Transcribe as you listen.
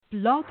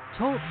Blog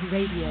Talk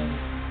Radio.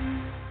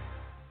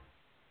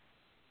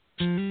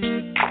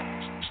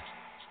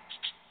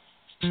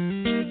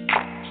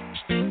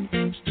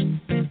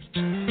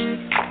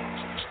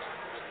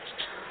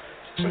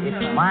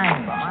 It's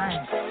mind.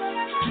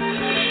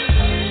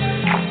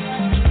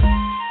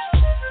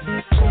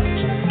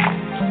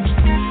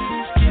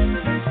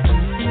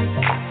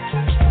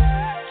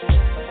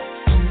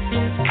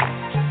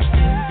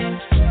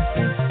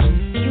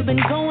 You've been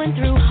going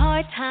through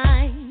hard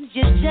times,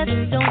 you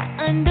just don't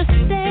understand.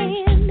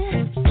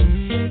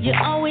 You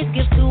always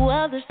give to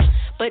others,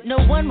 but no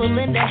one will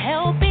lend a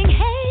helping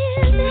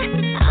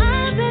hand.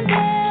 I've been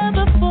there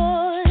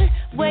before,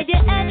 where you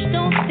at,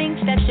 don't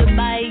think that you're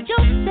by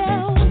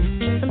yourself.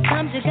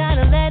 Sometimes you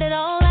gotta let it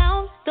all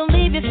out, don't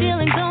leave your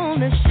feelings on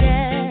the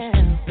shelf.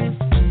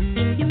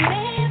 You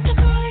may have to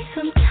cry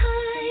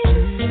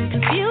sometimes,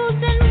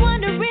 confused and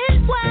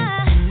wondering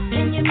why.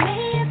 And you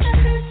may have to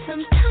hurt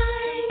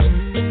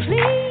sometimes, but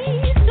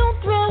please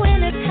don't throw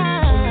in the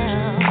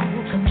towel.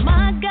 'Cause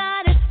my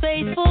God is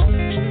faithful,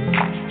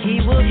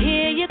 He will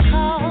hear you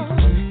call.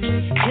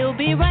 He'll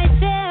be right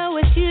there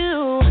with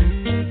you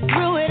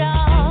through it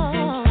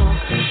all.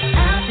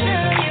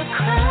 After you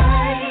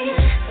cry,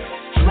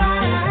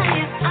 dry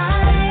your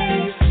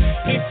eyes.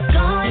 It's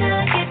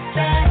gonna get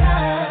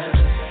better.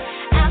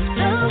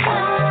 After a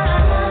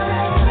while,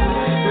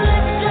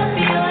 lift up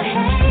your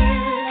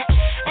head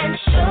and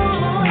show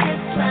your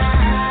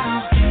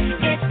smile.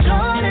 It's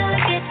gonna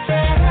get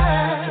better.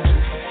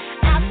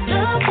 After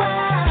a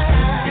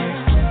while,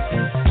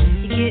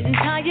 you're getting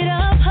tired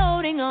of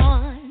holding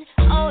on.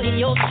 All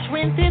your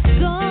strength is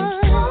gone.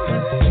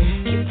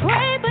 You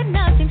pray, but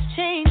nothing's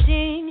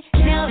changing.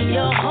 Now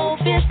your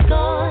hope is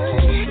gone.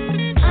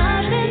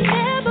 I've been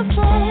there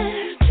before,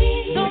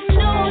 so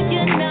know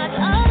you're not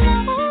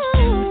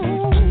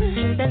alone.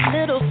 That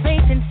little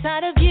faith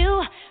inside of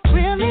you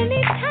really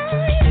needs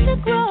time to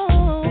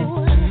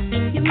grow.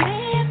 You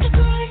may have to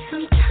cry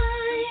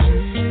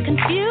sometimes,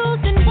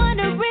 confused and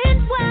wondering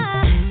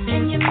why.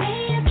 And you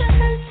may have to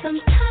hurt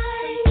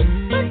sometimes,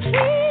 but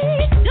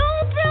please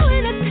don't throw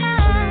in the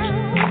towel.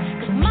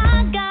 'Cause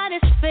my God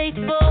is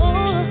faithful,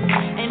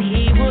 and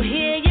He will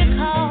hear your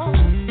call.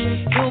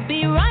 He'll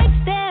be right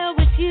there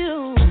with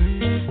you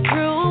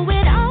through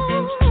it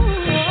all.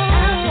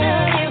 After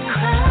you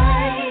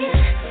cry,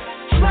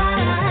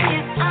 dry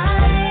your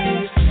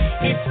eyes.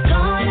 It's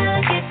gonna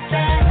get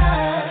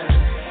better.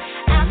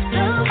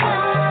 After a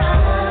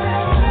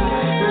while,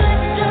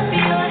 lift up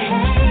your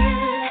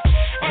head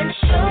and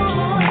show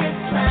your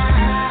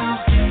smile.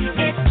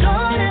 It's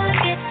gonna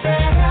get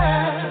better.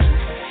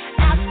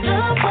 After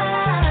a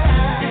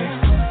while,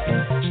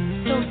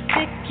 so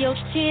stick your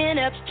chin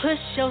up,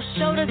 push your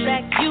shoulders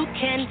back. You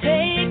can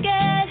take it.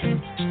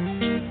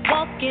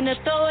 Walk in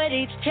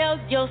authority, tell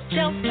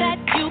yourself that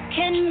you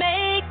can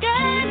make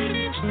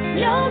it.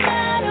 No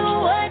matter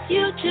what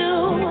you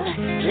do,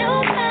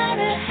 no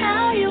matter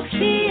how you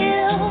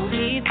feel,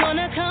 He's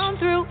gonna come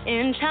through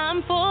in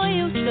time for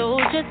you. So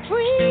just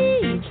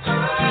breathe.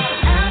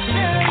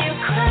 After you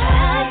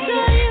cry,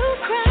 dry your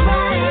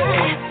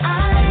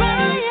eyes.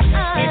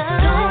 It's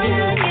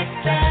gonna get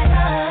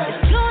better.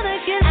 It's gonna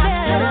get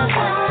better.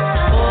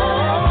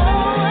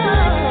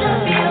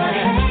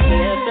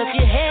 Lift up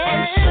your head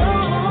and show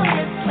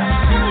your smile.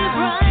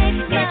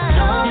 It's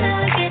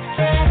gonna get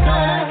better.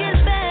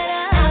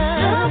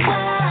 After a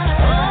while,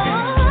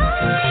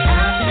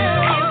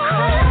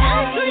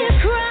 after you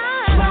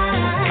cry, dry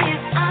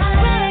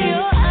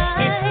your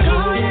eyes. It's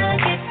gonna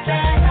get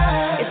better.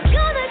 It's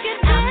gonna get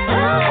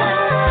better.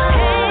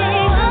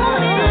 Hey,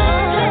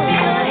 lift up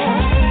your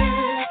head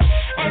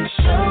and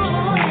show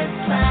your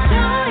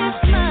smile.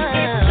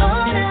 It's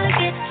gonna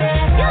get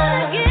better.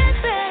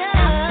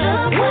 After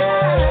a while.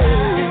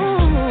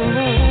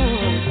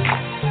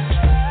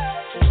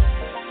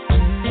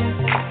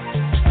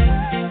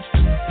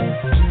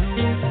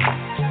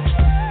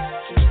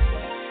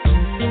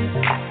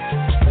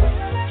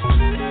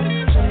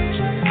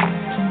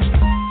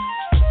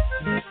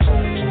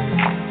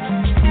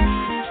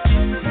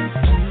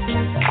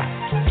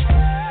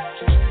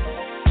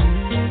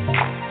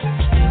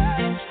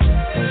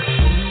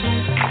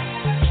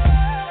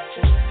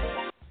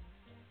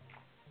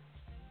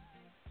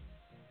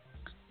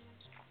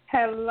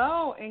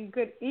 Hello and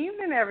good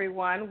evening,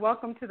 everyone.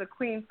 Welcome to the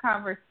Queen's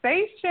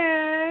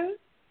Conversation.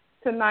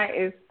 Tonight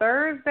is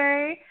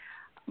Thursday,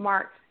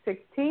 March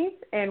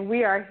 16th, and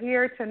we are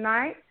here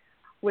tonight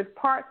with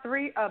part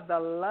 3 of the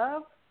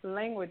love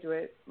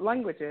languages.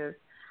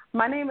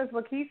 My name is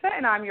Lakeisha,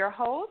 and I'm your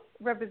host,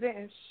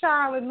 representing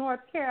Charlotte,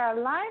 North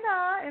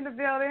Carolina in the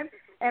building.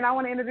 And I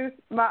want to introduce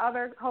my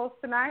other host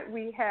tonight.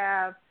 We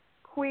have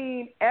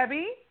Queen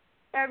Ebby.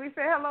 Ebby,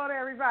 say hello to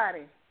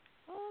everybody.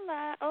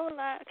 Hola,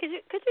 hola. Could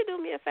you do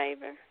me a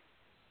favor,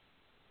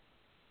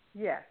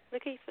 Yes.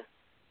 Lakeisha?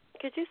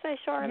 Could you say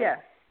Charlotte Yes.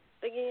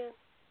 again?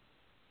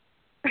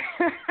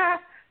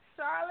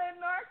 Charlotte,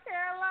 North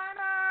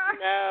Carolina.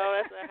 No,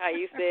 that's not how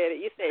you said it.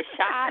 You said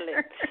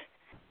Charlotte.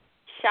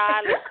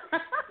 Charlotte,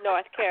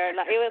 North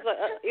Carolina. It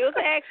was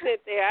an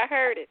accent there. I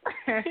heard it.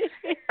 Did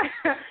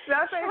I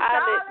say Charlotte,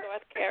 Charlotte?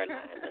 North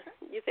Carolina.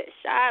 You said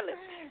Charlotte.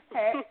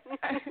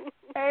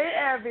 Hey,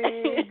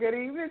 Abby. Good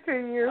evening to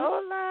you.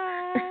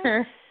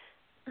 Hola.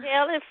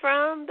 Hailing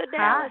from the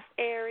Dallas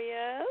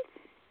area.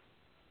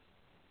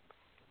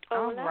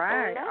 All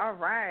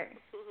right.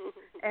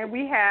 And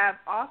we have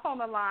also on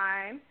the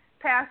line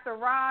Pastor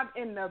Rob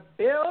in the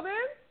building.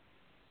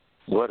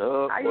 What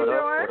up? How you What doing?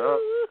 up? What up?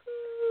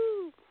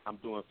 I'm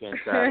doing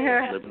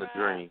fantastic. Living a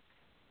dream.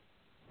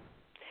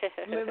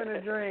 Living a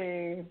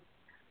dream.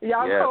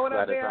 Y'all Yeah, cold up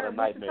glad it's there not a in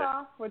nightmare.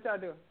 Wichita? What y'all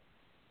doing?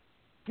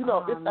 You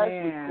know, Oh, it's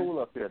actually man. cool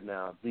up here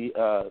now.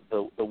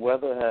 The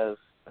weather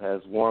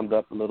has warmed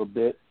up a little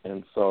bit,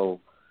 and so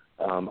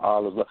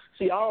all is well.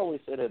 See, I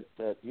always said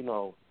that you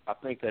know, I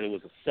think that it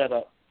was a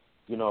setup.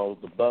 You know,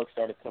 the bugs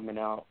started coming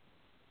out,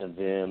 and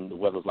then the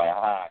weather was like,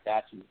 I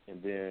got you,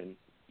 and then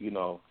you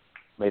know,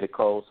 made it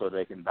cold so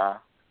they can die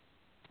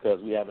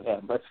because we haven't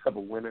had much of a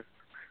winter.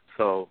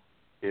 So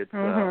it's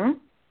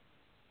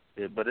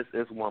but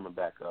it's warming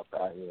back up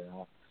out here.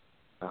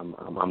 I'm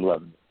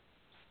loving it.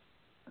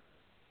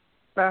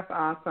 That's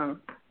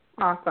awesome.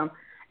 Awesome.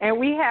 And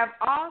we have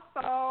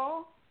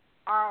also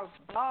our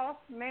boss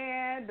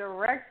man,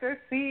 director,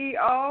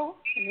 CEO,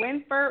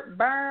 Winford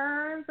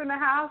Burns in the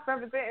house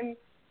representing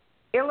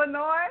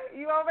Illinois.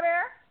 You over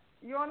there?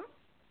 You on?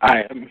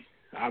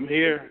 I'm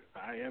here.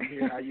 I am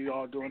here. How you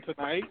all doing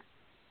tonight?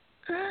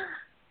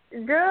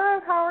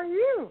 Good. How are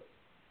you?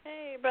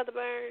 Hey, Brother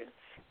Burns.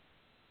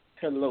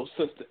 Hello,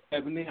 Sister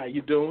Ebony. How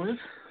you doing?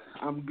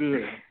 I'm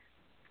good.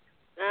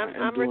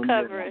 I'm doing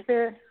recovering.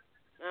 Good.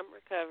 I'm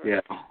recovering.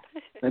 Yeah.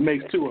 That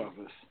makes two of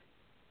us.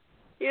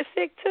 You're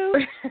sick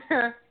too?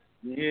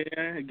 Yeah,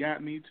 it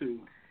got me too.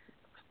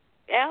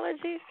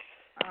 Allergies?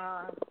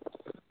 I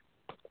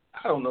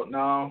don't know.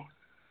 No,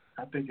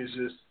 I think this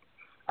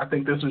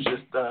was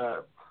just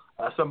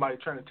somebody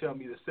trying to tell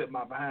me to sit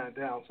my behind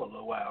down for a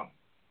little while.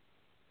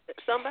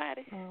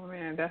 Somebody? Oh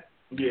man, that's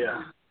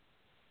Yeah.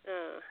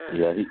 Uh-huh.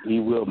 Yeah, he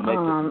will make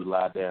you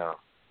lie down.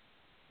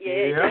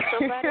 Yeah,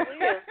 somebody will.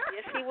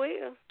 Yes, he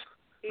will.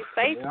 He's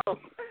faithful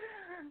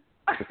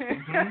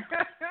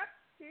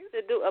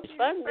to do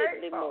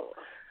abundantly more.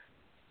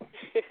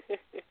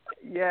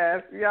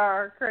 Yes, y'all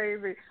are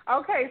crazy.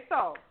 Okay,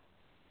 so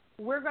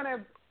we're going to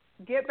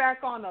get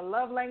back on the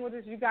love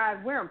languages. You guys,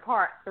 we're in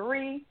part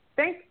 3.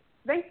 Thanks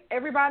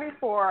everybody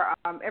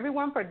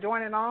everyone for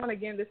joining on.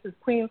 Again, this is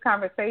Queen's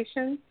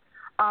Conversations.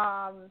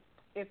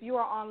 If you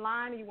are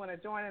online and you want to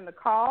join in the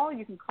call,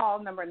 you can call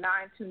number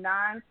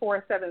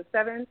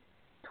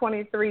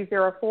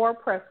 929-477-2304.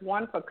 Press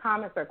 1 for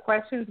comments or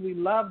questions. We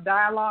love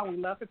dialogue. We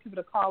love for people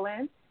to call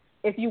in.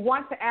 If you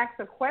want to ask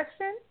a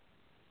question,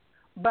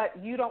 but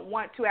you don't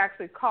want to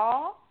actually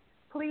call,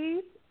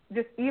 please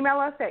just email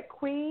us at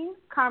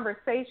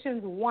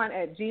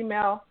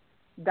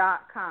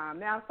queensconversations1@gmail.com.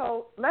 Now,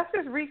 so let's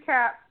just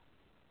recap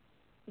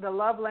the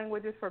love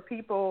languages for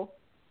people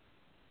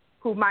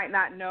who might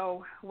not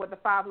know what the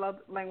 5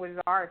 love languages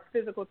are. It's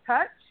physical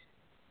touch,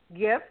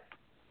 gifts,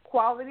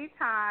 quality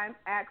time,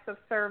 acts of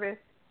service,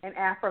 and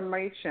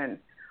affirmation.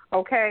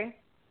 Okay?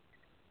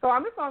 So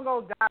I'm just going to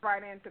go dive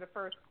right into the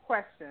first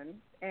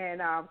question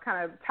and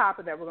kind of the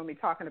topic that we're going to be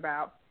talking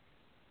about.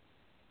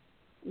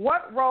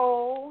 What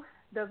role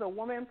does a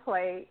woman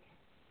play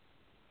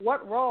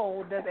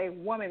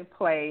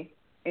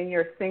in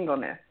your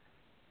singleness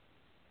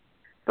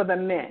for the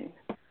men?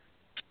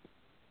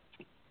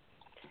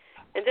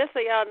 And just so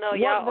y'all know,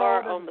 y'all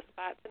are on the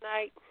spot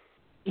tonight,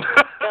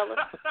 fellas.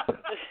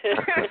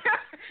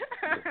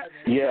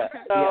 Yeah,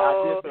 So,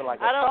 I did feel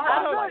like I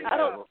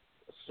don't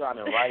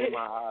shining right in my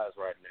eyes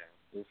right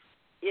now.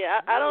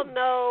 I don't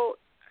know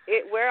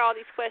where all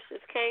these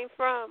questions came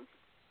from.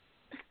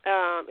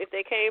 If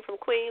they came from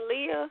Queen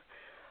Leah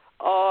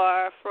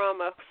or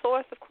from a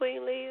source of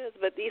Queen Leah's,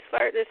 but this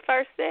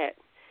first set,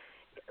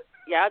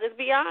 y'all just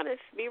be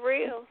honest, be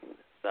real.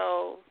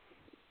 So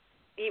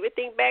even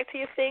think back to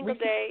your single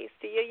days,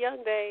 to your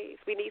young days.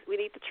 We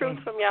need the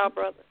truth from y'all,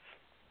 brothers.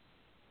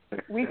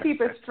 We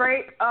keep it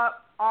straight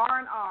up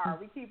R&R.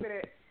 We keep it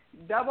at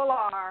double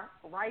R,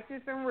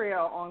 righteous and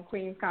real on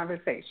Queen's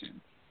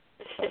Conversation.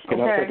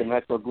 Can I take a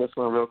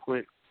nitroglycerin real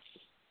quick?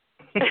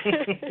 Do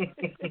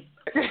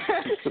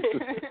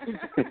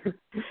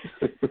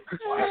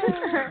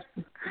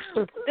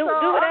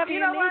whatever you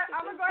know need what? to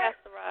I'm do, gonna go ahead.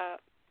 Pastor Rob.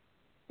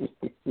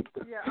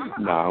 Yeah,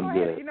 I'm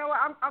good. Ahead. You know what?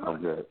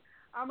 I'm good.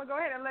 I'm gonna go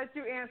ahead and let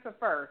you answer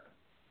first.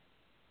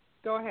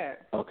 Go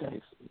ahead.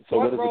 Okay. So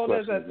what what role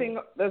is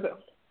the does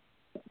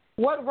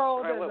what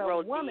role does what a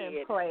role woman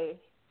did? play?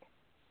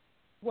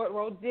 What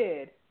role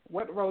did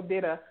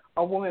a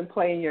woman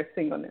play in your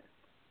singleness?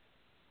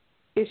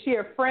 Is she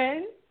a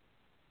friend?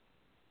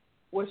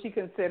 Was she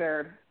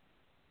considered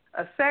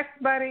a sex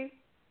buddy?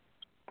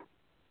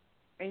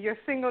 In your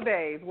single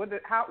days,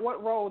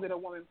 what role did a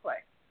woman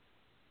play?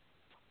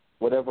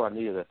 Whatever I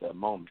needed at that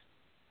moment.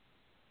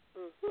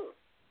 Mm-hmm.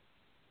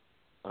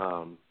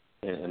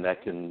 And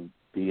that can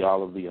be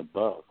all of the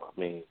above. I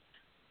mean,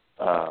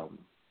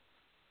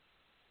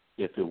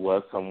 if it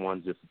was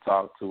someone just to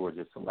talk to or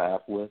just to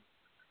laugh with,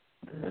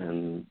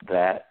 then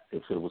that.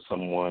 If it was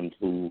someone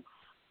who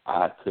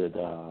I could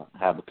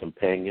have a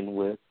companion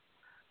with,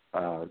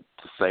 to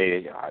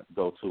say I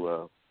go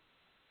to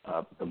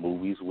the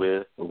movies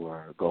with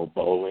or go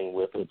bowling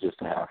with or just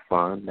to have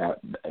fun, that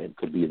it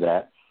could be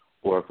that.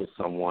 Or if it's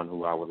someone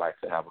who I would like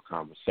to have a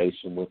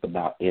conversation with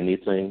about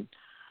anything,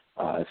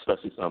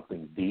 especially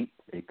something deep,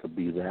 it could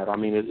be that. I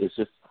mean, it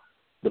just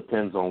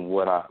depends on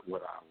what I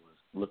was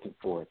looking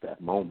for at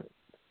that moment.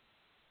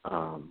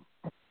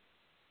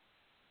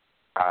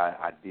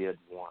 I did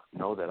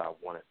know that I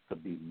wanted to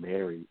be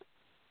married,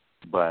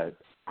 but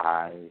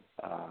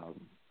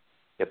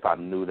if I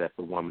knew that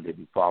the woman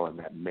didn't fall in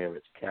that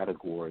marriage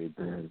category,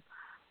 then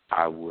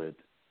I would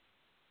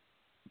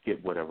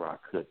get whatever I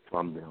could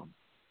from them.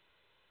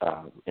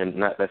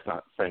 And that's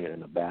not saying it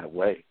in a bad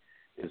way.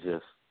 It's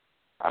just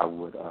I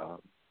would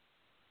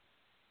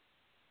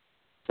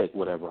take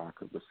whatever I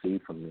could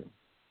receive from them.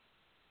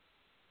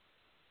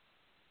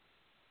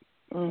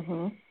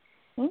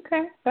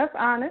 Okay, that's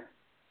honest.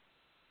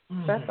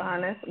 That's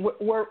honest.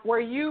 Were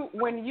you,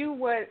 when you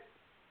would,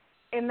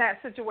 in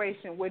that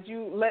situation, would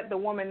you let the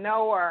woman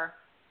know, or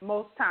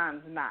most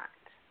times not?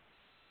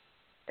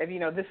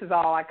 If, this is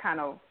all I kind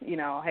of,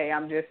 hey,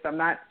 I'm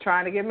not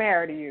trying to get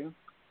married to you.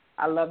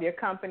 I love your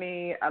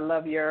company. I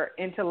love your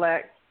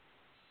intellect.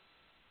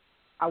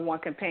 I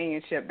want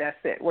companionship.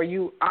 That's it. Were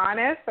you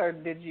honest, or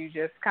did you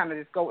just kind of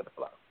just go with the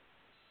flow?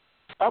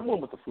 I went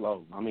with the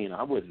flow. I mean,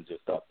 I wouldn't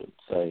just up and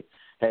say,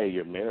 hey,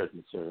 you're marriage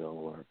material,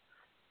 or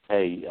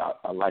hey,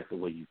 I like the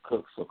way you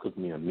cook, so cook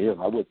me a meal.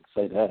 I wouldn't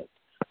say that.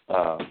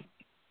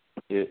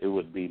 It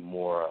would be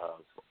more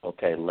of,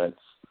 okay, let's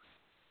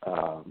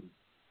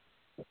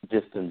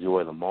just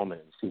enjoy the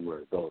moment and see where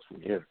it goes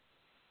from here.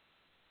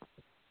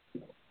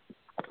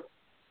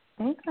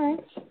 Okay.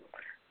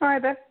 All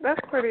right, that's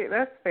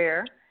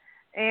fair.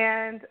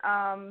 And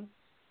all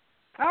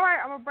right,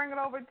 I'm gonna bring it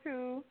over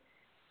to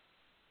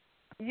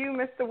you,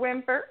 Mr.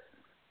 Winford.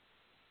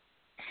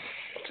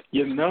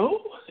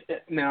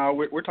 Now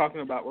we're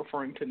talking about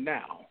referring to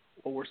now,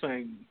 or we're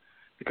saying,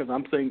 because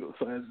I'm single,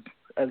 so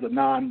as a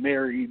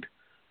non-married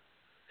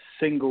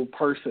single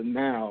person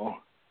now,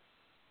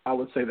 I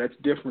would say that's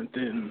different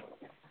than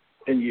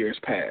in years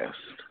past.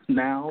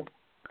 Now,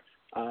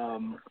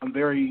 I'm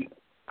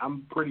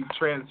pretty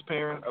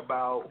transparent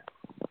about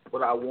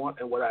what I want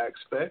and what I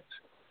expect.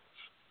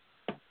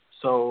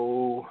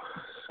 So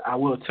I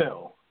will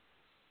tell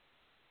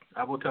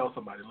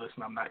somebody,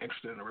 listen, I'm not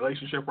interested in a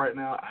relationship right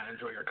now. I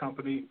enjoy your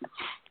company.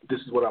 This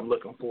is what I'm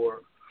looking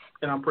for.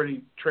 And I'm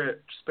pretty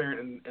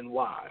transparent in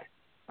why.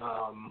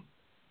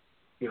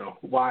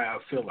 Why I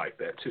feel like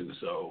that too.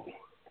 So,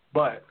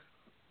 but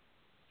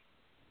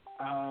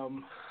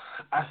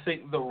I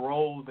think the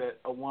role that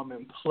a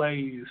woman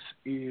plays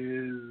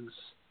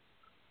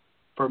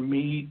for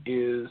me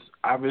is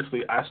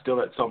obviously I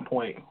still at some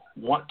point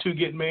want to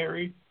get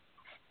married,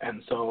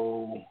 and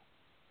so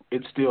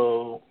it's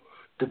still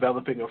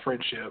developing a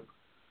friendship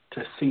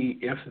to see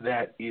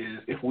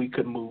if we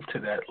could move to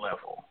that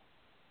level.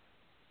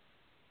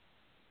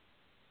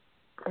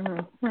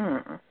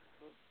 Mm-hmm.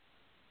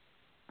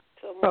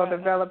 So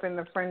developing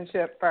the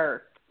friendship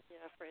first. Yeah,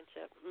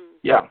 friendship.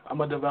 Yeah, I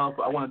want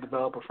to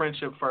develop a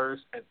friendship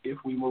first, and if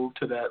we move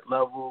to that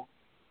level,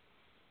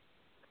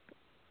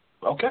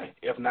 okay.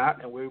 If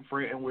not, and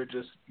we're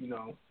just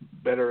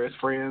better as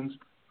friends,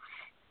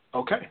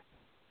 okay.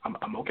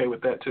 I'm okay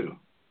with that too.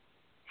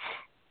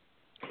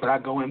 But I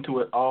go into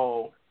it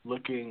all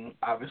looking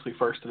obviously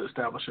first to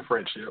establish a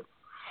friendship,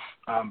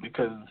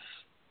 because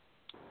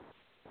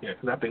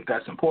I think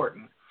that's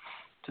important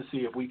to see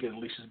if we can at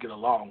least just get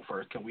along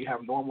first. Can we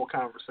have normal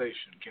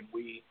conversation? Can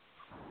we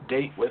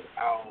date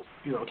without,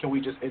 can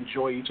we just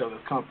enjoy each other's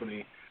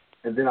company?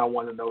 And then I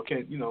want to know,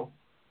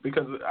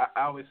 because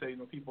I always say,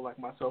 people like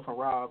myself and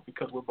Rob,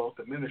 because we're both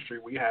in ministry,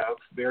 we have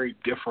very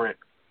different,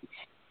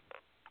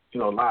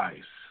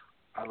 lives.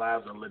 Our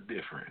lives are a little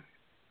different.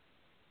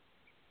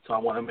 So I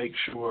want to make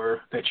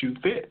sure that you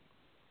fit,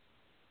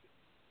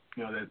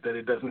 that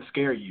it doesn't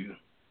scare you.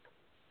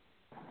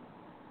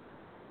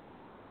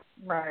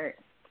 Right.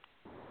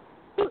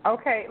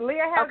 Okay,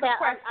 Leah has a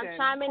question. I'm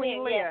chiming Queen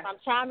in. Leah. Yes, I'm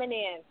chiming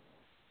in.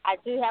 I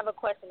do have a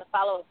question, a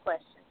follow-up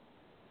question.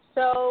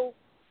 So,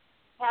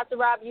 Pastor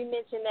Rob, you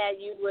mentioned that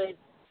you would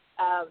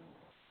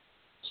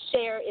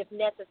share if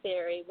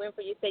necessary.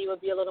 Winfrey, you say you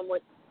would be a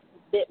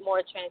bit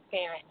more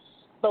transparent.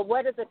 But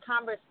what does a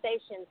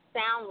conversation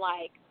sound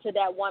like to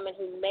that woman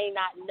who may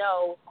not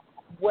know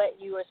what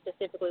you are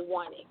specifically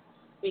wanting?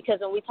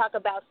 Because when we talk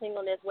about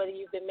singleness, whether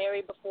you've been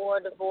married before,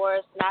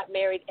 divorced, not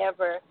married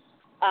ever,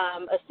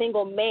 a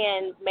single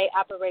man may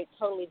operate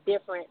totally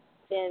different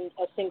than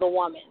a single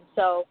woman.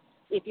 So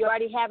if you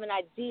already have an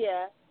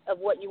idea of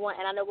what you want,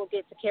 and I know we'll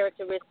get to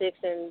characteristics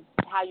and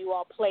how you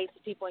all place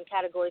people in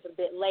categories a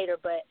bit later,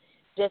 but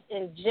just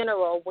in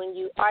general, when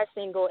you are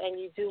single and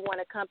you do want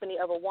a company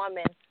of a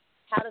woman,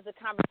 how does the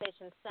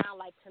conversation sound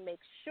like to make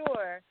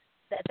sure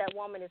that that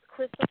woman is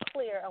crystal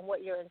clear on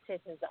what your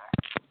intentions are?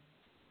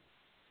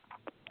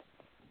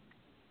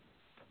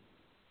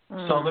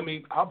 So I'll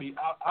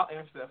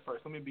answer that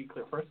first. Let me be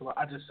clear. First of all,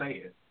 I just say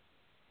it.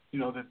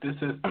 That this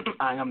is,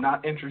 I am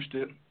not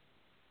interested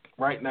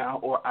right now,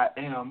 or I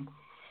am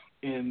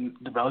in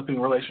developing a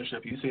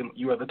relationship. You seem,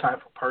 you are the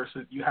type of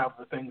person, you have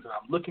the things that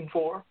I'm looking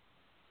for,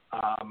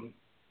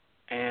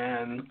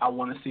 and I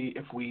want to see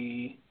if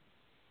we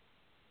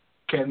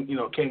can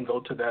go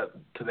to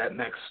that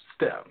next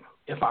step.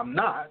 If I'm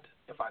not,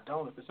 if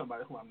it's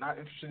somebody who I'm not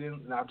interested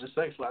in, then I'll just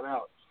say flat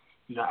out,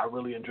 I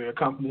really enjoy your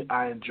company,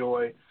 I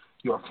enjoy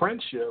your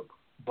friendship,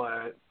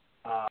 but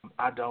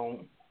I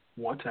don't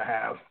want to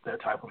have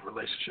that type of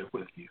relationship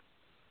with you.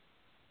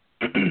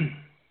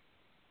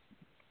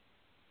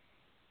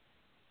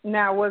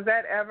 Now, was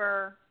that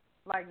ever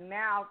like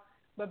now,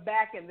 but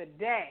back in the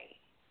day?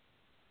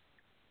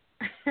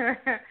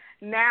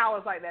 Now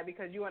it's like that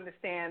because you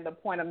understand the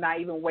point of not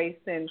even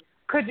wasting.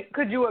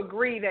 Could you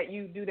agree that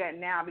you do that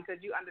now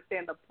because you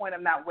understand the point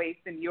of not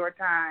wasting your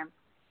time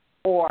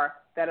or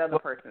that other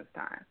person's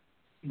time?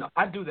 No,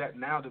 I do that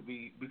now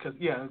because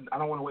I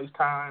don't want to waste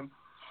time,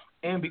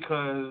 and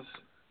because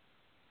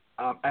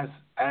as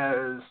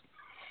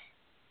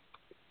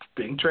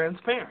being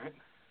transparent,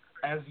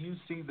 as you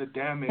see the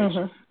damage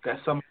that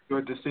some of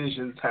your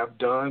decisions have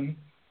done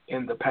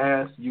in the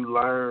past, you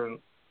learn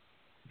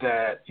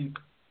that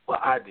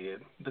I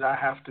did, that I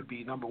have to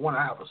be, number one,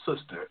 I have a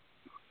sister,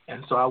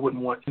 and so I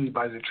wouldn't want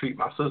anybody to treat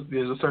my sister.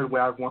 There's a certain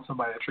way I want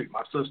somebody to treat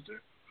my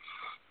sister.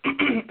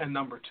 And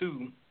number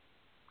two,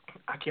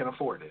 I can't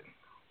afford it.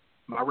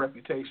 My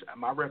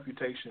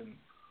reputation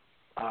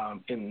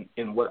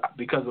in what,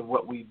 because of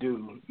what we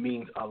do,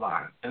 means a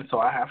lot, and so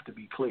I have to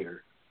be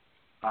clear.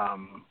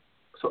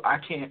 So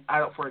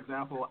for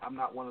example, I'm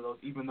not one of those,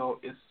 even though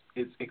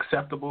it's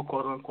acceptable,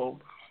 quote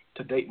unquote,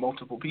 to date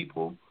multiple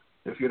people.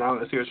 If you're not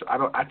in a serious,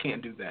 I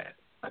can't do that.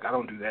 Like, I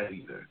don't do that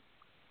either,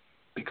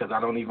 because I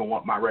don't even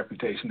want my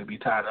reputation to be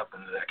tied up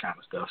into that kind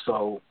of stuff.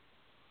 So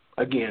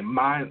again,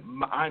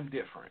 I'm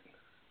different,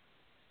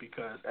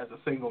 because as a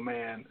single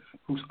man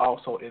who's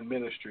also in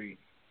ministry,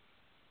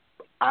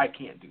 I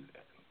can't do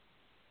that.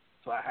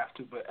 So I have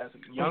to. But as a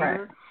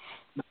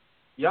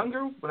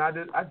younger, when I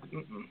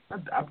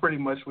pretty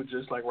much would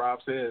just, like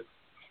Rob said,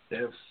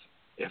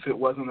 if it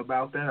wasn't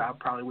about that, I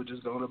probably would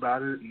just go on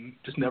about it and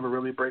just never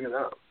really bring it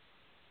up.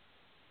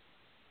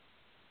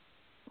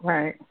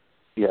 Right.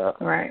 Yeah.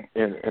 Right.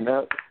 And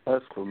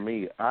that's for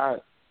me. I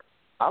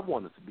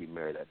wanted to be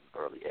married at an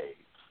early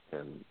age,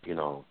 and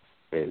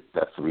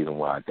that's the reason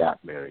why I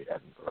got married at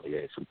an early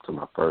age to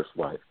my first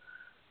wife.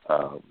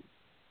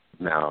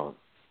 Now,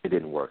 it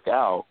didn't work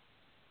out,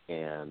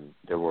 and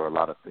there were a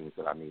lot of things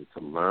that I needed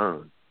to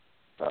learn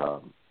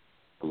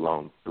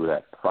along through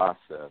that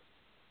process.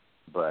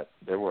 But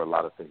there were a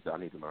lot of things that I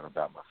needed to learn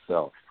about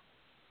myself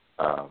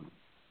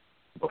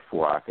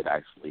before I could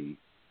actually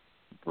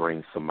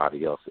bring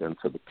somebody else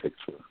into the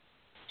picture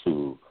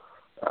to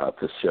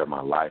share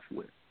my life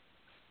with.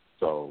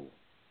 So,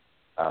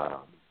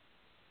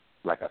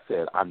 like I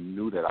said, I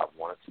knew that I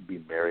wanted to be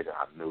married, and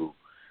I knew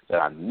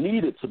that I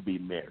needed to be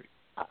married.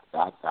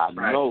 I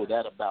know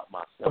that about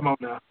myself.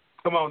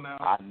 Come on now.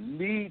 I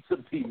need to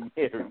be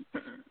married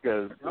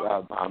because,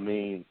 I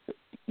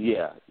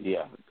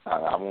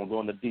won't go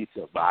into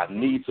details, but I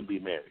need to be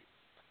married.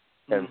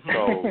 And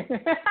so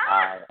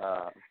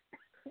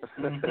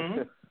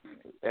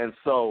and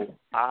so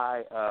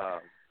I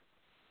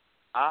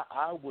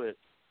would,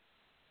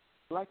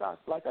 like I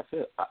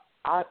said,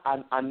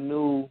 I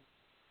knew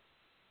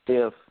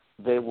if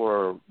they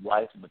were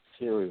wife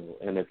material,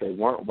 and if they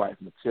weren't wife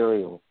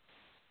material,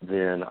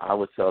 then I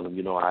would tell them,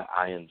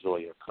 I enjoy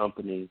your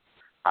company,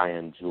 I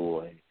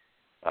enjoy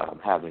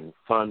having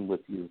fun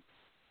with you,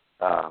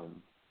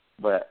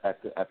 but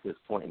at this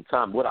point in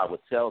time, what I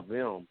would tell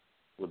them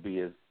would be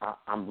is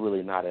I'm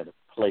really not at a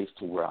place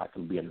to where I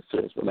can be in a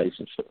serious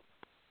relationship.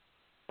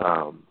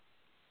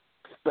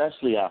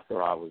 Especially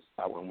after I went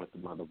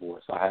through my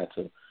divorce, I had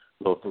to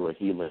go through a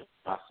healing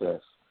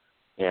process,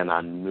 and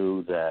I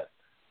knew that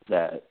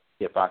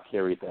if I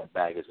carried that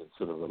baggage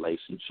into the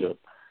relationship,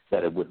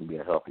 that it wouldn't be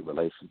a healthy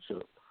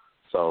relationship.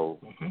 So,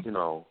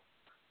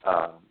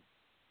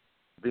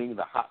 being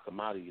the hot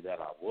commodity that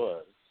I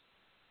was,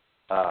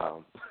 I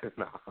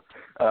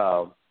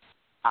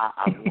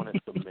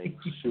wanted to make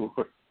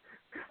sure.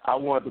 I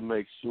wanted to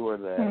make sure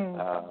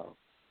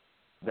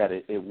that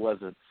it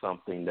wasn't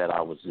something that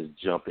I was just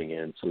jumping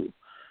into.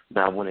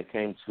 Now, when it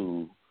came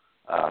to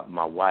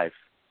my wife,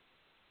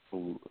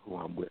 who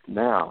I'm with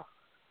now,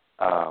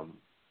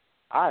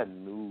 I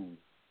knew,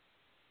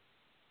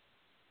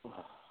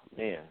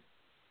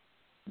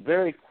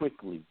 very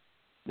quickly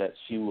that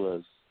she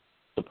was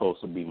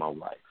supposed to be my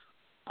wife.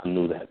 I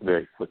knew that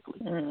very quickly.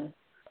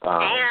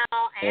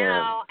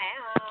 Ow.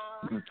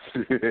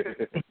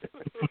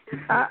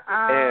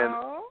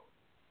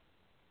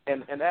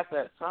 And at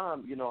that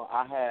time,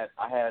 I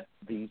had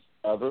these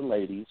other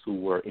ladies who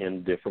were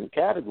in different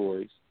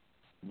categories,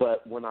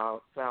 but when I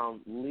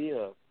found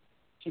Leah,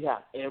 she had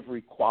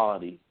every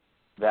quality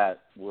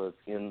that was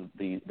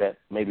that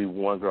maybe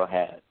one girl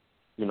had.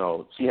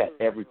 She had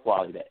every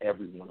quality that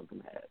every one of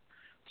them had.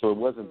 So it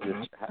wasn't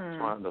just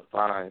trying to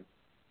find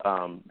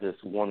this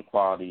one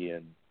quality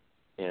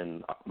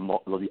in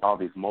all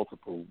these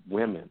multiple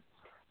women,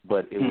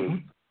 but it was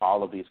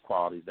all of these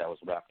qualities that was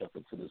wrapped up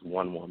into this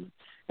one woman.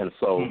 And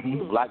so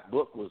the Black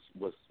Book was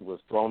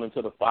thrown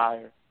into the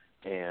fire,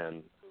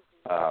 and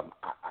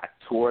I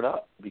tore it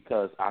up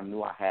because I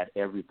knew I had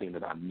everything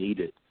that I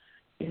needed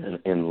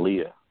in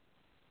Leah.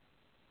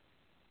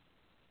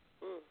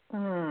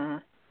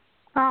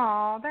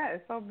 Oh, that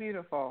is so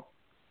beautiful.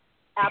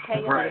 I'll pay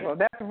you. Right.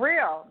 That's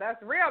real.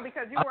 That's real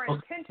because you were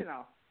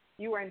intentional.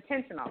 You were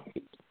intentional.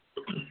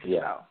 Yeah.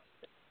 So,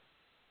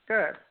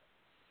 good.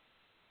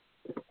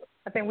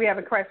 I think we have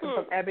a question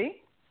from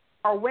Ebby.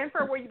 Or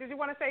Winford, did you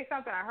want to say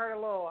something? I heard a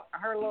little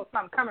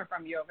something coming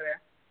from you over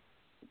there.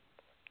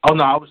 Oh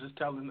no, I was just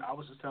telling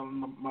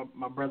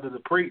my brother to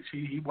preach.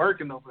 He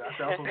working over there. I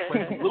said I was supposed to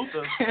play some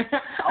Luther.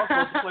 I was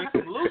supposed to play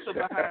some Luther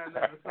behind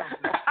that or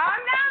something.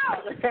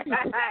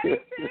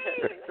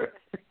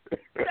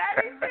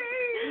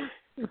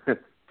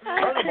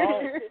 Oh no!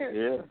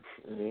 Yeah.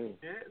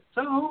 It's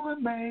so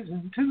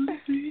amazing to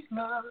see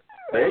love.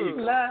 There you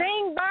go.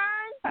 Sing,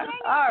 Burn.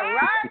 All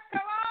right,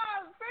 come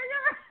on,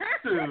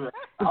 singer.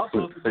 I was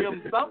supposed to give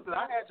him something. I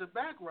had your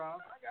back,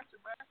 Rob. I got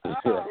your back.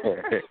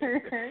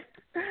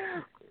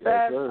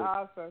 That's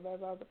awesome.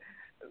 That's awesome.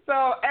 So,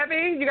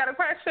 Ebby, you got a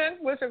question?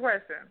 What's your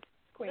question?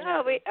 Queen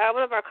No,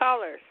 one of our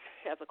callers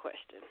has a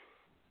question.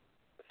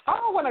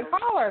 Oh, one of the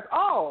callers.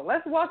 Oh,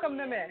 let's welcome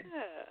them in.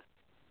 Yeah.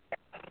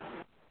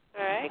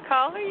 All right,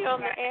 caller, you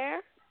on the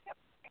air?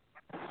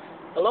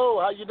 Hello,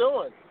 how you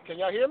doing? Can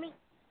y'all hear me?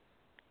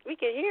 We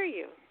can hear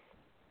you.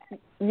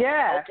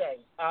 Yeah. Okay.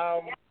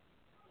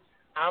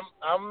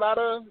 I'm not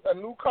a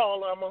new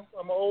caller. I'm an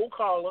old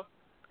caller,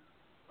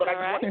 but I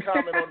just want to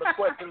comment on the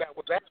question that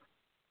was asked.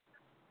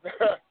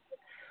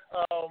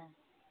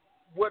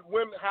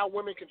 How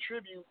women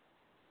contribute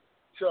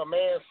to a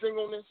man's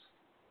singleness.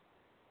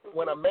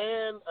 When a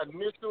man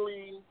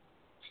initially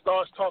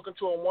starts talking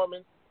to a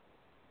woman,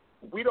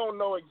 we don't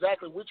know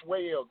exactly which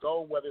way it'll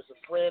go, whether it's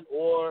a friend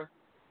or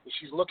if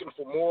she's looking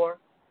for more.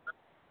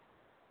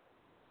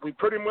 We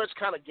pretty much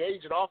kind of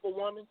gauge it off a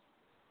woman,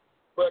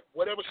 but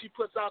whatever she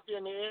puts out there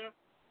in the air,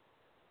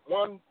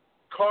 one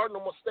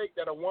cardinal mistake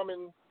that a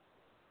woman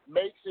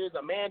makes is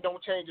a man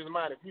don't change his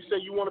mind. If you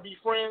say you want to be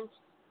friends,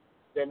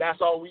 then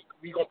that's all we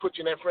going to put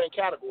you in that friend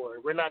category.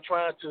 We're not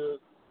trying to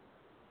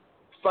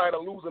fight a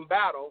losing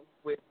battle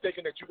with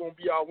thinking that you're going to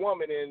be our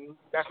woman, and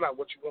that's not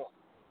what you want.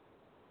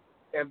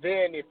 And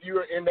then if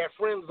you're in that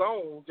friend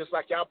zone, just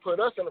like y'all put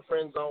us in the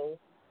friend zone,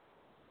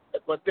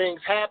 but things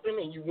happen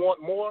and you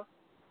want more,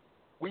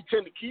 we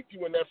tend to keep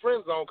you in that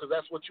friend zone because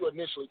that's what you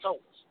initially told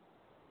us.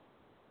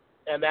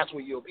 And that's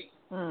where you'll be.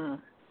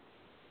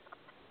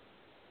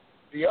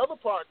 The other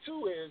part,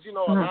 too, is, a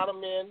lot of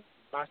men,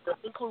 myself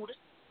included,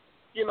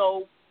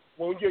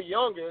 when you're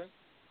younger,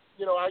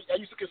 I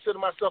used to consider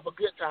myself a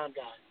good time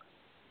guy.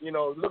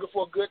 Looking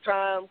for a good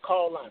time,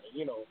 call line,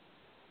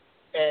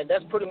 and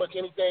that's pretty much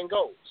anything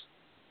goes.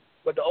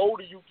 But the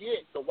older you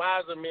get, the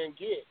wiser men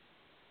get,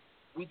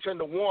 we tend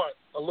to want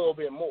a little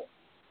bit more.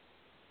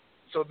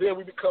 So then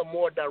we become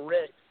more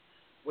direct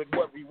with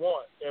what we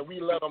want, and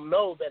we let them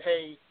know that,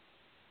 hey,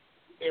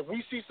 if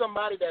we see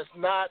somebody that's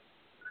not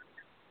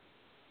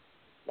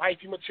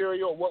wifey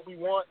material or what we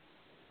want,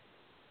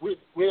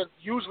 we'll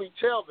usually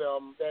tell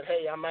them that,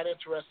 hey, I'm not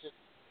interested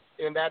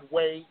in that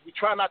way. We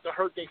try not to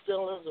hurt their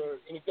feelings or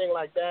anything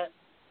like that.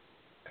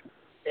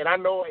 And I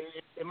know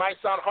it might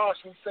sound harsh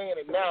me saying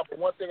it now, but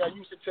one thing I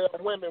used to tell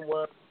women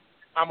was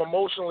I'm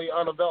emotionally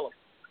unavailable,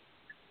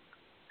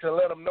 to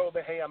let them know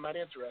that, hey, I'm not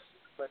interested,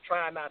 but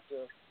try not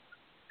to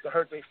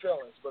hurt their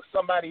feelings. But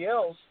somebody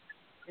else,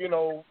 you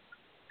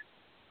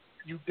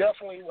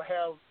definitely will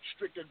have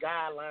stricter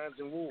guidelines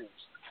and rules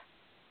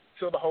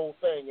to the whole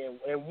thing.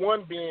 And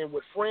one being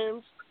with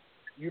friends,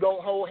 you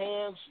don't hold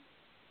hands,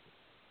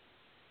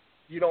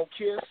 you don't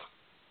kiss,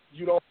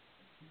 you don't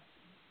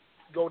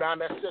go down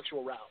that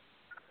sexual route,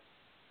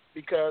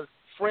 because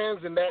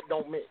friends and that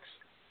don't mix.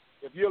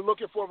 If you're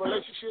looking for a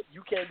relationship,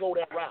 you can't go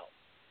that route,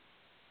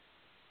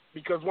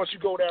 because once you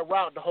go that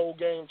route, the whole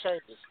game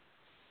changes.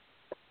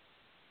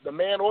 The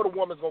man or the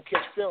woman's going to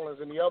catch feelings,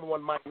 and the other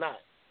one might not.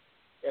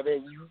 And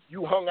then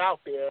you hung out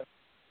there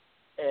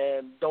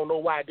and don't know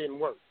why it didn't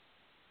work.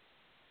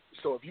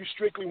 So if you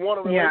strictly want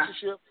a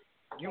relationship,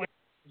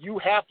 you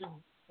have to,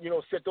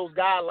 set those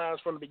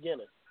guidelines from the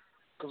beginning.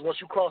 Because once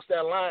you cross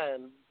that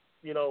line,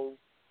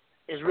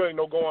 there's really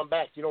no going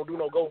back. You don't do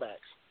no go-backs.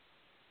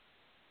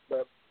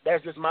 But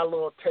that's just my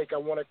little take I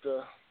wanted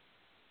to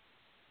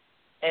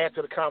add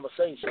to the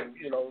conversation,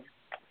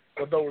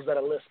 for those that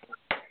are listening.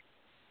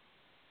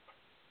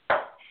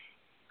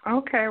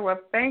 Okay, well,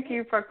 thank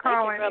you for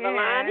calling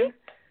in.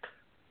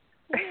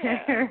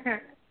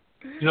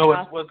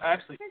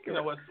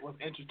 What's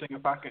interesting,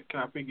 if I can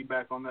I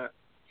piggyback on that,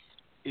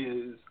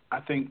 is I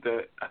think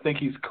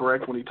he's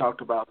correct when he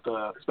talked about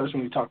especially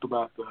when he talked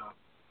about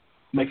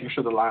making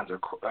sure the lines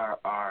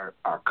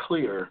are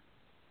clear.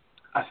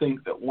 I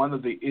think that one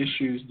of the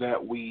issues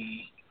that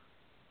we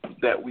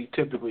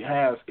typically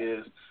have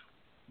is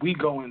we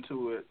go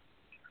into it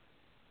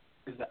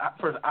is that at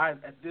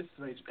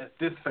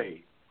this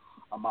phase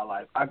of my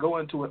life, I go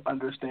into it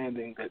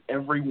understanding that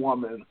every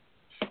woman,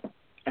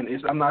 and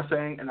I'm not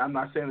saying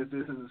that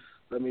this is.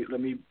 Let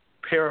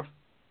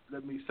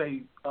me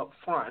say up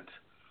front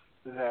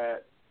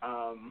that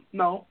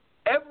no,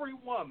 every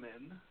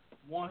woman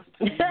wants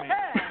to be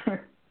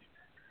married.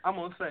 I'm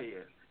gonna say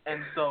it,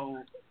 and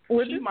so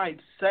she might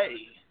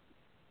say,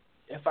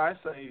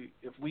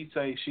 if we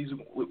say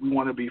we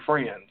want to be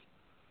friends,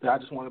 that I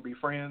just want to be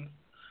friends.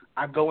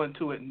 I go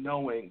into it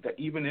knowing that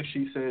even if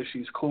she says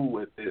she's cool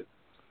with it,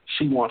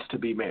 she wants to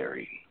be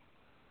married.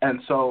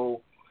 And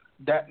so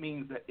that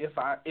means that if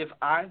I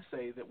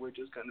say that we're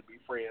just going to be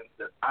friends,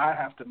 that I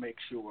have to make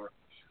sure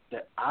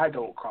that I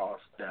don't cross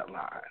that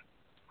line,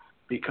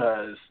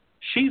 because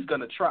she's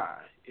going to try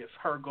if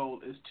her goal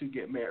is to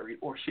get married,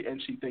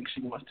 and she thinks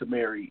she wants to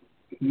marry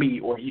me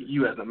or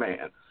you as a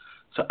man.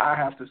 So I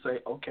have to say,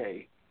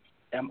 okay,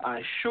 am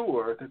I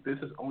sure that this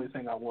is the only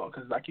thing I want?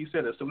 Because like you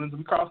said, as soon as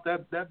we cross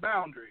that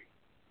boundary,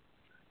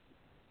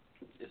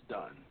 it's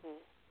done.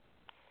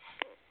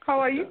 Cole,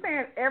 are you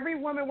saying every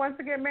woman wants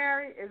to get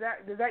married? Is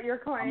that your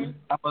claim?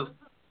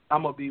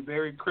 I'm gonna be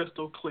very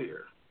crystal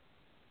clear.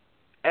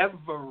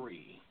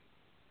 Every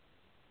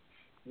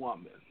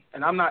woman,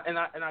 and I'm not, and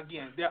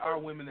again, there are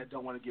women that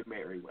don't want to get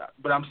married,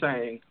 but I'm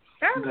saying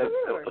that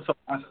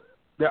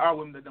there are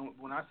women that don't.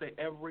 When I say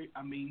every,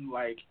 I mean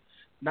like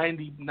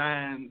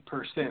 99%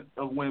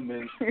 of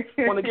women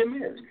want to get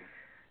married.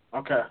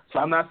 Okay, so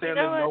I'm not saying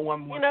that no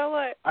one wants. You know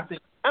what? I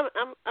think I'm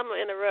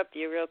gonna interrupt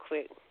you real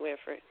quick,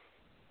 Winfred.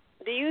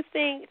 Do you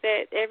think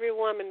that every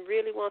woman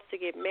really wants to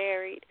get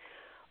married,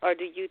 or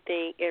do you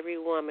think every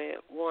woman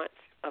wants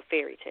a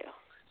fairy tale?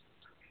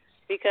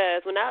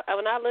 Because when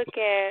I look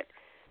at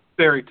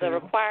fairy tale. the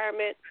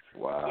requirements,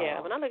 wow. Yeah,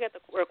 when I look at the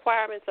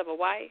requirements of a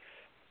wife,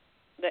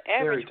 the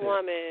average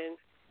woman,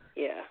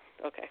 yeah,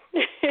 okay.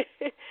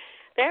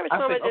 The average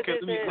woman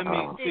just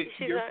isn't.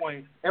 To your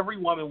point, every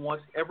woman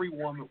wants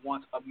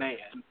a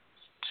man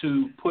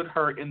to put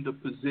her in the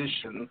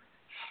position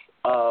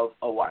of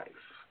a wife.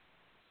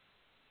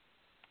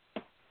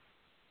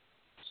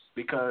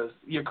 Because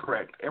you're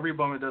correct, every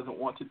woman doesn't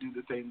want to do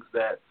the things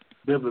that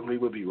biblically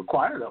would be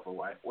required of a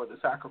wife, or the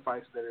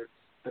sacrifices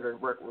that are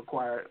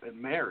required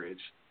in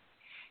marriage,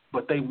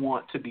 but they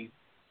want to be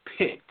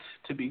picked,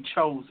 to be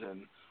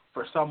chosen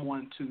for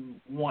someone to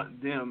want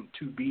them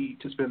to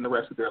spend the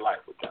rest of their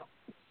life with them.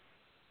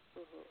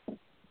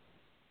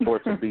 Or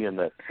to be in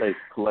that safe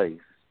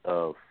place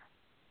of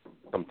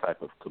some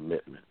type of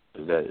commitment.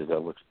 Is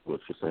that what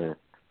you're saying?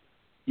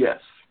 Yes.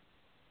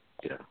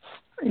 Yeah.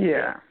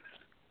 Yeah.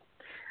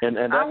 And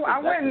that's I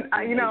wouldn't,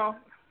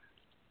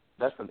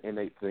 that's an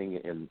innate thing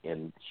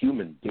in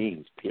human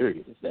beings.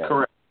 Period. Is that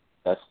correct?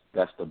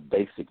 That's the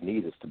basic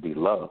need, is to be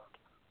loved,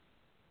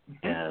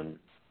 and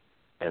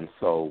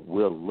so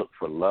we'll look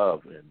for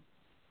love in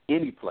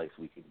any place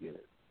we can get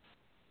it.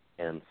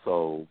 And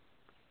so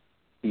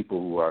people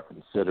who are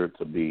considered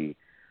to be,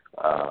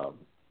 I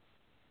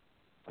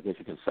guess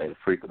you can say, the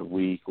freak of the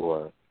week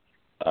or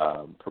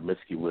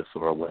promiscuous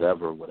or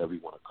whatever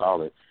you want to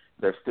call it,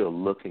 they're still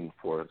looking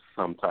for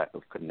some type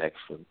of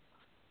connection,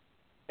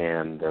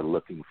 and they're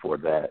looking for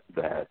that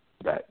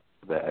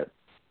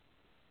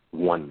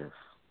oneness,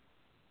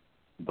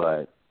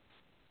 but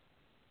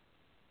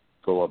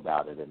go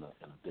about it in a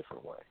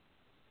different way.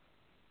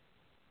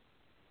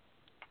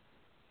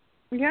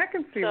 Yeah, I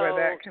can see where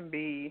that can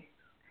be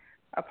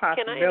a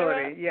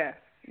possibility. Yes.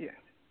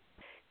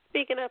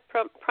 Speaking of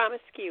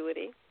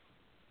promiscuity,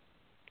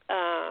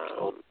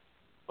 I'm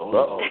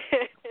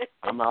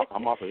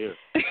off of here.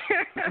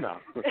 No.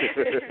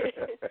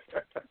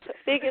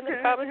 Speaking of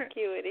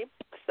promiscuity,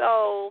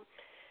 so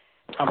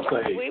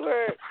we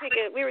were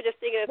just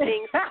thinking of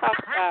things to talk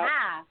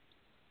about,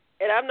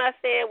 and I'm not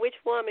saying which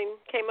woman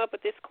came up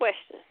with this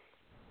question,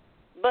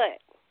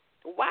 but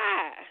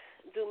why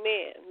do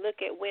men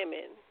look at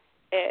women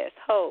as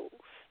hoes,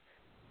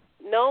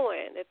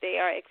 knowing that they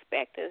are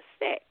expecting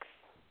sex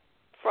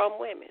from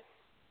women?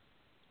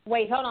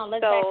 Wait, hold on.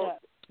 Let's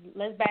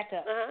back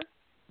up. Uh-huh.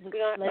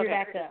 Let's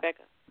back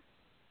up.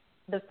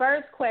 The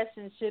first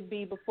question should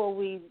be, before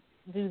we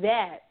do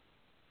that,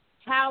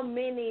 how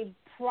many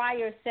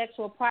prior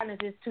sexual partners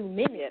is too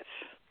many? Yes.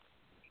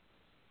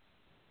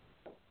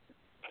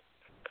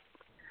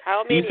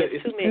 How many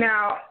is too many?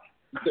 Now,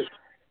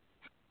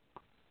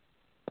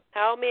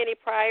 how many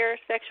prior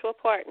sexual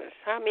partners?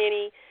 How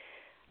many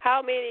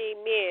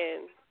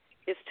men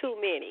is too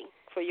many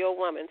for your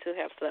woman to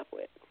have slept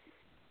with?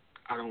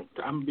 I'm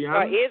gonna be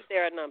honest. Or is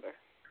there a number?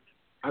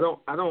 I'm not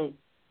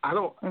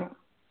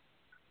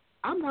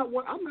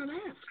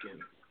asking.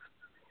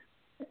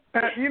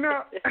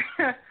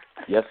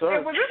 Yes,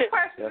 sir. Was this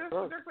question yes,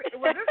 sir.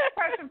 was this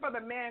question for the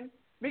men?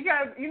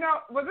 Because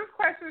was this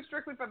question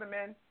strictly for the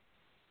men?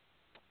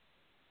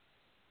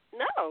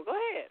 No, go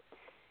ahead.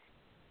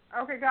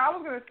 Okay, I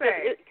was going to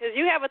say, because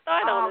you have a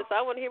thought on this, so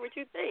I want to hear what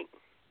you think.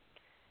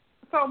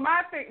 So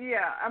my thing,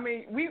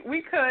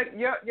 we could.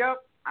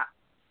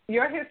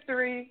 Your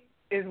history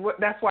is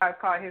that's why it's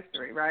called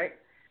history, right?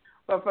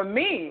 But for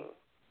me,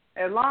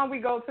 as long as we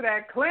go to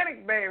that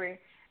clinic, baby,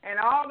 and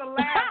all the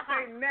labs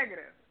say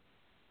negative.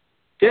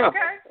 Yeah.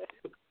 Okay?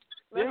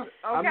 Yeah.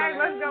 Okay,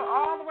 let's go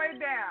all the way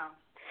down.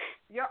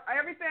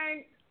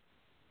 Everything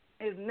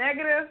is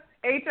negative,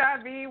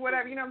 HIV,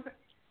 whatever, you know what I'm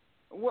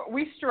saying?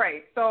 We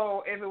straight.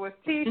 So if it was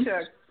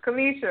Tisha,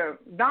 Kalisha,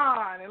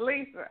 Dawn, and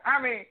Lisa,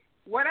 I mean,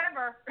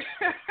 whatever.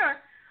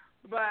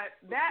 But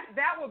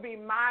that would be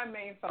my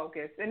main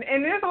focus. And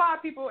there's a lot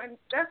of people, and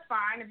that's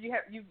fine. If you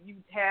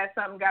had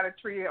something, got to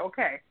treat it,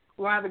 okay.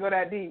 We don't have to go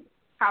that deep.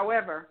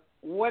 However,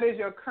 what is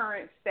your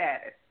current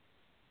status?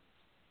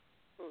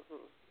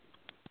 Mm-hmm.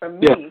 For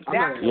me,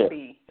 that would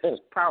be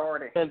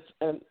priority.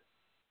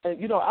 And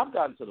you know, I've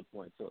gotten to the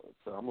point, so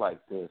I'm like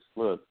this.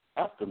 Look,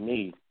 after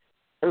me,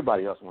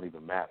 everybody else won't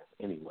even matter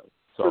anyway.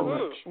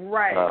 So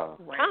right.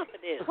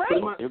 Confidence.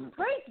 Pretty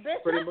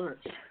much.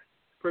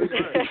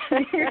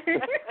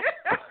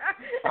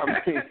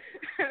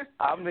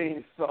 I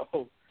mean,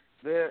 so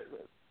there.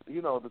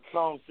 You know, the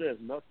song says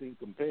nothing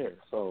compares.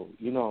 So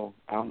you know,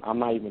 I'm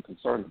not even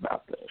concerned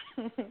about that.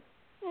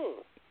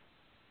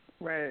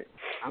 Right.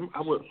 I'm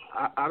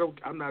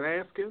not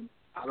asking.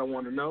 I don't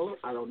want to know.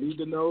 I don't need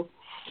to know.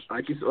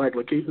 Like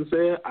Lakeisha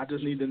said, I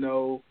just need to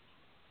know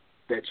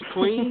that you're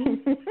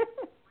clean.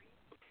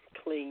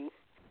 Clean.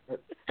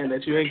 And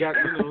that you ain't got,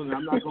 you know,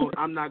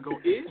 I'm not gonna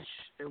itch,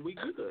 and we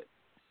good.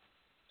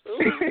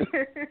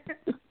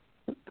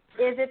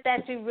 Is it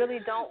that you really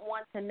don't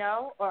want to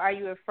know, or are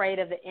you afraid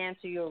of the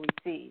answer you'll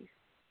receive?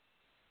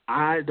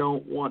 I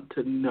don't want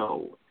to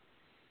know.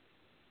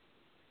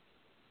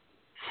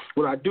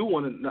 What I do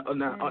want to know,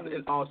 now,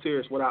 in all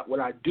seriousness, what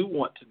I do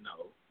want to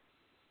know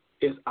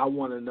is I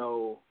want to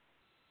know,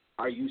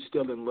 are you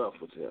still in love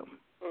with him?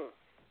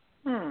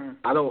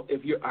 I don't.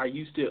 Are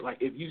you still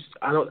like? If you,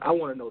 I don't. I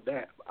want to know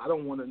that. I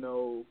don't want to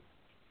know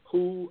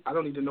who. I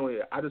don't need to know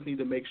it. I just need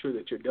to make sure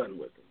that you're done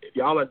with him. If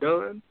y'all are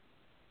done,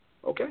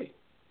 okay.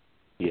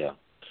 Yeah,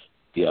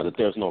 that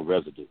there's no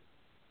residue.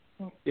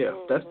 Yeah,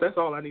 that's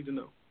all I need to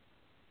know.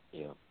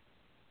 Yeah.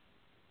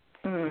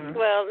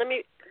 Well,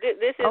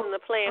 this isn't a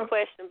planned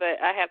question, but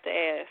I have to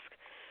ask.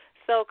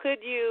 So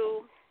could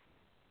you,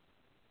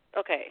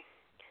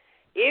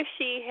 if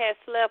she had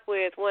slept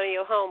with one of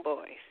your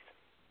homeboys,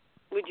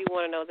 would you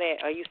want to know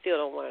that, or you still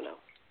don't want to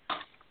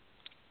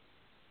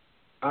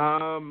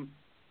know?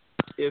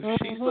 If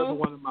she slept with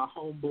one of my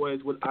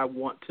homeboys, would I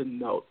want to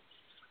know?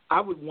 I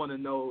would want to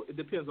know. It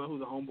depends on who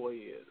the homeboy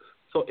is.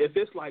 So if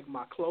it's like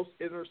my close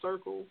inner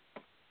circle,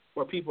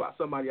 or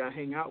somebody I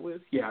hang out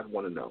with, yeah, I'd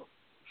want to know.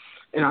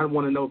 And I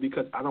want to know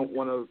because I don't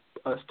want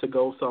us to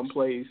go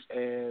someplace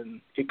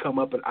and it come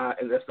up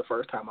and that's the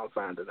first time I'm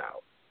finding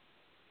out.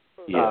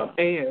 Yeah.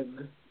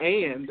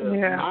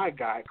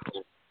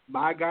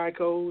 My guy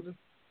code.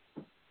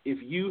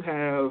 If you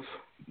have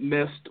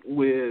messed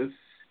with,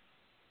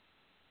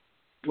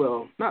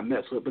 well, not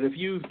messed with, but if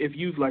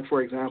you've like,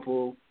 for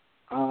example,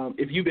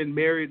 if you've been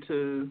married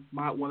to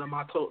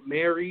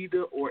married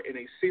or in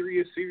a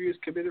serious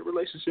committed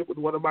relationship with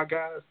one of my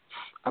guys,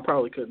 I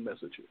probably couldn't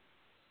mess with you.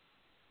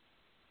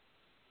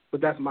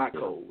 But that's my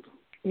code.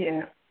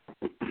 Yeah.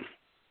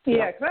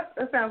 Yeah, cause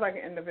that sounds like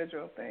an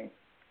individual thing.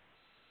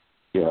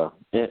 Yeah,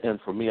 and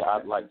for me,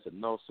 I'd like to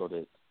know so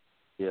that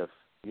if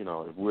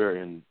we're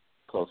in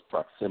close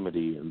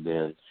proximity and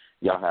then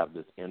y'all have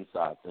this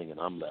inside thing and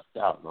I'm left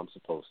out and I'm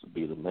supposed to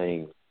be the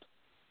main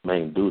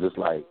dude, it's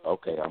like,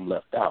 okay, I'm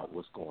left out.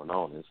 What's going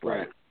on? It's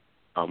like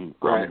I'm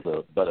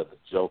the butt of the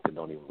joke and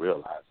don't even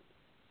realize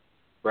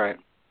it. Right.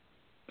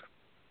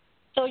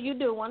 So you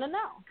do want to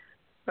know.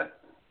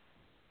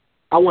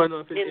 I want to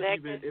know if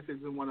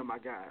it's in one of my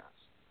guys.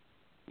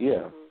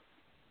 Yeah.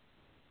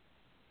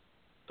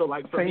 So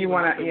like for me, you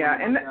want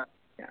to,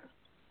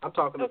 I'm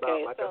talking about,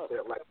 I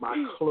said, like my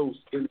close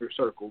inner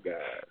circle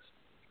guys.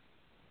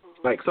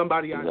 Like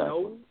somebody I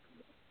know.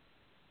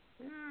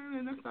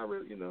 That's not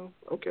really,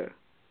 okay.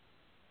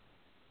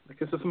 Like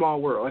it's a small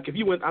world. Like if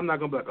you went, I'm not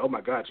gonna be like, oh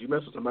my God, you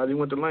messed with somebody who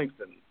went to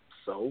Langston.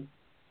 So.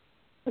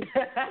 Like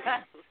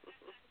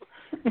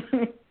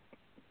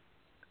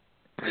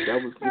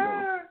that was,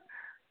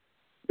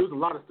 there was a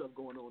lot of stuff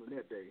going on in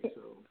that day.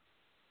 So.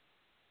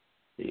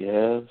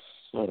 Yes.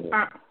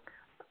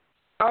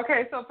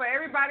 Okay, so for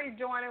everybody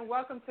joining,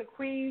 welcome to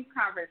Queen's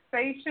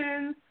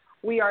Conversations.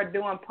 We are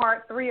doing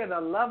part 3 of the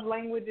love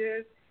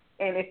languages.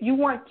 And if you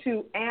want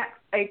to ask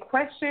a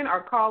question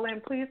or call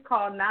in, please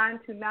call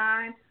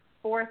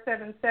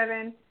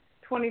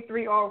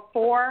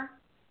 929-477-2304.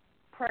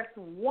 Press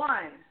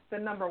 1, the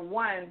number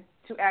 1,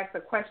 to ask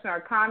a question or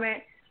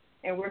comment.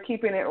 And we're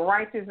keeping it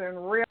righteous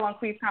and real on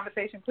Queen's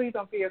Conversation. Please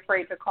don't be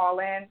afraid to call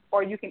in,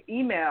 or you can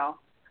email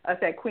us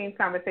at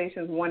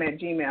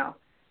queensconversations1@gmail.com.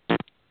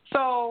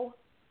 So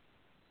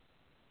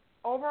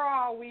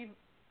overall,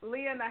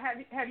 Leah, now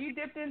have you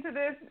dipped into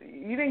this?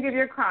 You didn't give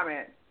your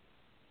comment.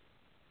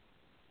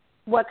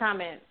 What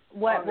comment?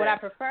 What I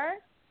prefer?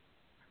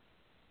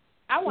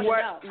 I want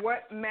to know.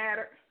 What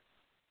matter?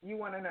 You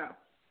want to know?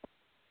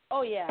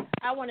 Oh yeah,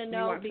 I want to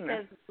know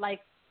because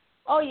like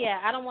oh, yeah,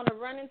 I don't want to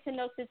run into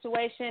no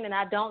situation, and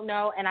I don't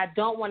know, and I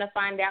don't want to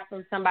find out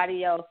from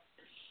somebody else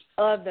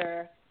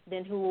other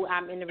than who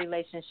I'm in a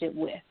relationship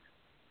with.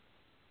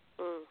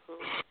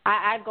 Mm-hmm.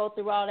 I go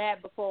through all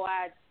that before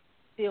I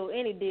seal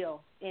any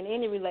deal in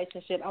any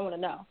relationship. I want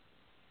to know.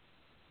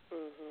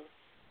 Mm-hmm.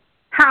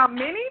 How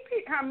many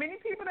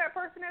people that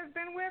person has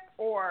been with,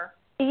 or?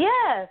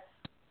 Yes.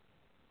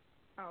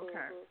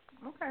 Okay.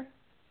 Mm-hmm.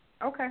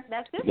 Okay.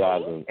 That's it.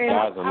 Guys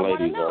and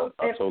ladies are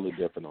totally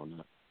different on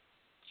that.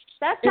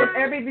 That's fine.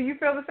 Abby, do you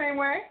feel the same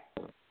way?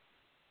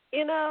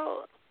 You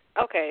know,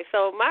 okay,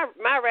 so my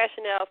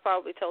rationale is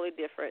probably totally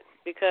different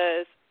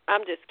because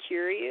I'm just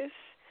curious.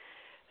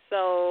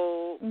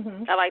 So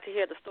I like to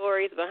hear the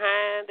stories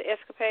behind the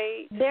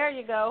escapade. There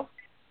you go.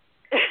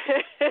 I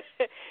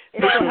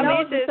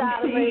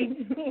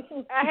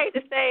hate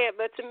to say it,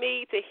 but to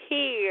me, to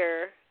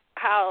hear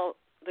how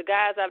the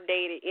guys I've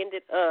dated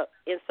ended up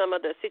in some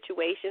of the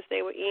situations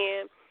they were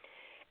in,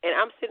 and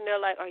I'm sitting there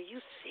like, are you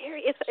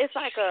serious? It's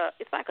like a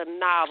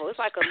novel. It's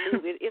like a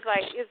movie. It's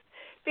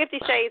 50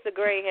 Shades of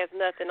Grey has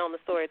nothing on the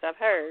stories I've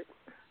heard.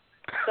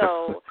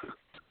 So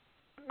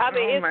I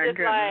mean, it's just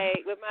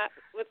like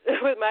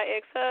with my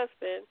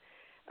ex-husband.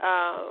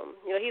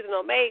 You know, he's an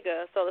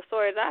Omega, so the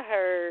stories I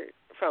heard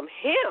from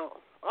him,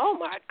 oh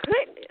my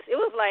goodness, it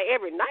was like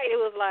every night. It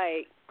was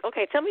like,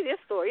 okay, tell me this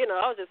story. You know,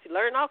 I was just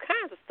learning all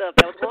kinds of stuff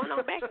that was going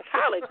on back in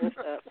college and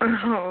stuff.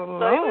 Oh,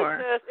 so Lord.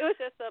 it was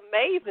just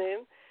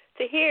amazing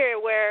to hear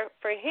where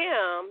for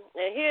him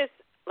and his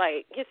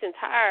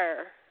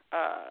entire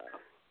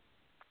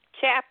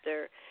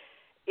chapter,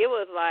 it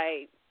was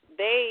like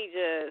they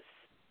just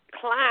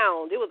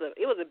clowned. It was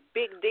a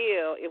big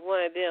deal if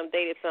one of them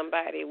dated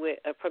somebody with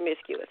a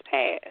promiscuous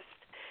past.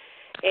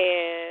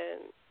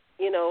 And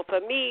you know, for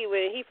me,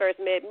 when he first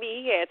met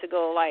me, he had to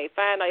go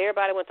find out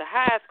everybody I went to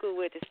high school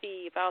with to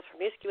see if I was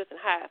promiscuous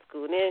in high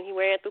school, and then he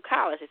ran through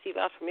college to see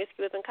if I was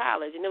promiscuous in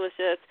college, and it was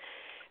just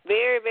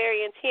very,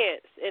 very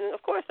intense. And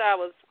of course, I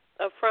was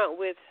upfront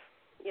with,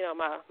 you know,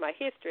 my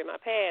history, my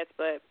past,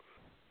 but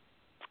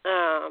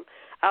I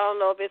don't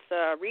know if it's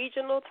a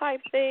regional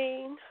type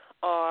thing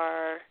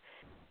or,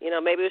 you know,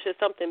 maybe it's just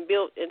something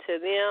built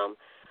into them.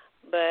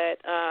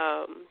 But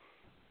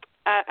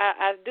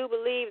I do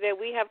believe that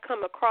we have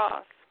come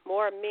across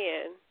more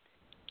men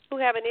who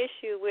have an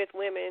issue with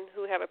women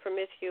who have a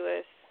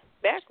promiscuous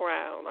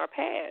background or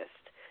past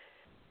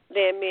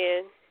than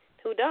men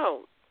who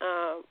don't.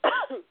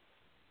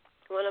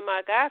 One of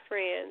my guy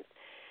friends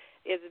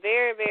is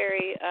very,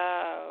 very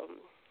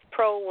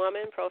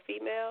pro-woman,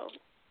 pro-female,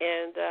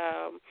 and,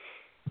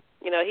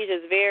 you know, he's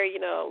just very, you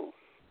know,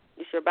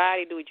 it's your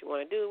body, do what you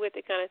want to do with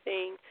it kind of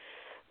thing.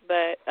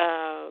 But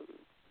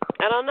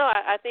I don't know.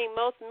 I think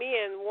most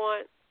men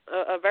want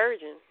a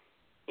virgin,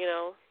 you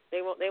know. They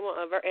want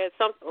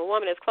a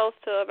woman as close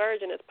to a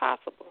virgin as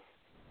possible.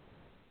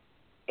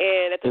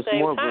 And at the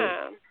same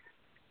time,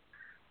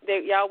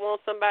 y'all want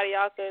somebody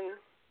y'all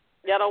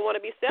don't want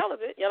to be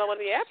celibate, y'all don't want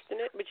to be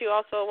abstinent, but you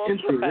also want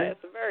somebody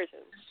as a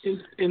virgin.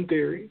 In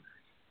theory,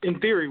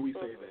 we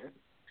say that,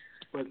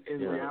 but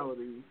in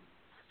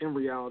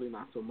reality,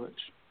 not so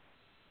much.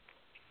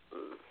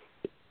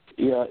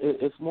 Yeah,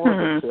 it's more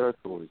of a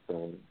territory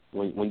thing.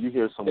 When you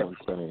hear someone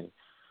saying,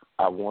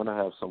 I want to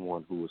have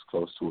someone who is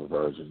close to a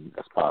virgin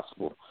as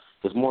possible,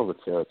 it's more of a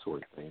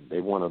territory thing. They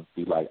want to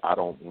be like, I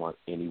don't want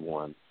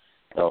anyone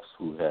else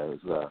who has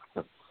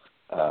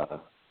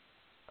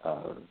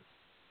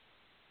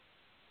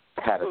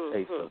had a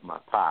taste of my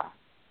pie.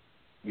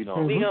 You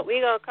know, we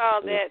gonna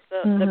call that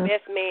the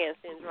best man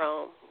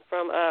syndrome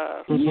from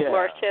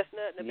Morris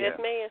Chestnut, the best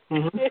man.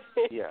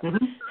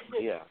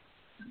 Yeah.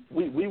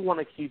 We want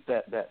to keep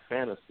that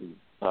fantasy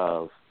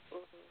of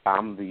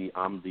I'm the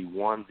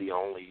one, the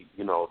only,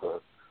 you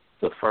know,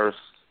 the first,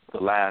 the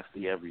last,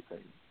 the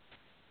everything.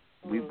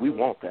 We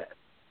want that.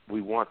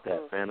 We want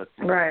that fantasy.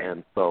 Right.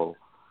 And so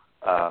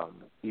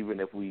even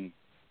if we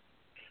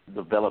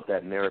develop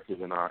that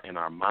narrative in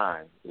our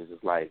mind, it's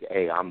just like,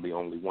 hey, I'm the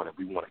only one, and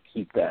we want to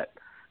keep that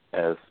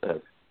as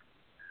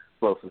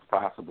close as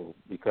possible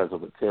because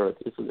of the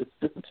territory. It's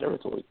just a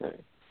territory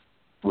thing.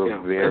 We're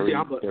very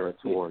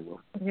territorial.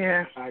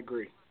 Yeah, I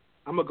agree.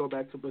 I'm gonna go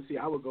back to,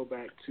 I would go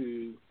back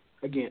to,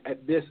 again,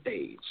 at this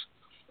age,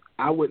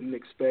 I wouldn't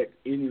expect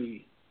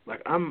any,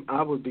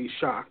 I would be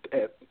shocked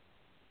at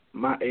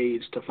my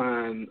age to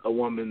find a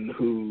woman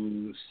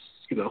who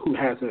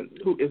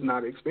is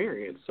not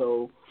experienced.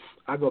 So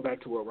I go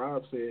back to what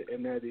Rob said,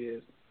 and that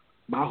is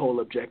my whole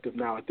objective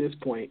now at this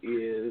point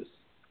is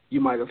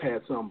you might have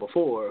had some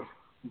before,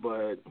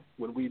 but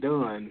when we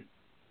done,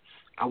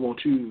 I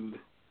want you,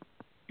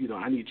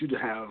 I need you to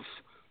have,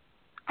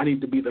 I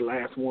need to be the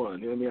last one.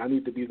 You know what I mean? I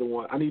need to be the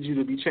one. I need you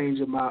to be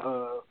changing my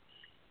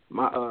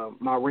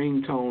my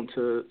ringtone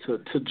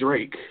to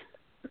Drake.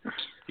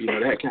 You know,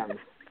 that kind of.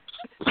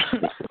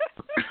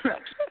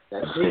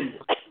 That's me.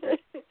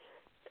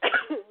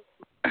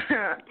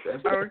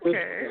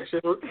 Okay.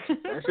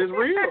 That's just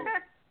real.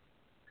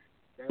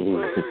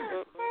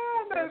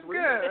 That's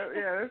good.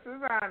 Yeah, this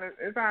is honest.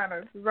 It's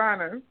honest.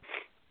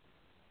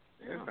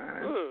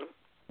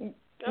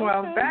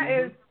 Well, that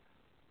is,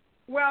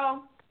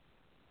 well,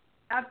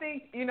 I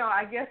think,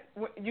 I guess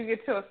when you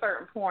get to a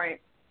certain point,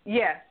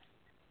 yes,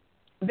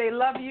 they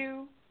love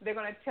you. They're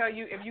going to tell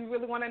you, if you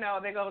really want to know,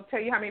 they're going to tell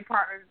you how many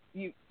partners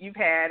you've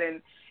had.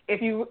 And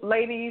if you,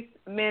 ladies,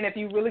 men, if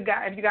you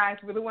guys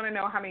really want to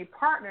know how many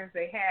partners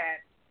they had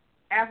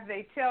after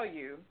they tell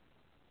you,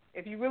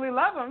 if you really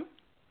love them,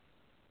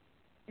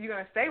 you're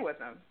going to stay with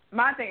them.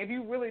 My thing, if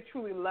you really,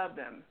 truly love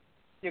them,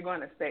 you're going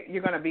to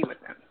be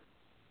with them.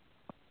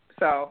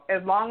 So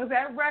as long as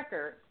that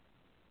record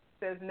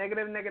says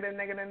negative, and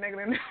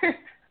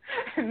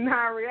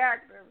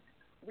non-reactive,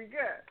 we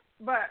good.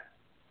 But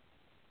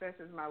that's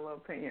just my little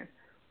opinion.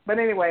 But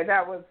anyway,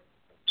 that was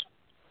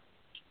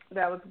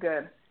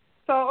good.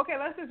 So, okay,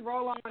 let's just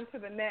roll on to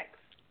the next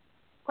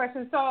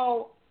question.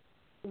 So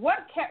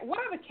what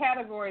are the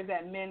categories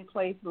that men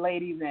place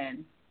ladies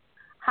in?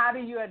 How do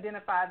you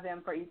identify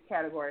them for each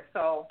category?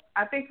 So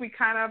I think you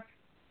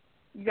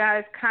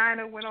guys kind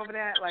of went over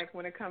that, like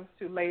when it comes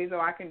to ladies,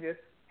 I can just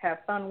have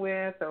fun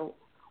with or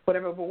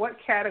whatever. But what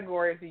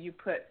categories do you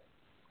put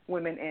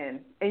women in?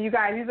 And you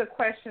guys, these are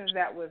questions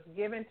that was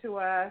given to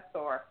us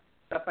or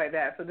stuff like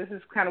that. So this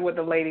is kind of what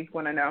the ladies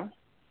want to know.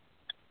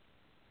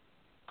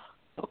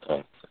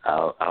 Okay,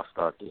 I'll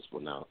start this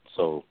one out.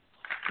 So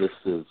this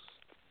is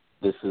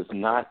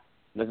not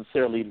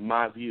necessarily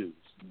my views.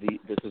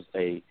 This is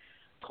a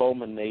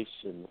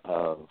culmination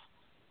of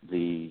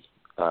the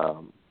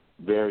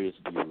various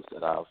views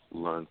that I've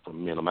learned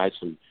from men. I'm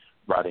actually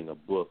writing a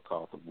book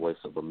called The Voice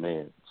of a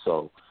Man.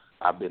 So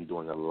I've been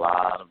doing a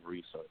lot of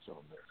research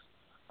on this.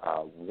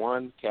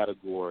 One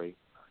category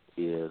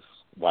is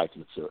wife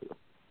material.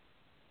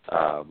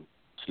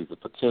 She's a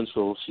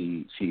potential.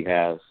 She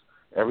has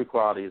every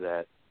quality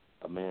that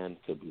a man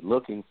could be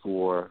looking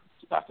for.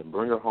 I can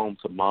bring her home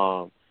to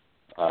mom.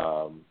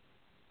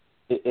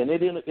 It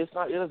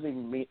doesn't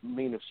even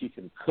mean if she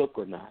can cook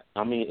or not.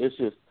 I mean, it's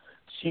just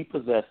she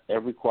possessed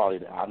every quality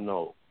that I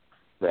know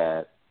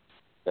that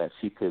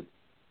she could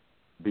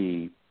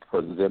be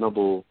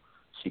presentable.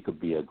 She could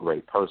be a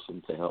great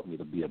person to help me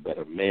to be a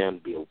better man,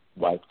 be a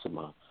wife to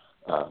my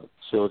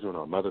children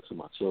or mother to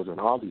my children,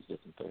 all these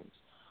different things.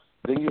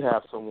 Then you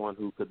have someone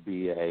who could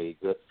be a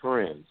good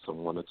friend,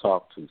 someone to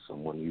talk to,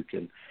 someone you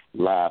can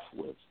laugh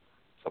with,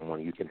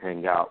 someone you can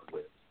hang out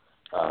with.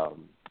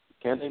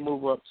 Can they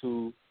move up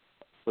to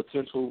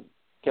potential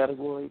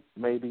category?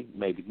 Maybe,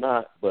 maybe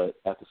not. But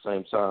at the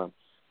same time,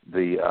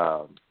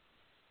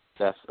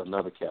 that's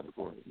another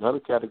category. Another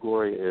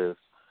category is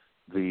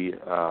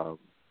the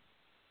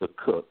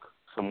cook,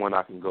 someone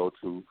I can go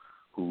to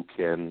who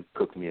can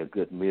cook me a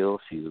good meal.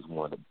 She is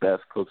one of the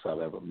best cooks I've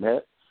ever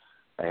met.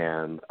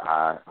 And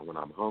when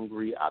I'm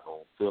hungry, I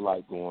don't feel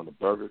like going to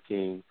Burger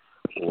King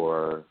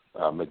or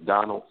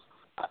McDonald's.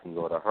 I can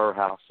go to her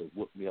house and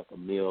whip me up a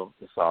meal.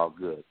 It's all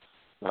good.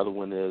 Another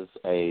one is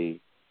a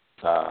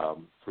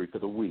freak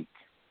of the week,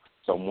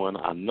 someone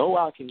I know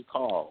I can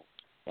call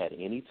at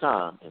any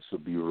time and she'll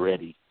be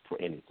ready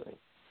for anything.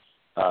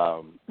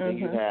 Then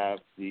you have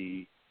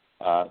the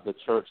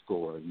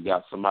churchgoer. You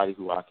got somebody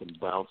who I can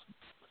bounce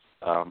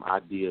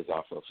ideas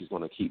off of. She's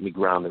going to keep me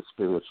grounded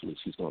spiritually.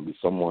 She's going to be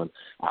someone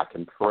I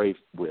can pray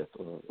with,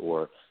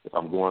 or if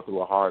I'm going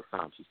through a hard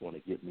time, she's going to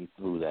get me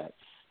through that.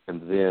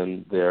 And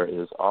then there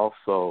is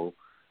also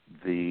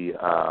the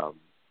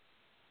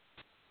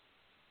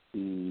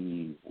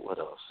what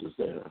else is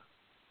there?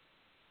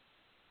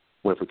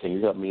 Winfrey, can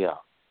you help me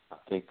out? I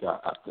think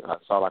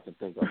that's all I can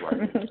think of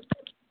right now.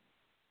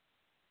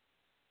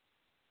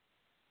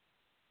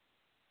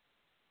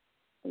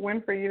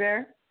 Winfrey, you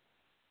there?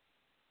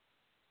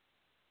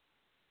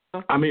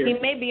 I'm here. He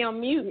may be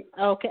on mute.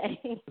 Okay.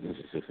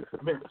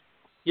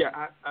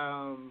 Yeah,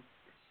 no,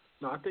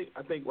 I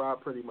think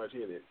Rob pretty much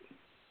hit it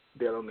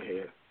dead on the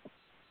head.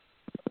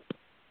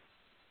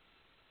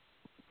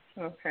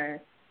 Okay.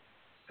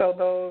 So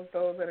those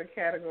are the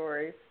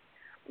categories.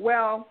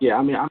 Well, yeah,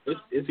 I mean,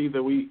 it's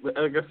either we, like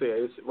I said,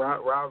 it's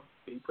Rob.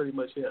 He pretty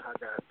much hit how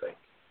guys think.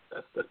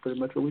 That's pretty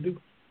much what we do.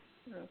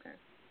 Okay,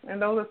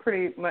 and those are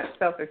pretty much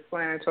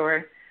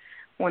self-explanatory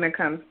when it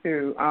comes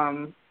to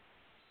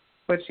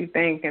what you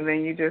think, and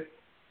then you just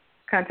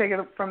kind of take it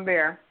from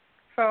there.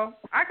 So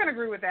I can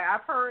agree with that.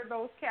 I've heard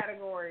those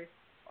categories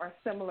are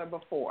similar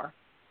before,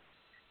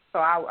 so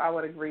I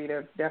would agree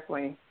to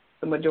definitely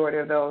the majority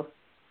of those.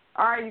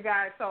 All right, you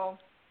guys. So,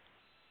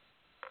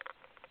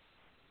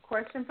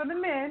 question for the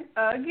men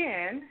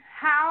again: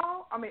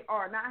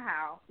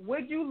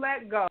 would you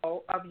let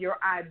go of your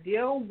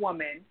ideal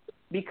woman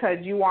because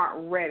you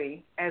aren't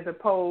ready, as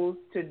opposed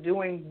to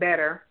doing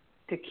better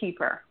to keep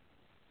her?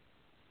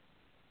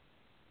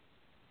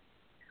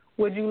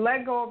 Would you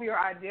let go of your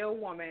ideal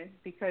woman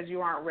because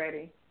you aren't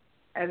ready,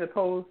 as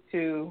opposed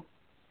to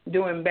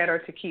doing better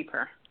to keep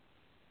her?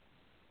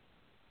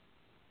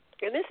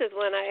 And this is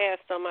one I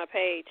asked on my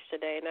page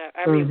today, and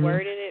I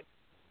reworded it.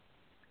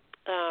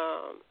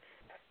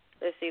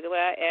 Let's see, the way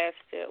I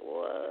asked it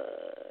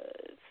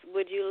was,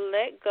 would you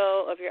let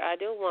go of your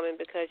ideal woman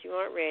because you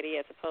aren't ready,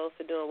 as opposed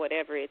to doing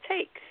whatever it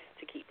takes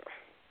to keep her?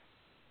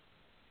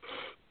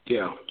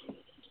 Yeah.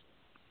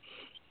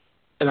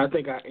 And I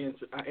think I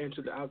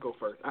answered that. I'll go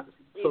first.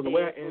 So the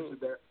way I answered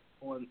that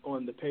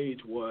on the page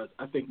was,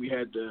 I think we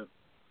had to,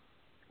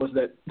 was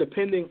that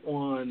depending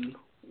on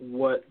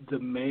what the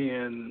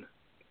man,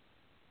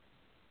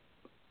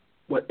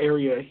 what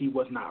area he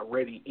was not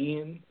ready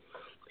in,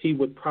 we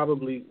would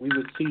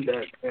see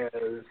that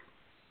as,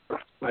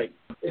 like,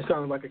 it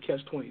sounded like a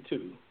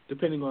catch-22.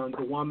 Depending on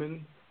the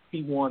woman,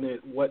 he wanted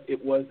what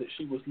it was that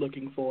she was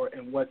looking for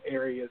and what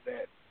area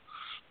that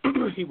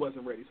he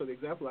wasn't ready. So the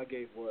example I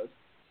gave was,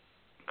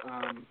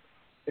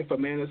 if a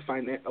man is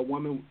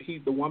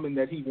the woman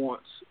that he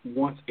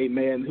wants a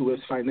man who is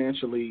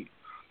financially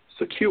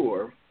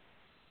secure,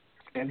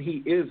 and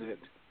he isn't,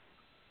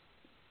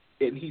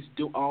 and he's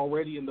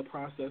already in the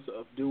process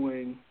of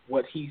doing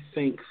what he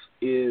thinks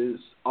is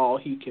all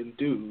he can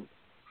do,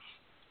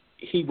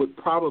 he would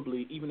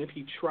probably, even if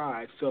he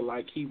tried, feel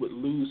like he would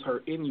lose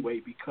her anyway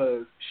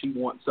because she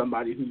wants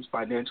somebody who's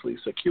financially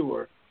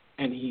secure,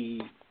 and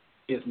he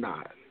is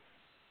not.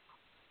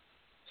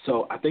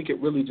 So I think it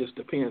really just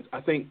depends. I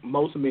think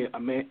most men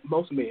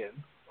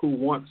who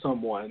want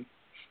someone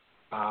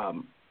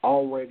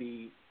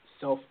already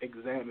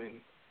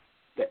self-examine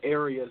the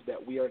areas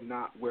that we are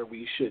not where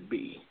we should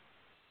be.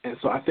 And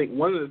so I think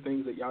one of the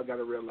things that y'all got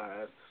to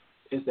realize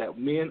is that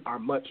men are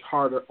much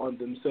harder on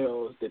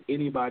themselves than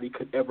anybody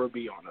could ever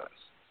be on us.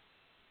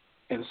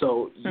 And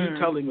so you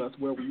telling us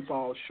where we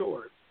fall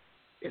short,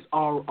 it's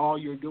all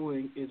you're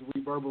doing is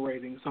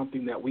reverberating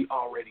something that we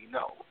already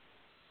know.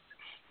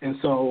 And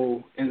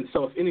so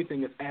if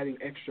anything, it's adding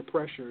extra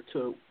pressure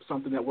to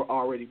something that we're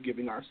already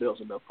giving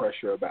ourselves enough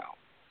pressure about.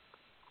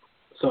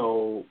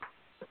 So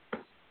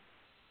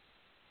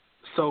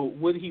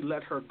would he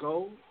let her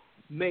go?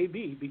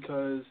 Maybe,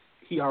 because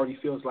he already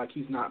feels like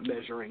he's not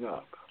measuring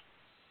up,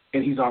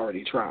 and he's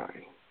already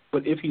trying.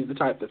 But if he's the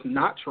type that's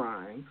not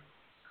trying,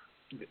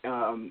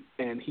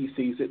 and he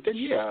sees it, then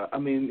yeah, I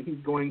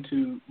mean,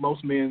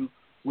 most men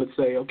would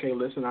say, okay,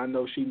 listen, I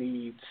know she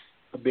needs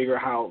a bigger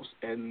house,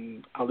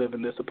 and I live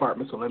in this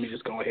apartment, so let me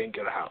just go ahead and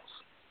get a house.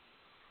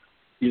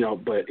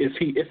 But if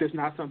it's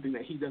not something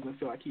that he doesn't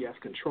feel like he has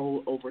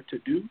control over to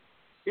do,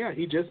 yeah,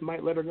 he just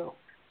might let her go.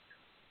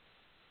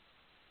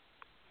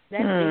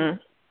 That's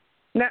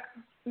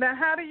Now,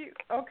 how do you?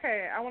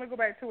 Okay, I want to go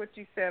back to what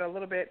you said a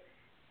little bit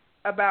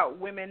about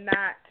women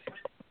not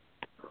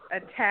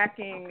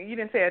attacking. You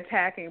didn't say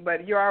attacking,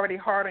 but you're already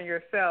hard on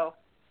yourself.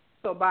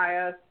 So by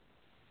us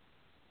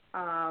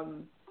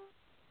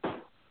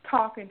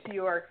talking to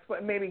you or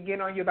maybe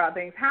getting on you about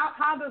things,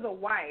 how does a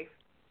wife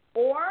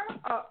or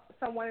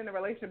someone in a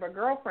relationship, a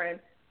girlfriend,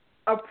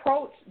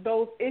 approach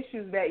those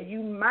issues that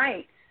you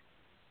might,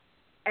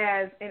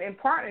 as in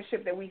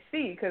partnership that we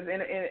see, because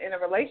in a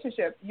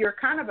relationship, you're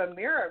kind of a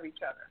mirror of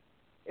each other,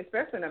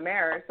 especially in a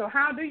marriage. So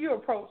how do you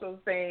approach those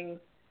things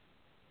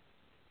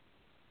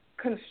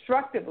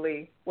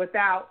constructively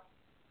without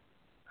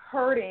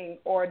hurting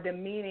or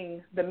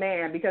demeaning the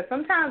man? Because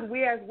sometimes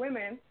we as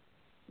women,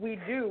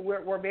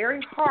 we're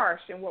very harsh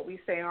in what we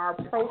say, and our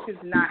approach is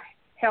not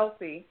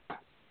healthy.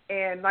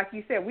 And like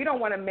you said, we don't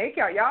want to make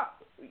y'all,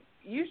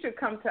 you should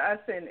come to us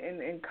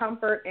in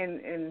comfort and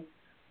in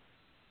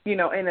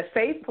a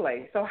safe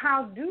place. So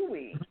how do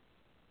we?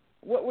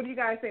 What do you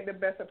guys think the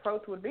best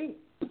approach would be?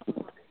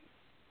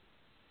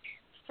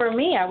 For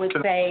me, I would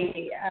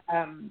say,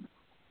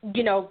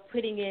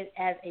 putting it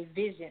as a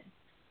vision.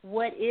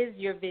 What is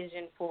your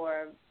vision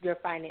for your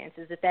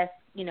finances? If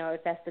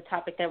that's the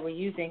topic that we're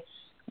using,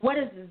 what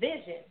is the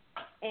vision?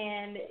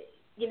 And,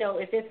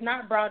 if it's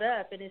not brought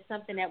up and it's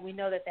something that we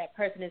know that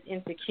person is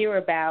insecure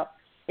about,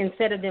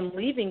 instead of them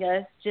leaving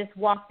us, just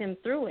walk them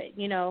through it,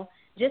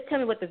 Just tell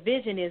me what the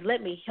vision is.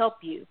 Let me help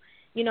you.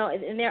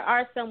 And there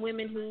are some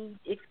women who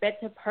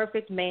expect a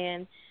perfect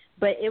man,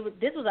 but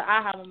this was an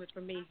aha moment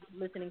for me,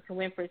 listening to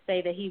Winford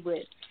say that he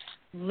would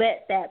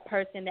let that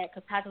person that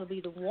could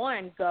possibly be the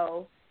one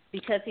go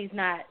because he's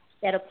not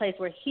at a place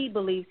where he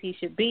believes he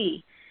should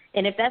be.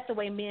 And if that's the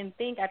way men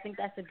think, I think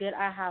that's a good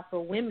aha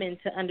for women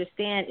to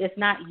understand it's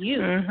not you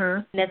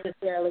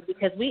necessarily,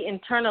 because we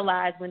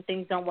internalize when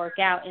things don't work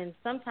out, and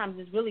sometimes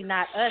it's really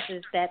not us,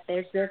 it's that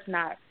they're just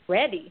not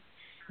ready.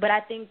 But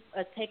I think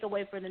a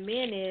takeaway for the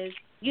men is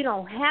you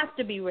don't have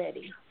to be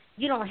ready.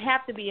 You don't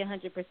have to be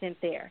 100%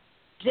 there.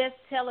 Just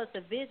tell us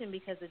a vision,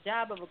 because the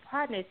job of a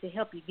partner is to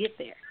help you get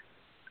there.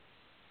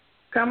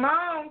 Come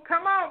on,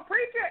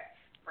 preach it.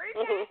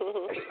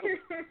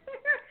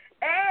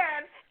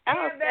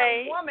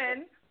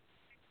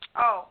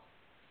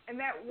 and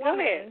that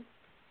woman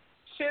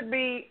should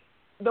be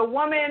the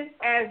woman,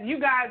 as you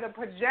guys are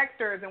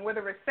projectors and we're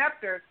the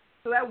receptors,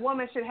 so that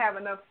woman should have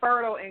enough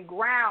fertile and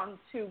ground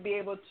to be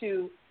able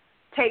to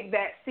take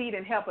that seed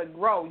and help it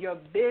grow. Your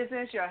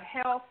business, your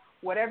health,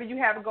 whatever you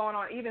have going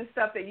on, even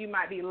stuff that you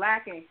might be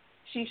lacking,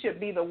 she should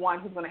be the one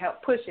who's going to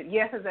help push it.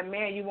 Yes, as a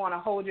man, you want to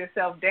hold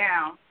yourself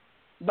down,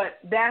 but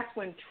that's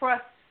when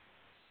trust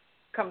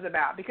comes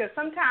about. Because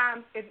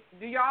sometimes,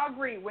 do y'all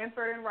agree,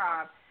 Winford and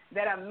Rob,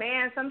 that a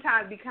man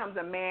sometimes becomes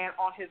a man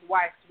on his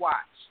wife's watch?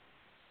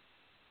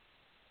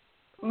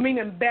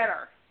 Meaning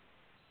better.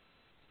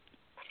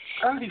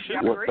 He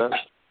should.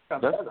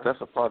 become That's better.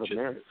 that's a part of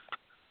marriage.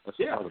 That's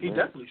a Yeah, part of he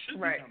marriage. definitely should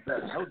Right. become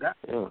better, no doubt.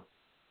 Yeah.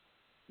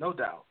 No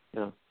doubt.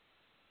 Yeah.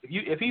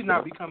 If he's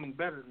not becoming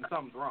better, then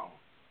something's wrong.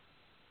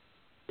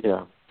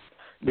 Yeah,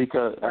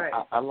 because Right.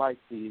 I like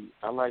the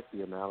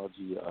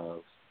analogy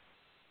of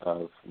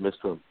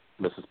Mr. and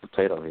Mrs.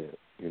 Potato Head.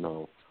 You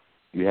know,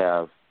 you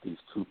have these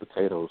two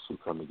potatoes who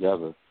come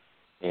together,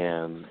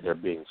 and they're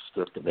being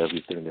stripped of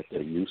everything that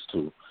they're used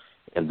to,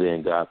 and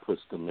then God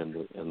puts them in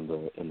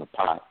the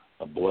pot,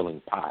 a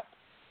boiling pot,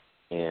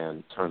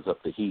 and turns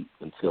up the heat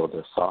until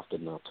they're soft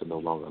enough to no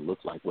longer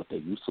look like what they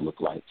used to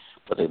look like,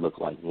 but they look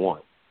like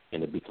one,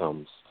 and it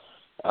becomes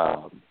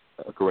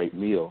a great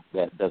meal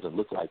that doesn't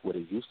look like what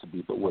it used to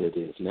be, but what it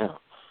is now.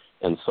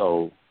 And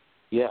so,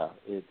 yeah,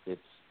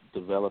 it's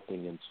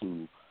developing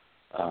into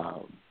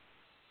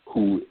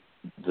who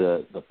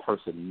the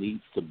person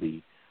needs to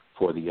be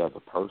for the other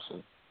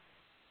person.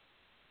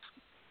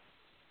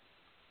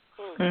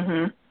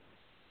 Mhm.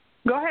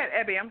 Go ahead,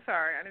 Abby. I'm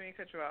sorry. I didn't mean to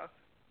cut you off.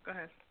 Go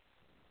ahead.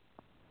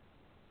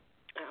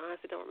 I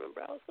honestly don't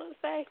remember what I was going to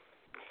say.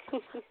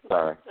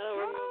 Sorry. I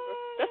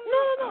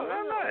don't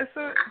remember. No.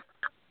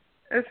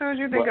 As soon as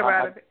you think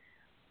about it.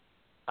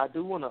 I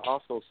do want to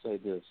also say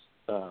this,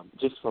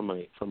 just from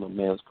a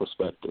man's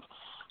perspective.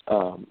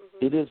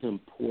 It is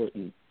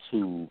important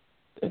to,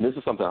 and this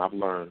is something I've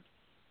learned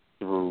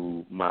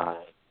through my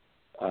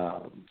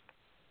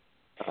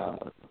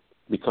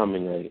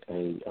becoming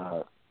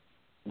a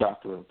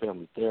doctor in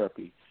family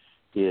therapy,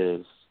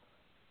 is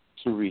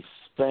to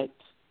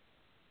respect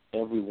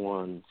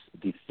everyone's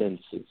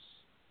defenses,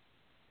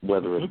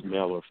 whether it's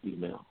male or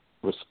female.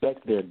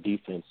 Respect their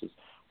defenses.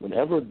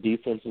 Whenever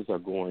defenses are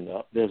going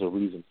up, there's a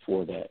reason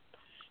for that.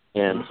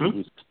 And to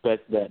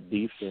respect that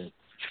defense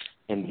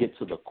and get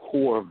to the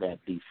core of that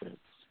defense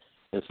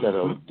instead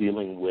of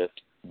dealing with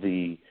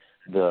the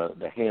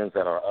hands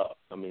that are up.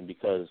 I mean,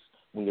 because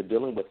when you're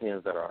dealing with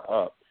hands that are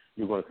up,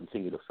 you're going to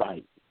continue to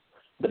fight.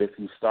 But if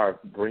you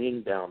start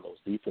bringing down those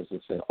defenses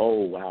and say, oh,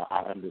 wow,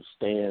 I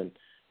understand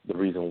the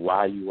reason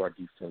why you are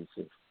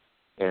defensive,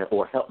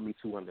 or help me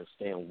to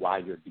understand why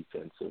you're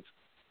defensive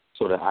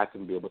so that I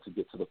can be able to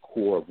get to the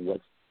core of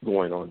what's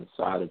going on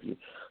inside of you,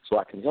 so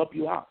I can help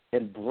you out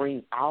and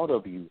bring out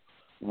of you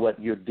what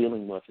you're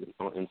dealing with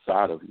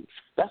inside of you.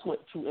 That's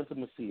what true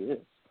intimacy is.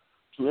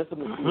 True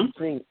intimacy is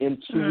bringing into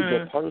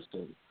the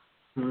person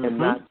and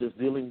not just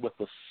dealing with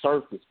the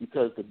surface,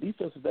 because the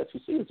defenses that you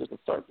see is just a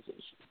surface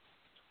issue.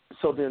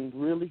 So then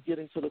really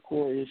getting to the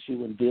core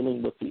issue and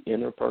dealing with the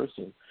inner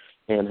person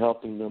and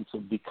helping them to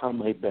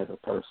become a better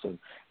person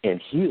and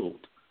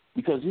healed.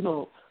 Because, you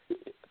know,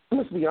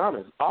 let's be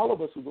honest, all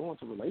of us who go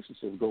into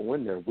relationships go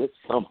in there with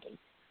something.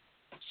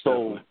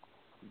 So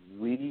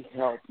we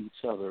help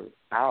each other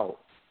out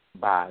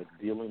by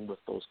dealing with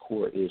those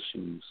core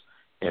issues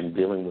and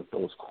dealing with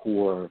those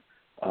core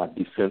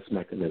defense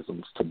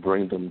mechanisms to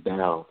bring them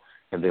down.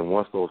 And then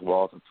once those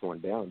walls are torn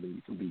down, then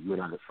you can be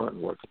united front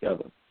and work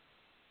together.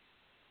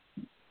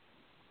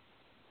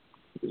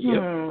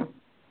 Yep.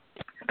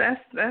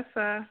 That's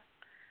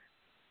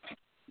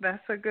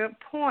a good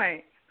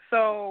point.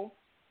 So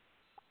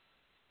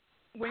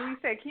when you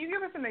say, can you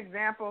give us an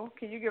example?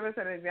 Can you give us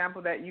an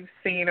example that you've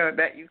seen or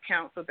that you've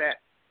counseled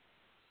that,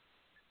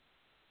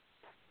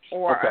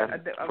 or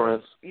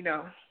for you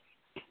know?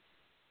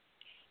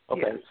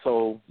 Okay,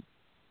 so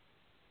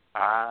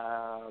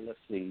let's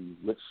see,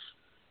 which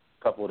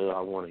couple do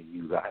I want to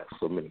use? I have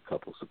so many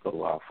couples to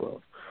go off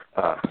of.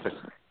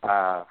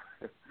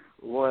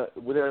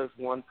 There's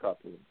one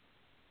couple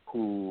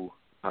who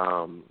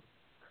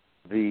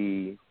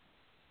the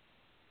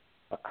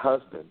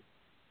husband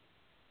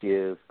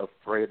is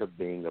afraid of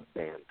being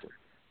abandoned.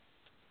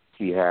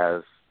 He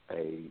has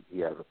a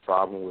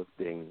problem with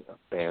being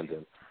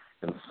abandoned,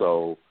 and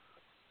so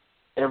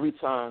every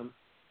time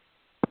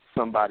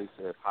somebody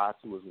says hi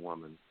to his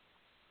woman,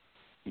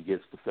 he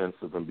gets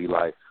defensive and be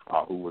like,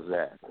 "Oh, who was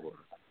that?"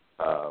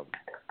 Or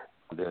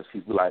then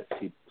she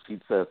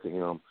says to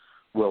him,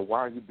 "Well, why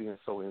are you being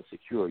so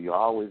insecure? You're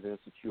always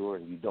insecure,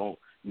 and you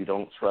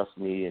don't trust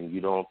me, and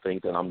you don't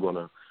think that I'm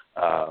gonna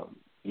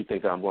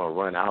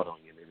run out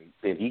on you." And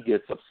then he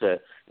gets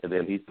upset, and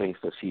then he thinks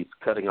that she's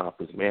cutting off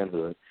his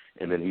manhood,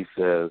 and then he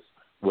says,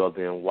 "Well,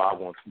 then why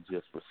won't you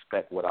just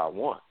respect what I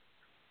want?"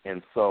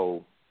 And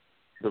so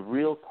the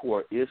real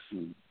core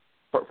issue,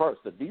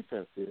 first, the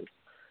defense is,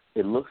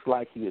 it looks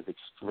like he is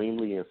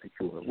extremely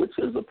insecure, which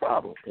is a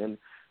problem, and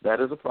that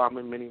is a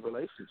problem in many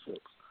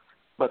relationships.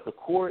 But the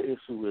core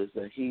issue is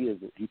that he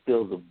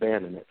feels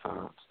abandoned at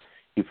times.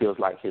 He feels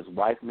like his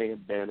wife may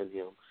abandon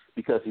him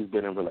because he's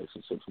been in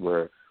relationships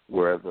where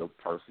the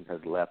person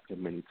has left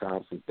him many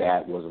times. His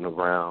dad wasn't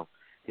around.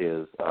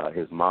 His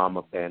mom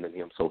abandoned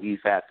him. So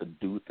he's had to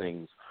do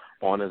things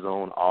on his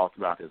own all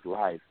throughout his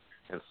life.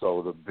 And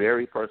so the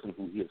very person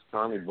who he is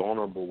currently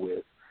vulnerable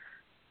with,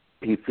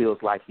 he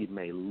feels like he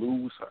may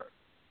lose her.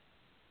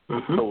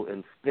 So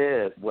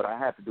instead, what I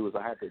had to do is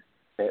I had to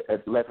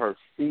let her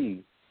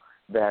see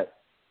that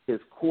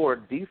his core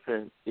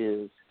defense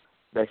is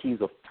that he's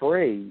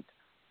afraid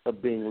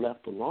of being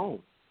left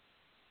alone.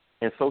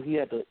 And so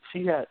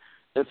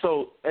And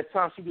so at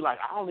times she'd be like,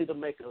 I don't need to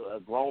make a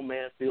grown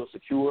man feel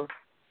secure.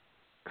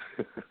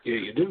 Yeah,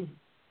 you do.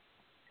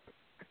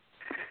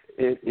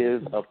 It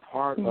is a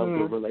part of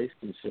the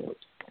relationship.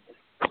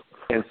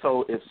 And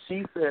so if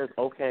she says,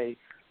 okay,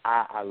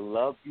 I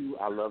love you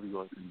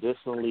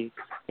unconditionally,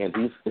 and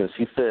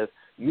she says,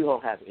 you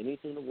don't have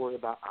anything to worry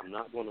about, I'm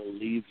not going to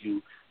leave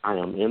you, I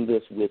am in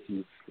this with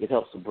you, it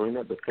helps to bring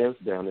that defense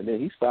down. And then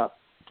he stopped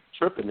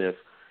tripping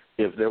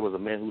if there was a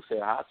man who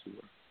said hi to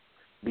her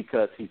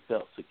because he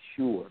felt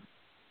secure.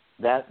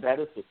 That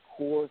is the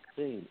core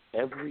thing.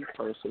 Every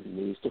person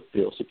needs to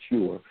feel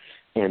secure,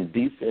 and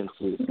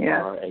defenses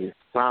are a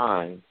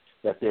sign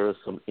that there is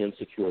some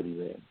insecurity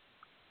there.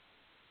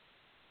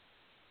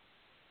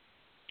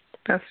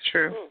 That's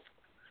true.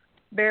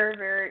 Very,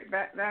 very.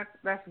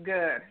 That's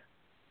good.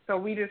 So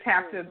we just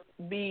have to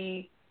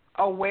be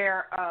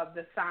aware of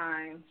the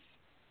signs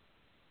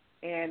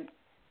and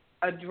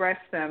address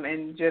them,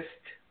 and just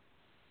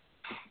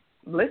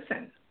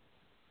listen,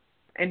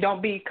 and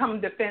don't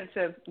become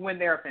defensive when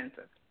they're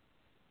offensive.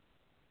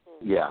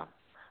 Yeah,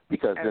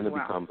 because then it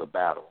becomes a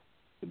battle.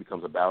 It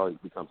becomes a battle.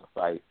 It becomes a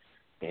fight,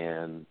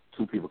 and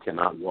two people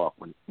cannot walk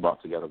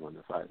together when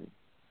they're fighting.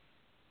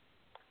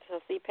 So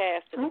see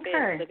past the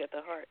defense, look at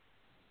the heart.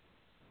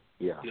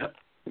 Yeah. Yep.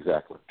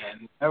 Exactly.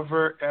 And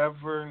never,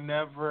 ever,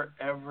 never,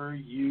 ever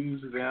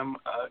use them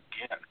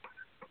against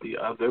the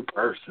other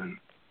person.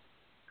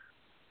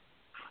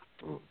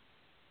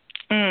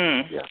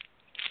 Yeah.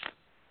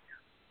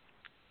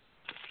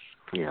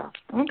 Yeah.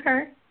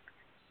 Okay.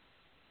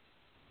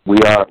 We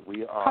are.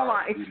 Hold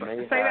on. We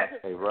may say have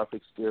that. a rough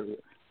exterior.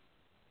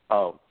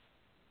 Oh,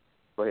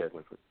 go ahead,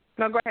 Winfrey.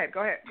 No, go ahead.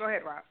 Go ahead,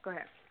 Rob. Go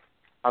ahead.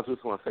 I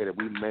just want to say that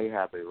we may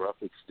have a rough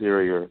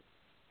exterior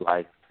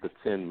like the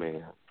Tin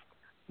Man,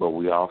 but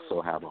we also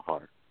have a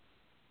heart.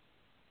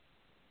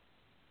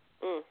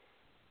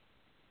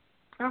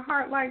 A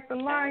heart like the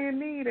lion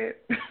needed.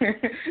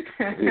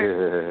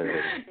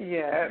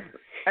 Yes,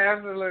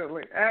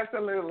 absolutely.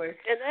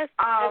 And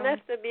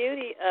that's the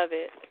beauty of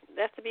it.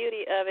 That's the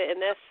beauty of it,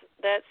 and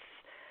that's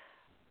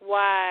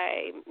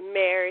why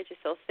marriage is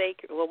so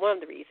sacred. Well, one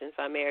of the reasons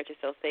why marriage is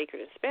so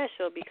sacred and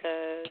special,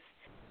 because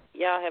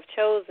y'all have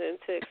chosen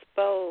to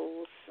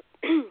expose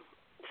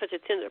such a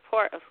tender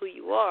part of who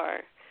you are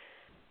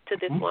to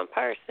this one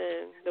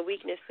person, the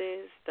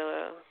weaknesses,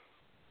 the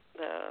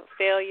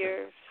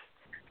failures,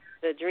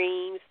 the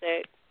dreams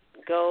that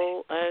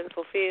go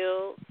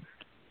unfulfilled,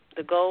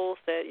 the goals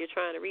that you're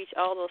trying to reach,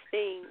 all those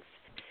things,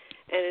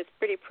 and it's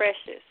pretty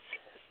precious.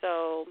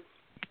 So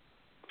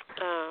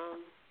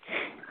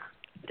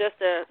just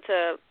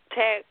to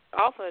tag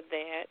off of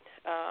that,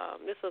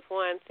 this was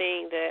one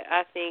thing that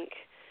I think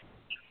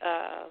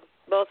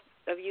both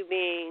of you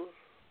being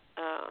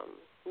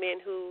men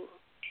who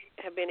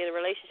have been in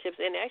relationships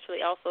and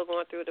actually also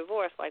going through a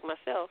divorce like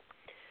myself,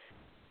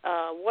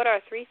 what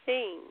are three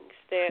things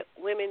that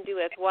women do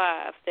as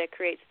wives that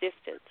creates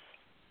distance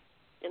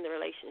in the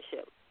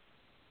relationship?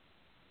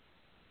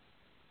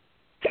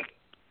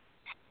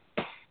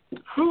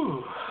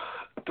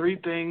 Three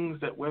things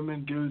that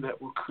women do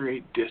that will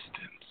create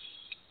distance.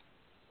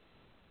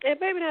 And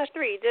maybe not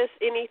three, just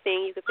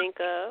anything you could think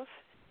of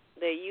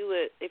that you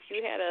would, if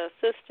you had a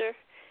sister,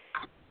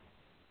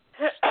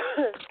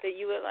 that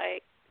you would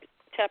like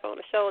tap on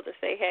the shoulder and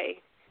say,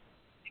 hey,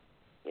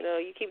 you know,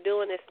 you keep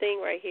doing this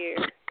thing right here,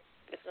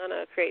 it's going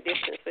to create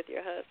distance with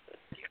your husband.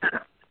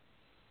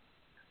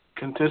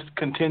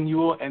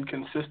 Continual and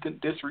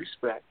consistent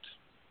disrespect.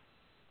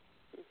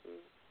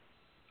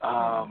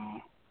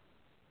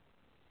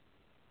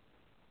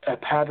 A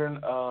pattern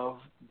of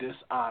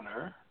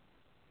dishonor.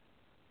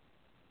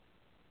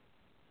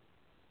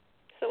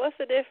 So what's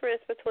the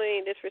difference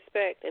between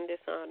disrespect and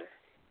dishonor?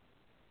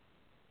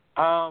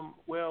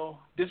 Well,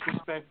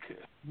 disrespect,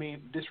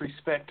 meaning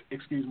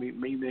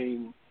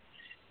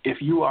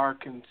if you are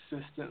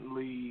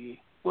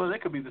consistently, well, they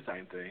could be the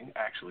same thing,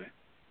 actually.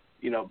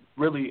 You know,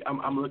 really,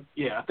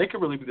 they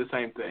could really be the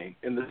same thing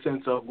in the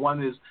sense of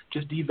one is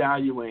just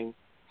devaluing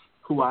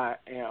who I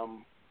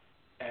am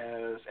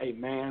as a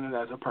man and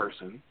as a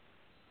person.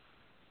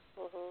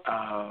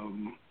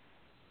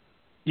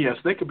 Yes,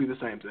 they could be the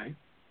same thing.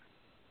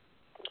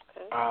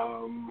 Okay.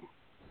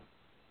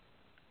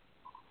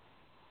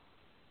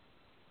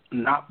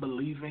 Not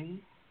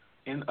believing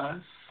in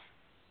us.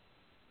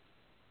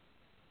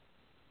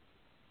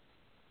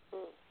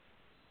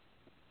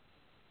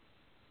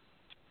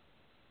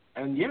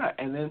 And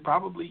then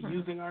probably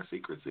using our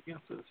secrets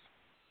against us.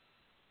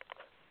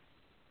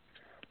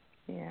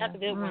 Yeah. That's a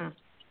good one.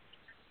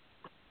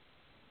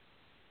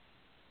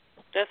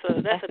 That's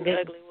an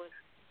ugly one.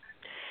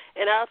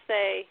 And I'll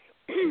say,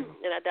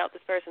 and I doubt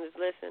this person is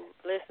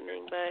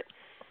listening, but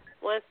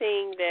one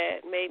thing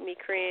that made me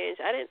cringe,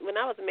 when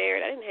I was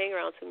married, I didn't hang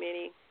around too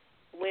many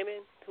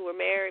women who were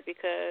married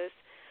because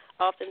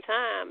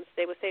oftentimes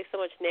they would say so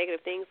much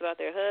negative things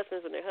about their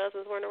husbands when their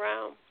husbands weren't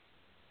around.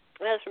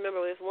 And I just remember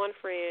this one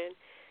friend,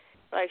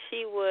 like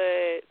she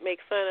would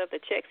make fun of the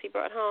checks he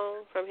brought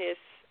home from his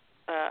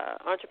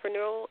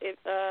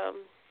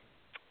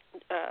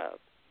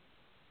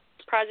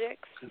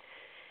projects,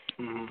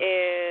 Mm-hmm.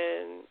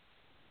 and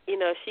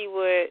she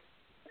would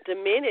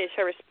diminish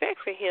her respect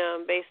for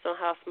him based on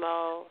how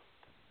small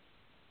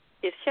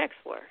his checks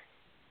were,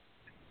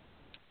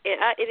 and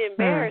it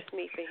embarrassed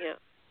me for him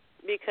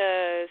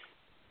because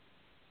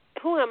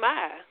who am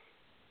I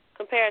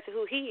compared to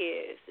who he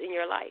is in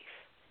your life?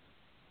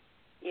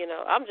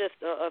 I'm just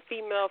a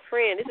female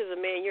friend. This is a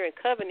man you're in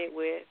covenant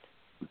with.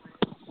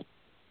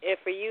 And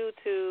for you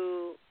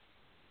to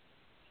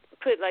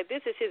put,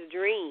 this is his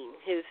dream,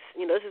 this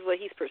is what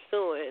he's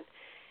pursuing.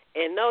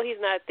 And no, he's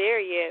not there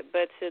yet,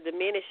 but to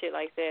diminish it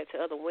like that to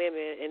other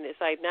women, and it's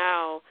like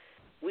now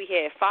we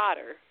had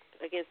fodder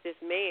against this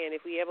man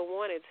if we ever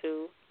wanted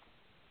to,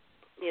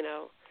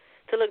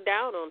 to look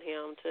down on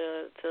him,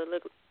 to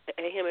look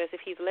at him as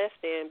if he's less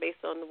than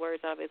based on the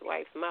words out of his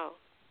wife's mouth.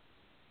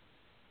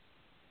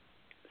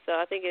 So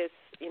I think it's,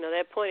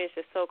 that point is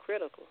just so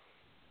critical.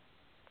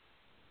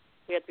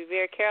 We have to be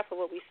very careful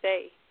what we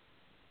say.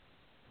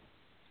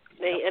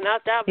 And I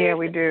doubt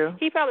we do.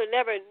 He probably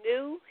never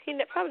knew.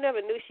 Probably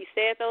never knew she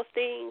said those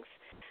things,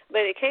 but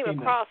it came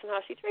across in how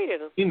she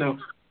treated him. He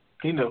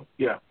knew.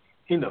 Yeah,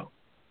 he knew.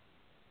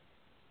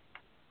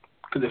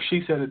 Because if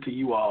she said it to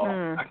you all,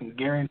 I can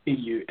guarantee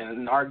you, in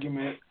an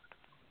argument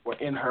or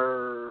in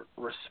her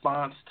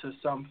response to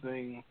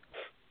something,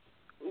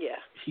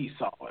 he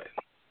saw it.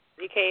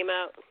 He came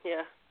out,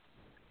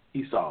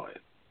 He saw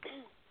it.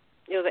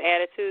 It was an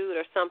attitude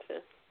or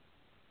something.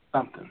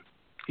 Something.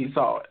 He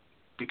saw it.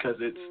 Because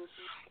it's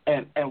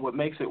and what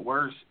makes it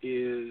worse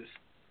is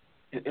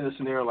in a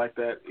scenario like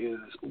that is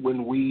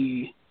when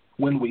we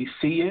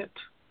see it,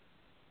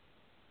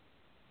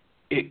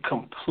 it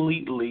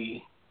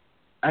completely,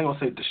 I ain't gonna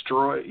say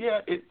destroy. Yeah,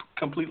 it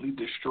completely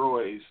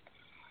destroys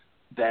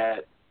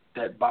that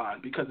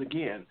bond. Because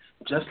again,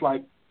 just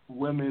like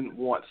women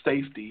want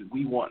safety,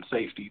 we want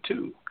safety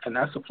too, and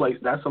that's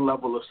a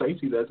level of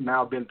safety that's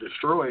now been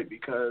destroyed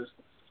because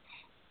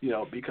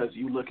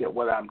you look at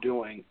what I'm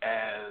doing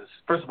as,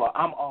 first of all,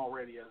 I'm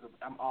already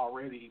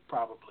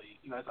probably,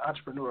 as an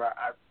entrepreneur,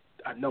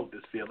 I know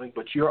this feeling,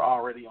 but you're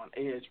already on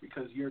edge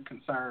because you're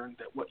concerned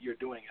that what you're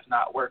doing is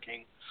not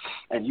working,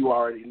 and you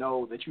already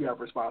know that you have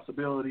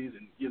responsibilities,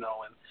 and and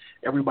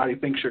everybody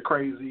thinks you're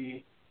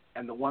crazy,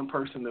 and the one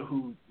person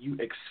who you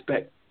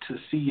expect to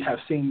have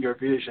seen your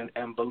vision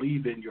and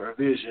believe in your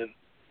vision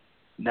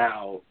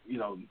now,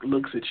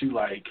 looks at you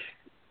like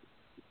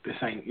this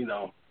ain't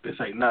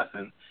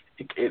nothing.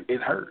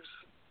 It hurts.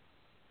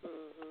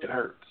 It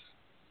hurts.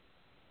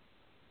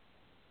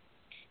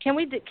 Can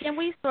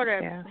we sort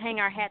of hang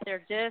our hat there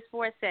just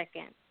for a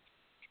second?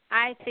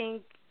 I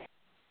think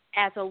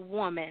as a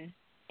woman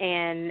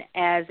and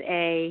as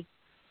a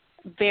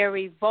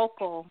very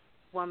vocal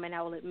woman,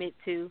 I will admit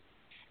to,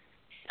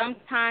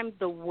 sometimes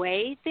the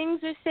way things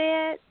are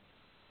said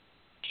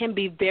can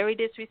be very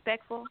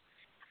disrespectful,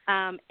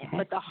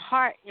 but the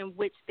heart in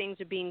which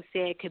things are being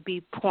said could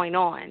be point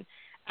on.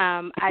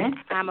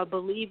 I'm a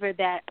believer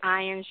that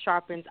iron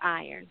sharpens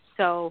iron.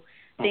 So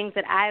things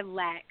that I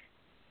lack,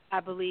 I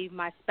believe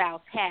my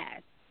spouse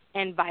has,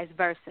 and vice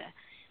versa.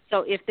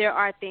 So if there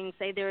are things,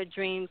 say there are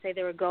dreams, say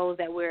there are goals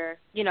that we're,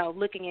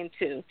 looking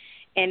into,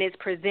 and it's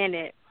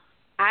presented,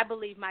 I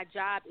believe my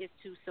job is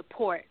to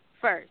support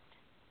first,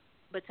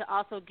 but to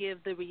also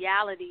give the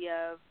reality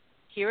of,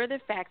 here are the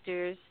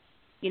factors,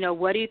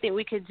 what do you think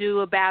we could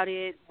do about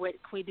it? What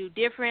can we do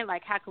different?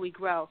 How can we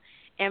grow?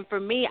 And for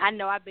me, I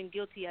know I've been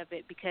guilty of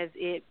it because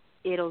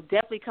it'll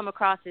definitely come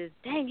across as,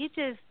 dang, you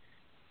just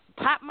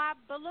popped my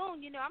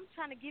balloon. I'm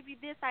trying to give you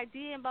this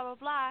idea and blah, blah,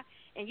 blah,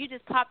 and you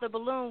just popped the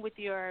balloon with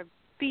your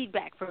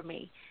feedback for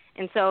me.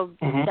 And so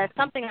that's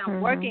something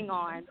I'm working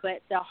on.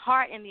 But the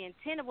heart and the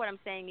intent of what I'm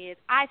saying is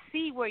I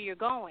see where you're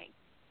going.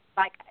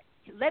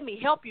 Let me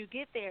help you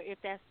get there if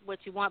that's what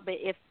you want. But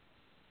if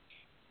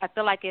I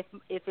feel like if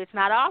it's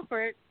not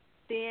offered,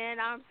 then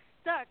I'm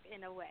stuck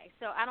in a way.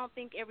 So I don't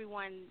think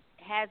everyone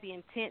has the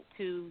intent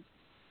to,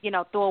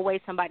 throw away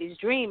somebody's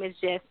dream. It's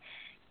just,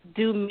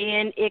 do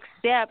men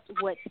accept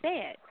what's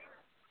said?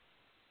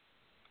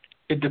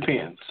 It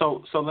depends.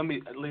 So let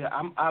me, Leah,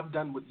 I've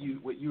done what you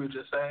were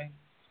just saying.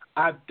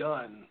 I've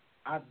done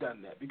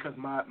that because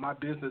my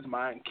business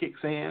mind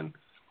kicks in,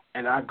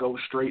 and I go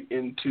straight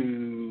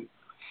into,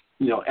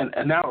 an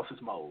analysis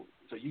mode.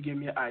 So you give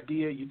me an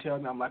idea, you tell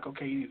me, I'm like,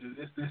 okay, you do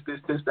this,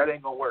 that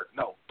ain't gonna work.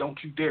 No, don't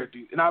you dare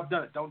do. And I've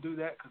done it. Don't do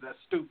that because that's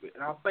stupid.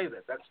 And I'll say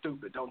that's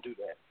stupid. Don't do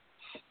that.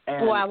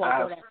 And I won't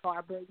go that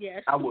far, but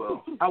yes. I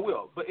will.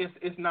 But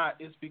it's not.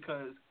 It's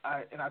because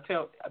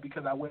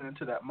because I went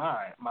into that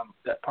mind,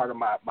 that part of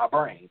my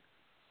brain.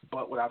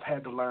 But what I've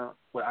had to learn,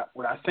 what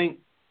I think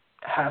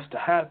has to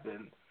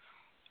happen,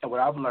 and what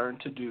I've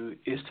learned to do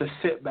is to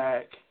sit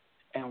back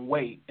and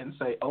wait and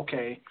say,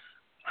 okay,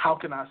 how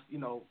can I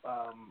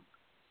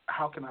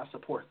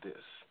support this?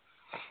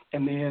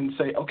 And then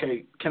say,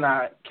 okay,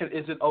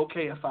 is it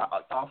okay if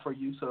I offer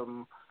you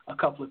a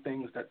couple of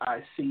things that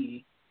I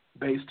see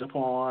based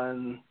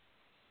upon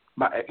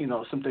my,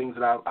 some things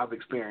that I've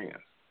experienced?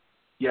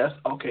 Yes,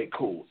 okay,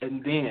 cool.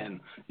 And then,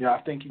 I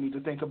think you need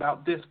to think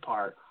about this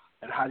part.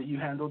 And how do you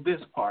handle this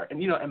part?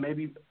 And, and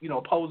maybe,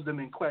 pose them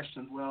in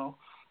questions. Well,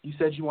 you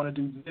said you want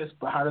to do this,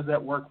 but how does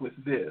that work with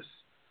this?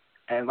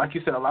 And like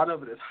you said, a lot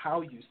of it is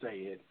how you say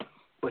it,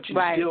 but you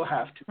still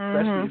have to,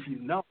 especially if you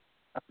know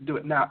how to do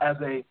it. Now,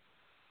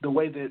 the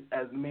way that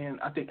as men,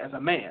 I think as a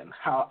man,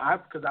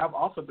 because I've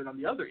also been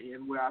on the other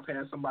end where I've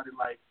had somebody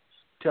like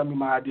tell me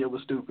my idea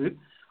was stupid,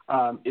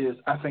 is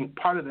I think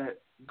part of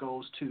that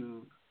goes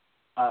to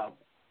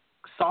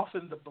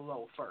soften the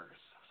blow first.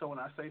 So when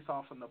I say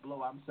soften the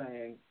blow, I'm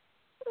saying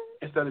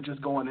instead of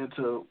just going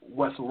into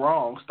what's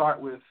wrong,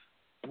 start with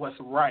what's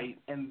right,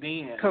 and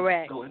then go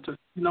into,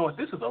 what,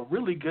 this is a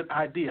really good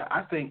idea.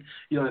 I think,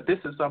 that this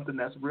is something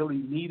that's really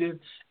needed,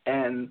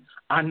 and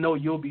I know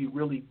you'll be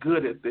really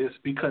good at this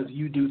because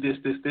you do this,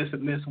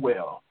 and this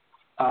well.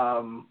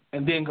 And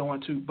then go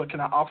into, but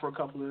can I offer a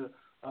couple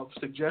of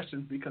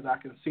suggestions because I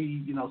can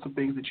see, some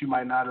things that you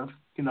might not have,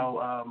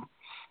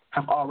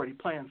 have already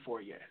planned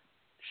for yet.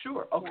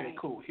 Sure. Okay,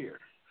 cool. Here.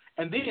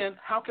 And then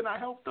how can I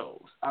help those?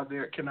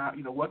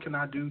 What can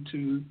I do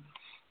to,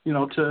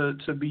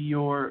 to be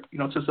your,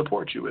 to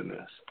support you in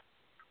this?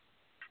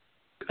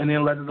 And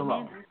then let it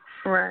alone.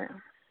 Right.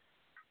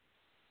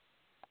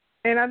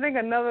 And I think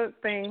another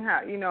thing,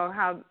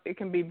 how it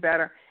can be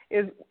better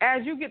is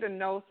as you get to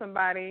know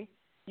somebody,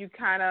 you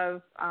kind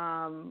of,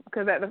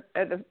 because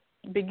at the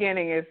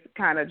beginning it's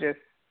kind of just,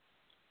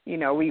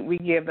 we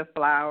give the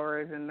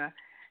flowers and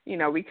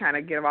we kind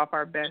of give off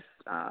our best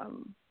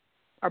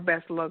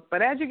look.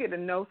 But as you get to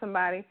know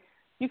somebody,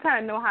 you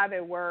kind of know how they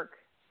work.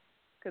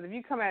 Because if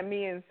you come at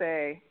me and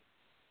say,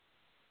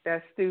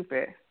 that's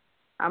stupid,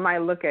 I might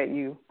look at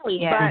you.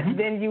 Yeah. But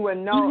then you would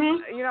know,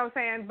 you know what I'm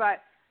saying?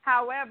 But,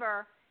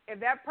 however, if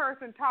that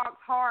person talks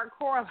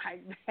hardcore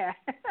like that,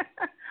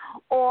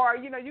 or,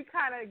 you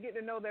kind of get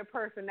to know their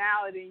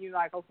personality, and you're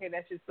like, okay,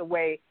 that's just the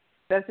way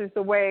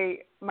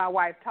my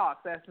wife talks.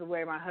 That's the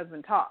way my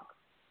husband talks.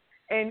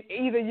 And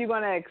either you're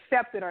going to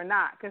accept it or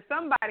not. Because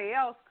somebody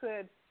else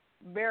could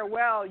very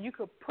well, you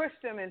could push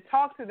them and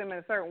talk to them in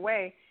a certain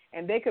way,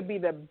 and they could be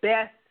the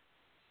best,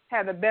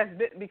 have the best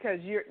because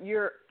you're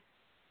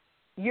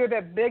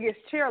their biggest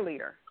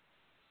cheerleader,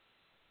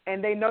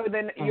 and they know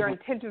that your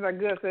intentions are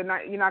good, so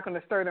you're not going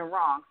to stir them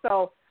wrong.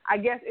 So I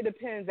guess it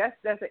depends.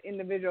 That's an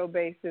individual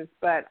basis,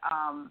 but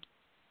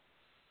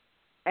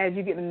as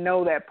you get to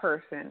know that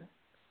person,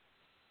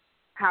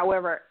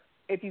 however,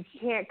 if you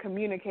can't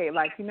communicate,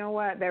 like, you know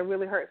what, that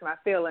really hurts my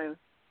feelings.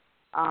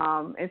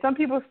 And some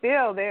people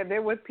still,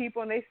 they're with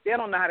people and they still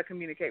don't know how to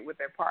communicate with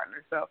their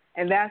partner. So,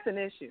 and that's an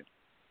issue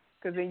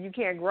because then you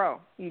can't grow.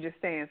 You just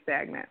stay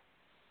stagnant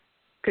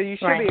because you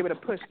should be able to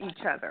push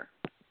each other.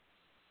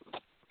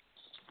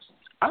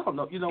 I don't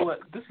know. You know what?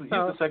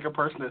 You're the second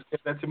person that said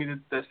that to me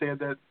that said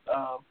that.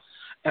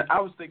 And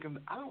I was thinking,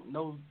 I don't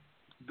know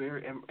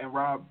and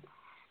Rob,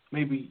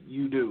 maybe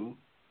you do,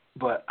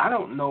 but I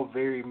don't know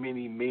very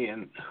many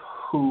men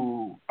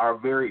who are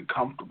very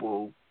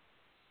comfortable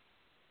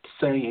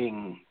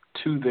saying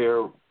to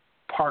their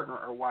partner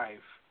or wife,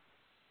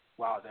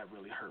 wow, that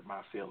really hurt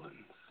my feelings.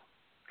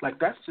 Like,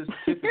 that's just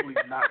typically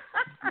not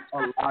a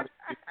lot of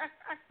people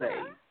say.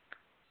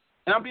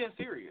 And I'm being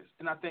serious.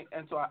 And I think,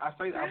 and so I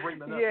bring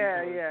that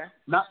up.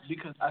 Not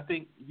because I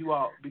think you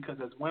all, because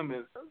as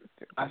women,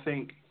 I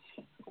think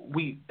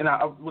when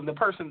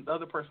the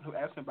other person who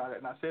asked me about it,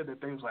 and I said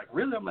that, they was like,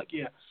 really? I'm like,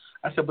 yeah.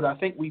 I said, but I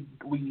think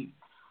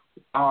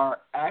our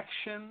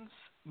actions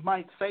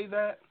might say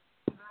that,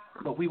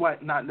 but we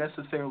might not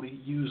necessarily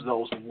use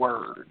those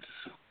words.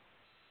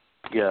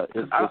 Yeah,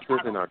 it's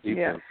in our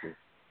defenses.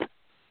 Yeah.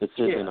 It's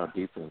just in our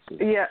defenses.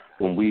 Yeah.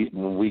 When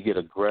we get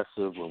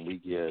aggressive, when we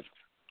get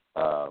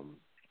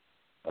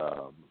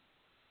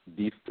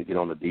get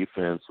on the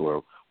defense,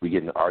 or we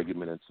get in an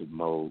argumentative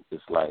mode,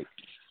 it's like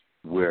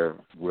we're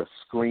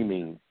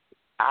screaming,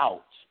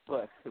 "Ouch!"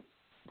 But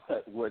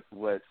what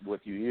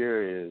you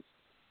hear is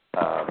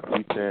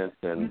defense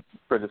and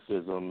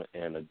criticism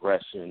and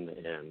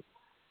aggression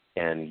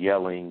and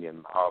yelling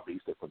and all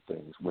these different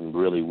things, when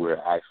really we're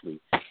actually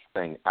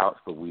saying ouch,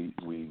 but we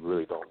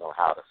really don't know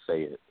how to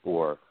say it,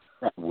 or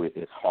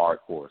it's hard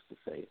for us to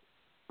say it.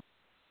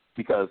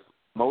 Because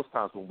most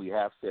times when we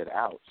have said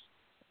ouch,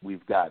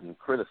 we've gotten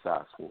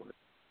criticized for it.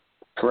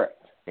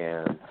 Correct.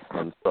 And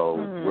so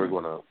we're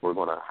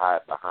gonna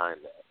hide behind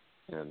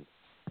that. And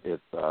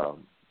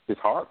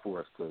it's hard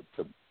for us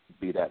to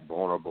be that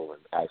vulnerable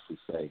and actually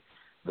say,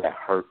 that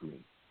hurt me.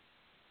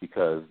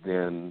 Because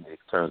then it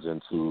turns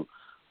into,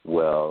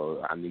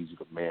 well, I need you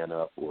to man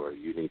up, or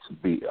you need to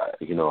be,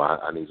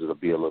 I need you to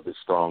be a little bit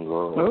stronger,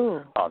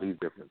 or all these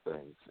different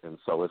things. And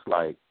so it's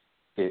like,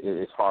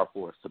 it's hard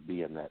for us to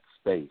be in that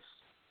space,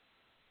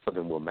 so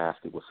then we'll mask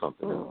it with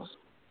something else.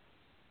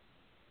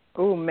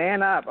 Ooh,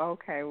 man up.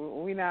 Okay,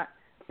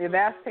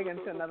 that's taken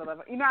to another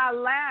level. I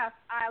laugh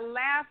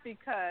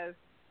because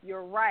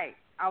you're right.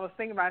 I was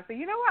thinking about it. So,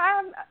 you know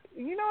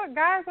what,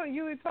 guys don't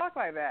usually talk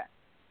like that.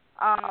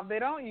 They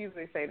don't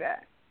usually say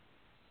that.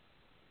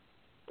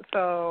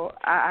 So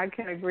I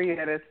can agree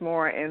that it's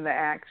more in the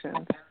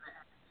actions.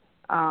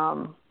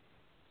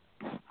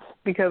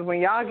 Because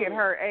when y'all get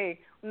hurt,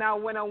 now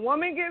when a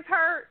woman gets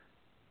hurt,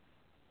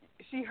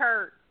 she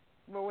hurt.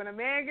 But when a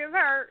man gets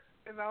hurt,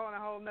 it's on a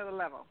whole nother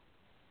level.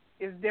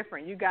 It's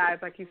different. You guys,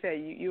 like you said,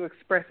 you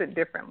express it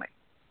differently.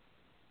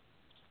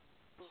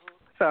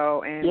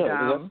 So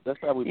and that's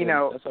how we've been.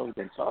 That's how we've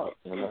been taught,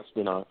 and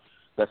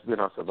that's been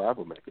our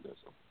survival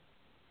mechanism.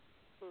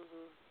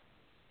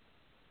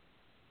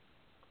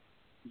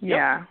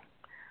 Yeah.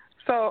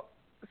 So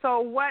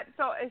what?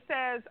 So it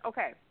says,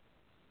 okay.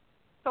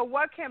 So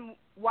what can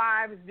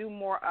wives do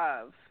more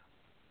of?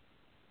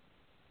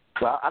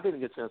 Well, I didn't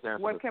get a chance to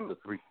answer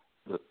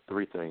the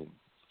three things.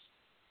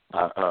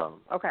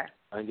 Okay.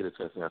 I didn't get a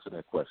chance to answer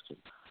that question.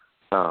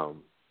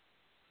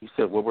 You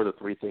said what were the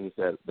three things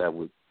that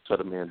would shut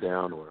a man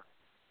down, or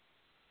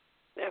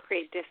that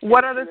create distance?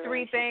 What are the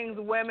three things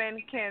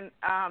women can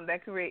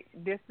that create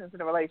distance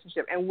in a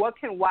relationship, and what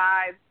can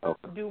wives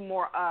do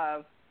more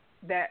of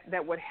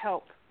that would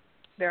help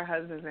their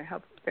husbands and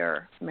help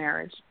their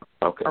marriage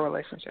or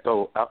relationship?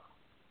 So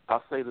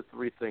I'll say the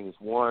three things.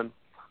 One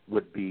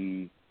would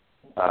be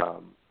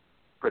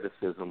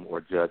criticism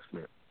or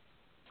judgment.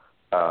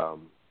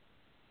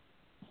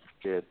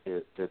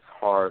 It's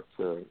hard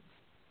to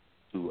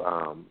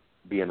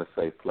be in a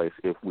safe place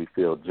if we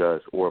feel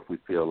judged, or if we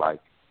feel like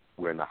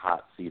we're in the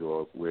hot seat,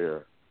 or if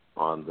we're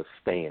on the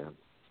stand,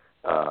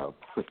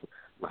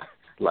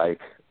 like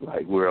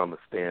we're on the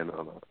stand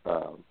on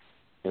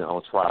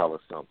trial or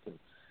something.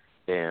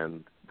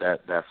 And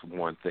that's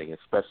one thing,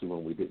 especially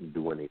when we didn't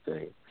do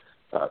anything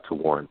to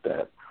warrant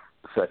that.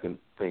 The second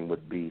thing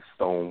would be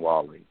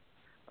stonewalling,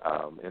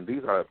 and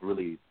these are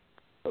really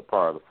a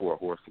part of the four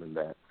horsemen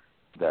that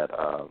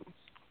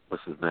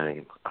what's his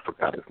name? I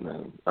forgot his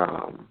name.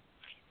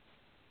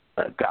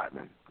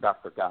 Gottman.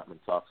 Dr. Gottman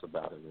talks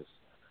about in his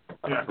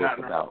book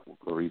about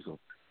the reason.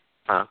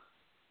 Huh?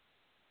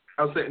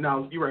 I'll say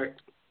no. You're right.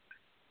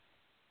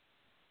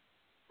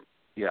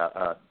 Yeah,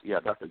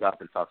 Dr.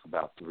 Gottman talks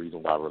about the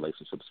reason why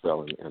relationships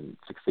fail and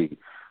succeed.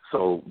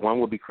 So one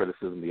would be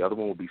criticism. The other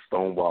one would be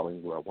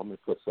stonewalling, where a woman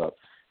puts up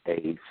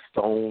a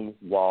stone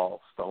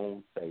wall,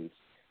 stone face,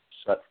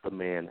 shuts the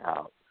man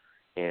out.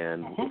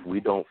 And if we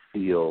don't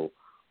feel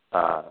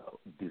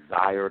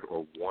desired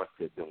or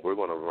wanted, then we're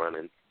going to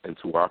run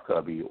into our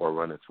cubby or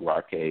run into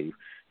our cave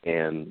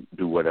and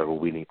do whatever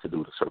we need to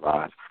do to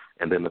survive.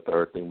 And then the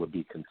third thing would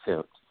be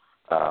contempt.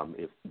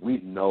 If we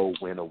know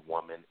when a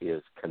woman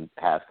has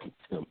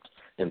contempt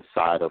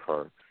inside of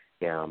her,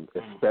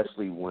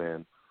 especially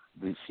when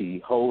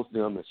she holds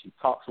them and she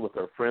talks with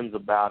her friends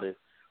about it,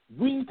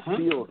 we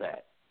feel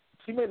that.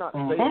 She may not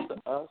say it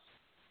to us,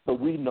 but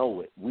we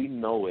know it. We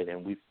know it,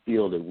 and we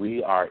feel it.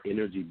 We are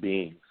energy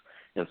beings,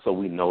 and so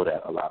we know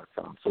that a lot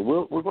of times.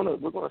 So we're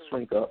gonna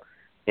shrink up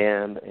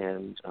and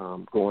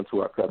go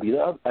into our cubby.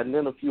 And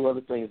then a few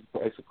other things,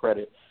 place of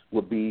credit,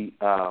 would be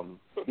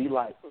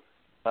like.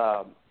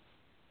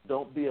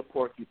 Don't be a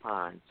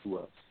porcupine to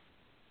us.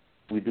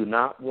 We do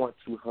not want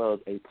to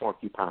hug a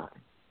porcupine.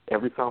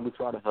 Every time we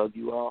try to hug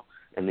you all,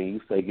 and then you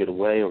say get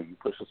away or you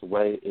push us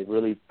away, it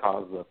really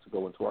causes us to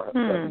go into our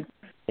cubby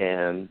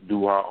and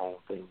do our own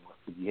thing once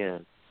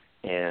again.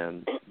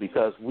 And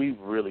because we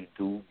really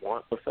do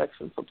want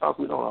affection, sometimes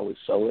we don't always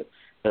show it,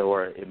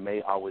 or it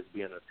may always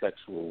be in a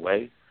sexual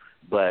way,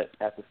 but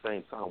at the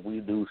same time, we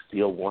do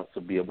still want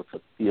to be able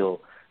to feel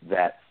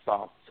that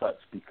soft touch,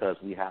 because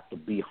we have to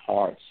be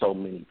hard so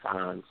many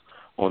times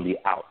on the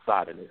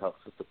outside, and it helps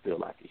us to feel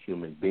like a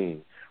human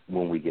being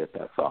when we get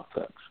that soft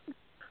touch.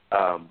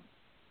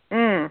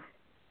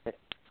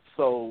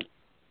 So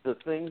the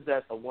things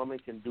that a woman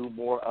can do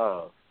more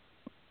of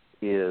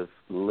is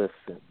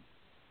listen.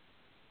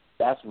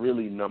 That's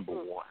really number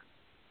one,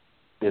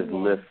 is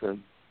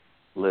listen,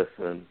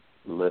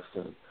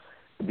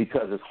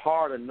 because it's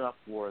hard enough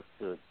for us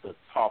to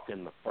talk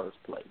in the first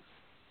place.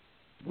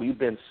 We've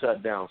been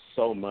shut down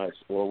so much,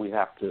 or we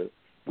have to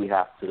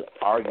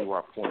argue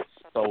our points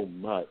so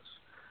much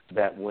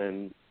that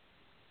when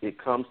it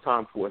comes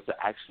time for us to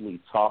actually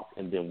talk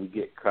and then we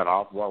get cut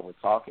off while we're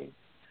talking,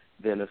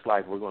 then it's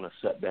like we're going to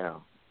shut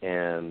down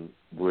and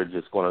we're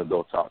just going to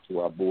go talk to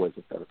our boys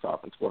instead of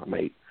talking to our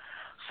mate.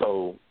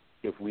 So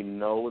if we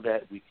know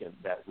that we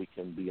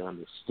can be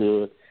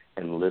understood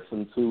and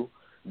listened to,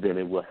 then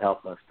it will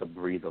help us to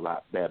breathe a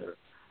lot better,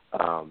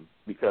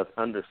 because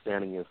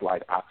understanding is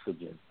like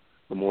oxygen.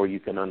 The more you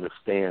can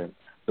understand,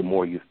 the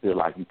more you feel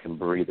like you can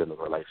breathe in a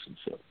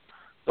relationship.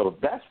 So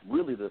that's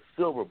really the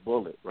silver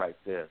bullet right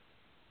there,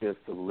 is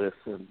to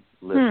listen,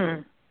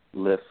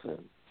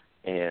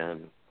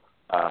 and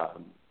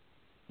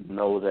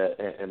know that,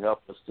 and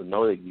help us to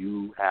know that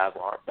you have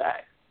our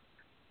back,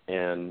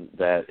 and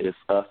that it's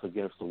us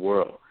against the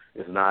world.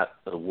 It's not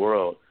the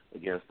world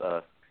against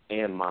us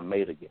and my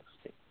mate against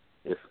me.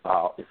 It's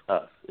us.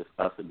 It's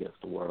us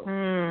against the world.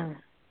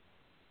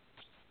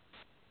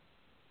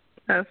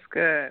 That's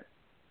good.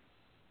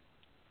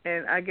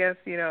 And I guess,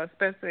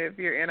 especially if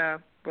you're in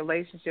a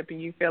relationship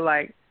and you feel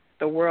like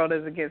the world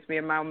is against me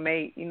and my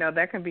mate,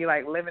 that can be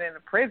like living in a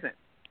prison.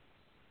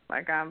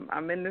 Like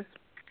I'm in this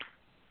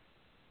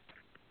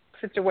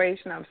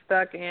situation I'm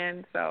stuck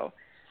in, so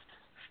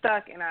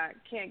stuck and I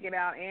can't get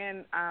out,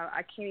 and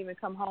I can't even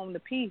come home to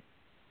peace.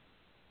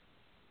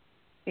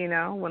 You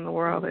know, when the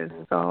world is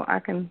so, I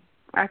can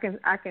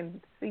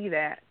see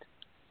that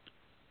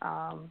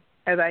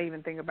as I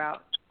even think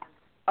about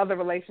other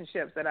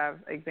relationships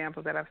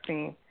examples that I've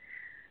seen.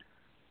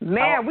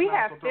 Man, we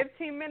have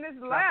 15 minutes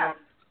left.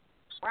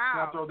 Wow.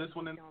 Can I throw this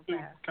one in too?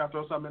 Can I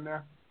throw something in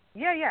there?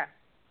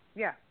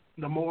 Yeah.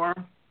 The more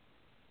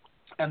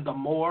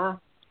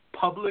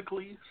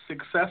publicly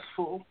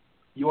successful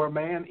your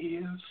man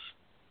is,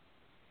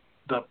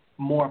 the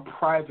more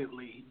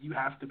privately you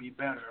have to be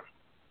better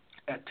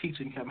at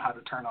teaching him how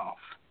to turn off.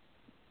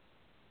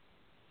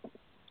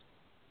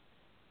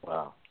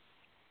 Wow.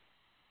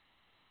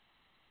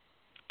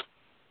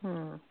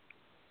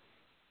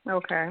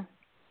 Okay.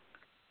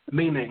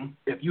 Meaning,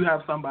 if you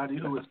have somebody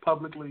who is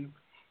publicly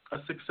a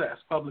success,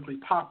 publicly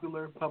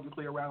popular,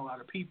 publicly around a lot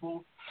of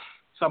people,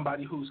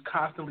 somebody who's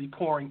constantly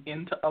pouring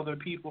into other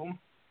people,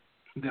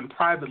 then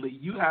privately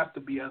you have to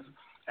be,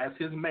 as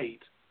his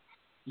mate,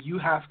 you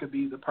have to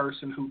be the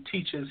person who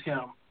teaches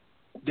him,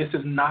 this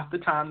is not the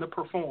time to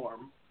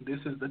perform, this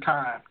is the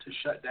time to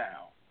shut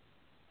down.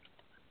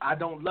 I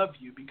don't love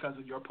you because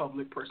of your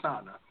public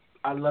persona.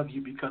 I love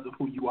you because of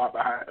who you are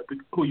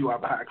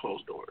behind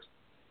closed doors.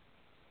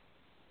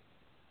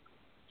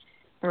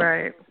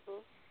 Right.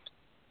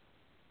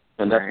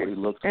 And that's what he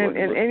looks for.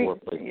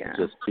 Yeah.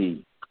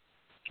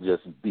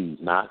 Just be,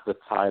 not the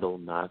title,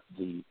 not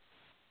the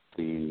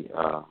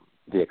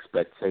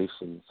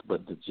expectations,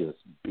 but to just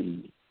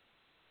be.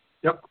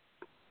 Yep.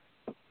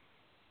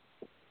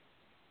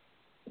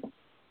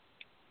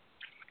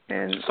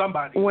 And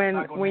somebody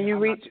when you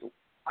reach,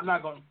 I'm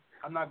not going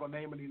to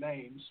name any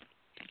names.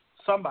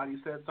 Somebody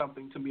said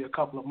something to me a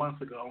few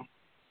months ago,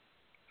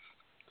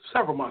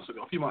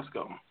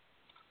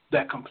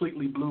 that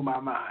completely blew my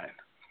mind.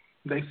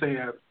 They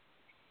said,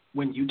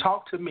 when you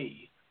talk to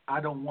me,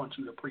 I don't want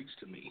you to preach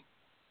to me.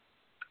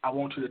 I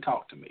want you to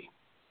talk to me.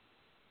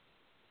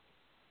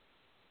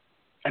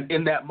 And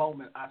in that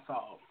moment, I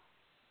thought,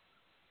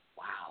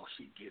 wow,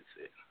 she gets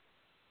it.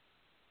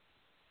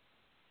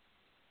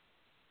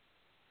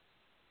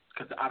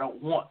 Because I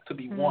don't want to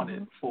be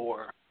wanted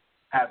for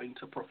having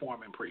to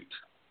perform and preach.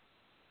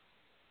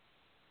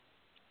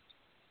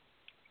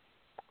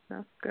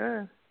 That's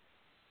good.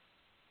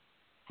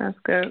 That's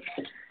good.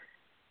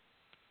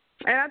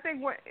 And I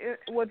think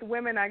with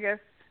women, I guess,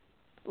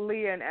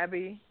 Leah and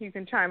Ebby, you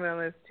can chime in on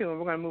this too, and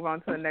we're going to move on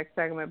to the next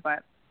segment.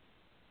 But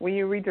when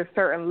you reach a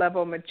certain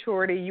level of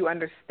maturity, you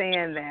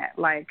understand that.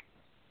 Like,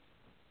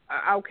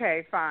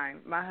 okay, fine,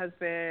 my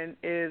husband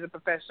is a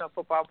professional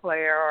football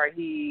player, or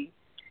he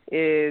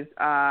is,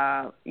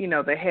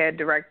 the head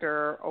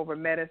director over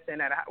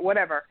medicine at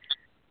whatever.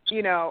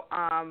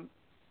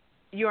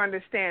 You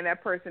understand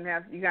that person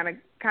you got to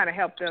kind of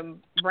help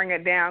them bring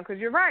it down, because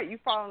you're right. You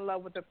fall in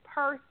love with the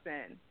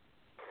person,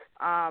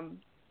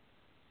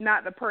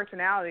 not the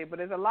personality. But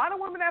there's a lot of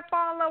women that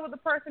fall in love with the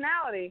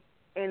personality,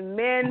 and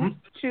men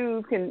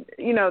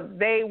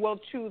they will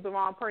choose the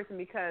wrong person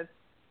because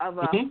of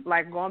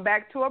like going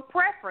back to a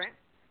preference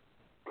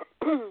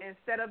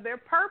instead of their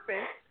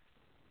purpose.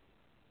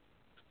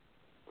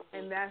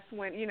 And that's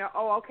when,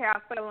 I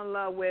fell in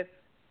love with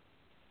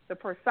the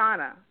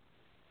persona.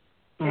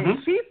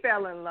 And she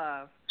fell in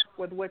love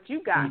with what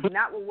you got,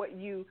 not with what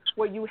you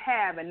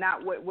have, and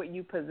not what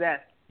you possess.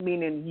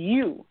 Meaning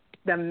you,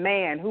 the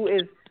man, who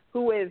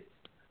is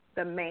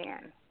the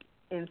man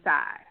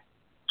inside.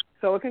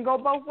 So it can go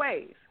both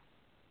ways.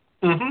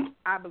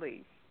 I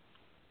believe.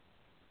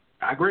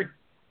 I agree.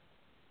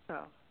 So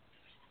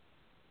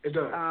it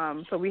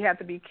does. So we have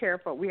to be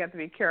careful. We have to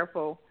be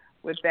careful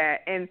with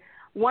that. And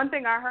one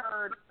thing I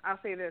heard, I'll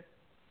say this,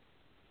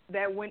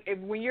 that when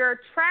you're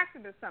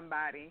attracted to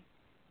somebody,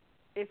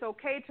 it's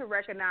okay to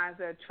recognize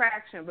the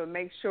attraction, but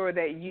make sure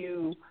that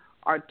you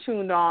are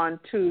tuned on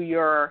to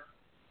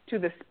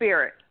the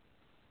spirit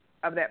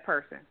of that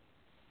person.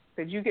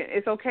 Because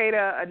it's okay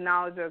to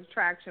acknowledge the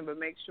attraction, but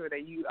make sure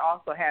that you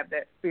also have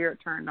that spirit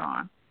turned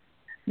on,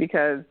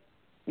 because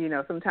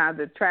sometimes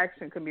the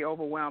attraction can be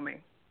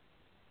overwhelming.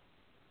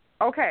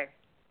 Okay,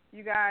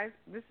 you guys,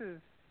 this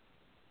is,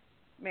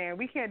 man,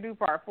 we can't do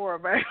part 4,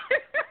 but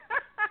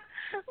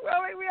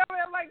well, we only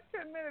have like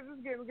 10 minutes. This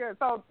is getting good.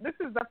 So this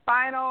is the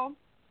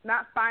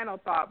not final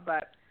thought,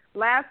 but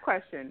last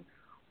question.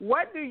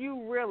 What do you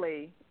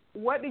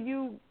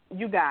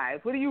guys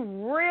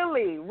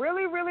really,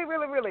 really, really,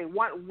 really, really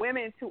want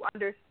women to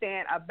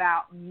understand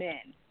about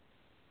men?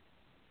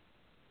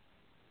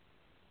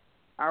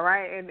 All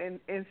right,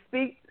 and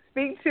speak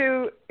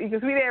to, you can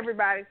speak to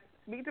everybody.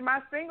 Speak to my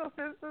single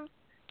sisters.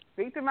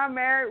 Speak to my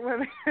married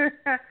women.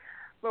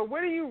 But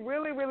what do you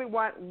really, really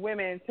want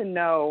women to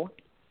know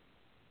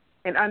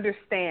and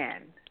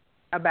understand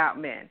about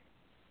men?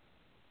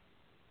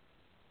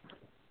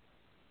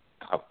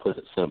 I'll put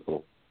it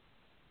simple.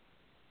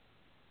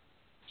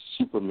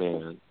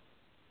 Superman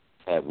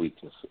had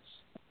weaknesses.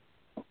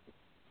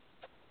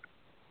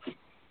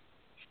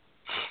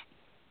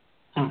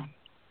 That's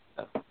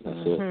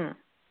it.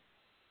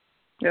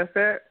 That's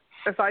it?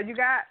 That's all you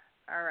got?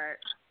 All right.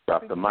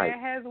 Drop the mic. Man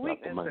has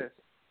weaknesses.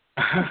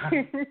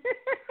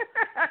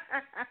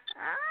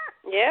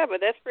 Yeah, but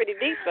that's pretty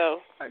deep, though.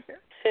 Okay.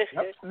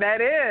 Yep.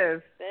 That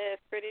is.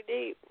 That's pretty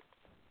deep.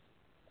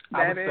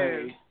 That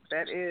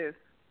is.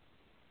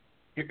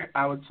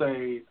 I would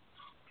say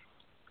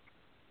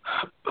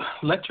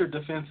let your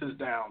defenses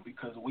down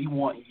because we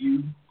want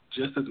you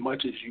just as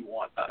much as you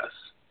want us.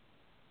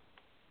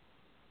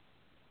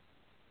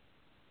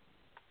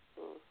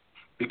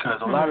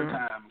 Because a lot of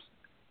times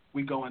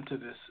we go into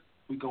this,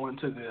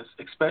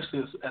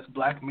 especially as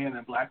black men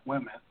and black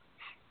women,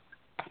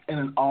 and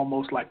it's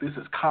almost like this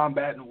is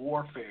combat and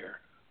warfare,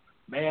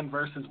 man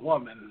versus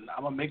woman.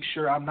 I'm going to make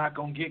sure I'm not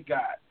going to get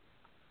got.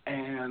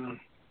 And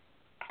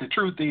the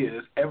truth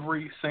is,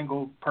 every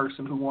single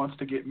person who wants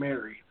to get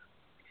married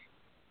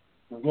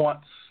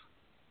wants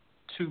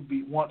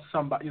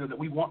somebody, that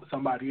we want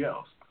somebody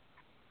else.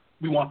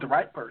 We want the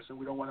right person.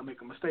 We don't want to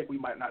make a mistake. We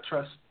might not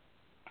trust,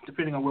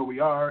 depending on where we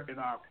are in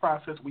our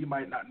process, we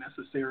might not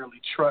necessarily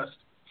trust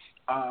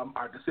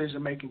our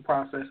decision-making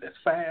process as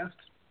fast.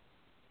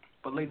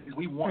 But ladies,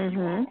 we want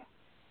you all.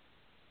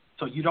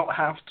 So you don't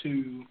have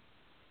to,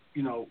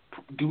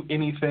 do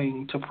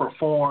anything to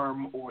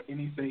perform or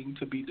anything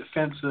to be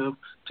defensive.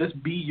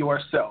 Just be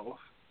yourself.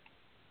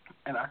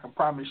 And I can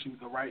promise you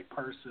the right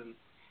person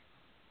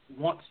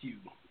wants you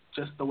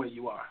just the way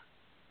you are.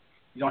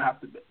 You don't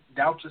have to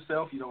doubt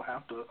yourself. You don't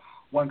have to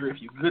wonder if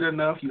you're good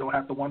enough. You don't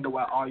have to wonder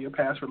why all your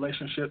past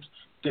relationships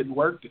didn't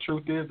work. The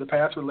truth is the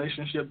past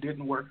relationship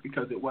didn't work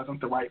because it wasn't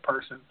the right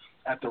person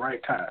at the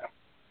right time.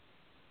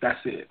 That's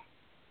it.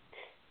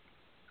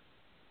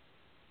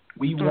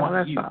 We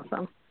want you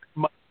awesome.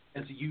 much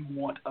as you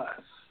want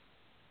us.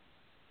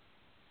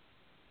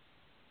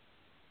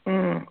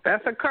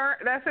 That's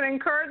an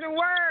encouraging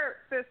word,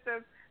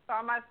 sisters. For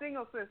all my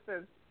single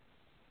sisters.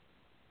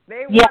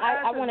 They want us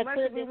I want as to much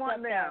clear as we this want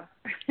up.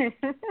 them.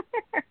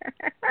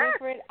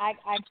 Wilfred, I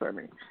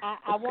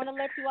want to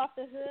let you off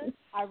the hood.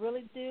 I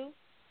really do.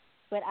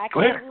 But I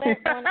Go can't ahead.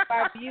 let one of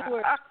our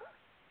viewers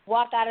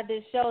walk out of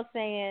this show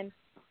saying,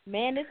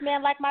 man, this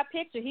man like my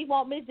picture. He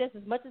want me just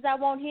as much as I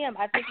want him.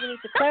 I think we need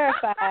to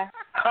clarify.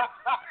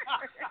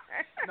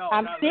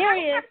 I'm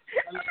serious.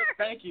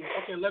 Thank you.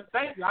 Okay,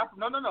 thank you.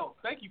 No.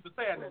 Thank you for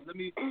saying that. Let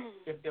me.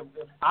 If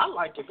I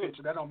like your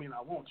picture, that don't mean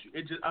I want you.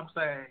 I'm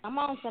saying. I'm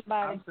on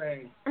somebody. I'm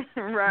saying.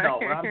 Right. No,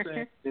 what I'm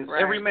saying is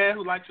every man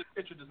who likes your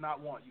picture does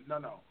not want you.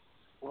 No.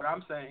 What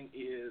I'm saying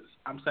is,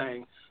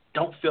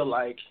 don't feel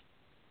like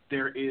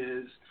there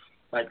is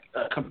like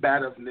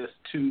combativeness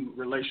to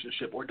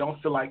relationship, or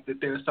don't feel like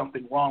that there's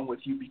something wrong with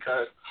you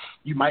because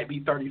you might be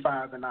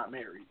 35 and not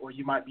married, or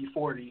you might be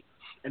 40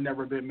 and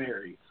never been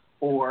married,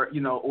 or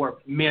or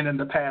men in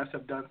the past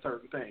have done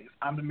certain things.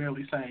 I'm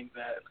merely saying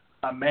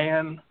that a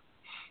man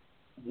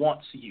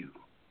wants you,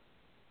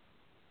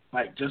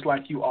 like just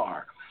like you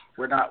are.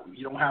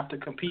 You don't have to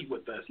compete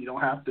with us. You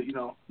don't have to, you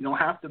don't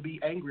have to be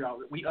angry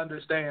all it. We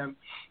understand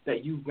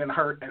that you've been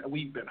hurt and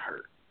we've been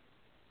hurt.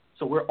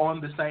 So we're on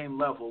the same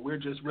level. We're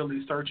just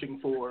really searching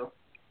for,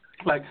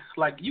 like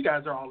you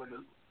guys are all in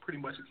the, pretty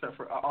much except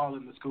for all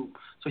in the scoop.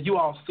 So you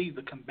all see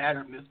the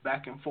combativeness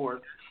back and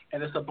forth,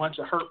 and it's a bunch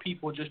of hurt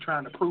people just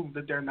trying to prove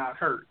that they're not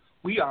hurt.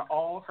 We are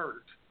all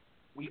hurt.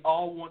 We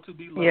all want to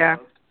be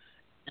loved,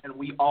 and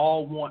we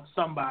all want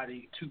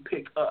somebody to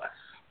pick us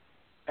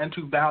and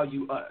to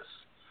value us.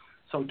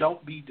 So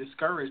don't be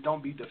discouraged.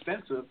 Don't be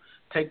defensive.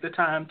 Take the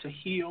time to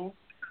heal,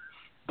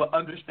 but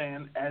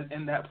understand as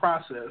in that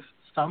process,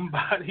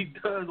 somebody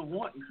does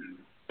want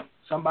you.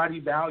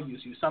 Somebody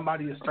values you.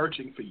 Somebody is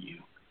searching for you.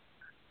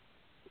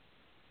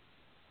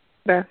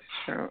 That's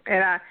true.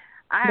 And I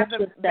have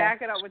to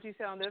back it up what you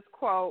said on this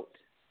quote.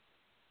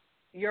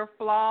 Your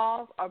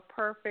flaws are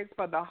perfect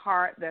for the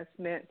heart that's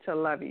meant to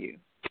love you.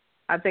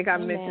 I think I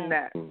mentioned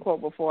that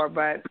quote before,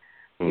 but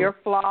your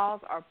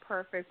flaws are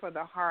perfect for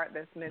the heart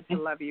that's meant to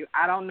love you.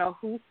 I don't know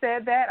who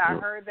said that. I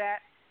heard that.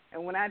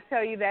 And when I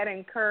tell you that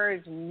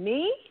encouraged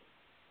me,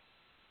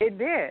 it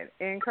did.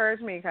 It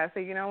encouraged me because I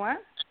said, you know what?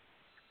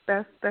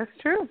 That's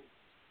true.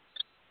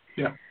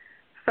 Yeah.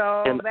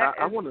 So and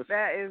I want to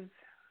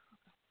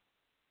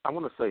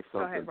say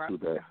something to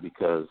that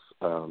because,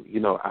 I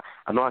know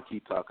I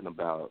keep talking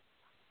about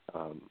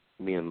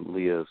me and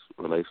Leah's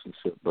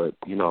relationship, but,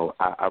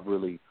 I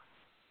really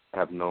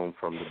have known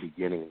from the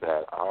beginning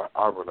that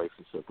our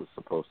relationship is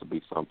supposed to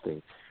be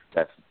something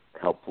that's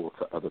helpful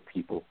to other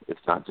people. It's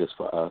not just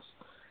for us.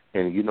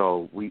 And,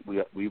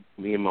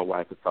 me and my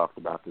wife have talked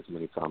about this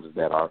many times, is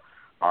that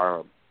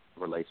our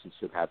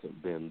relationship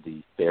hasn't been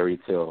the fairy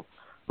tale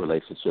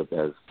relationship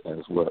as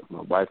what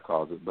my wife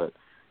calls it, but,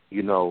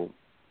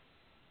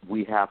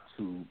 we have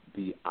to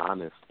be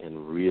honest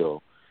and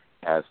real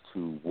as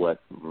to what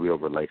real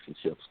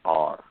relationships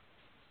are,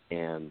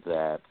 and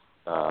that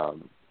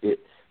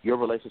your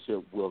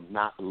relationship will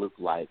not look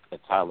like a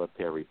Tyler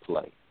Perry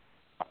play,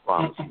 I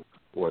promise you,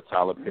 or a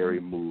Tyler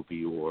Perry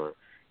movie, or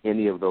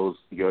any of those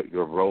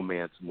your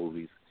romance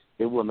movies.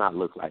 It will not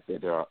look like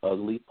that. There are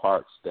ugly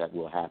parts that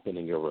will happen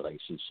in your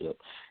relationship,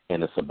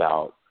 and it's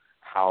about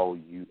how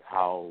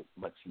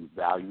much you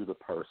value the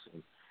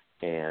person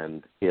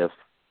and if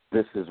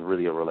this is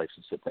really a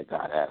relationship that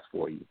God has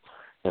for you.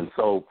 And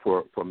so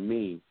for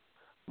me,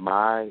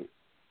 I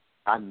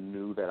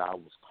knew that I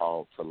was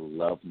called to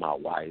love my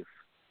wife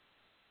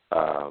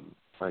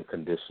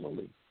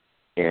unconditionally.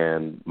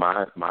 And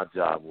my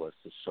job was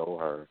to show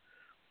her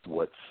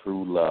what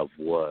true love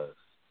was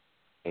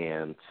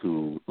and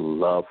to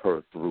love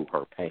her through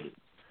her pain.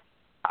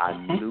 I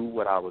knew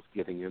what I was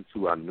getting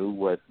into. I knew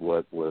what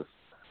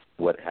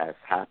has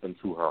happened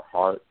to her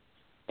heart.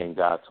 And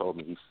God told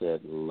me, He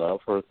said, love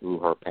her through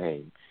her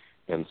pain.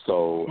 And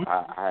so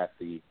I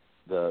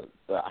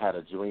had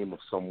a dream of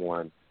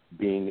someone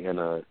being in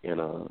an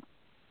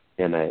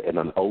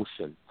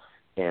ocean,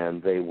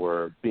 and they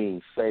were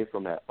being saved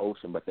from that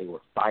ocean, but they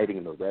were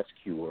fighting the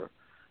rescuer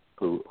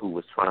who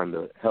was trying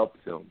to help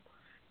them.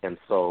 And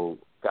so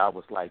God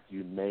was like,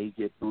 you may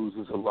get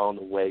bruises along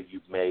the way,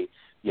 you may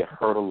get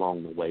hurt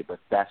along the way, but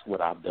that's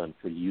what I've done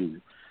for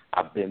you.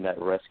 I've been that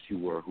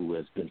rescuer who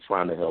has been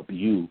trying to help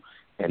you,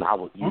 and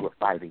you were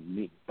fighting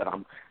me.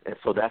 And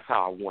so that's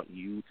how I want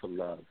you to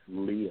love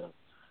Leah,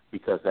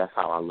 because that's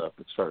how I love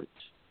the church.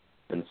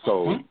 And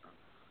so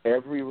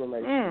every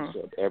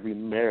relationship, every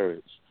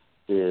marriage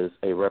is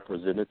a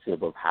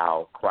representative of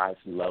how Christ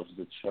loves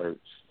the church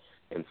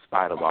in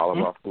spite of all of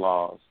our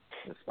flaws,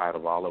 in spite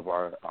of all of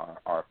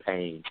our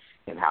pain,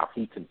 and how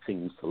He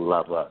continues to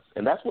love us.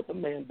 And that's what the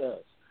man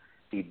does.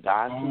 He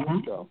dies to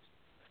himself.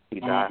 He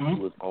dies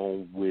to his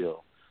own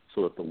will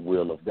so that the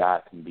will of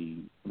God can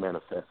be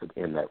manifested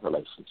in that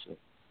relationship.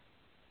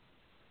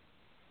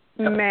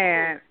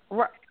 Man,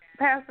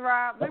 Pastor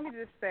Rob, let me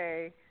just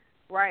say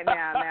right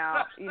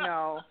now, let me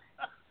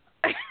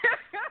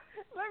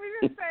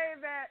just say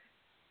that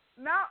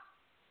now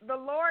the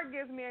Lord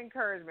gives me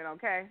encouragement,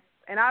 okay?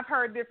 And I've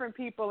heard different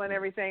people and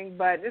everything,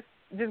 but just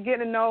getting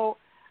to know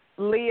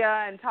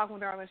Leah and talking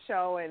with her on the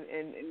show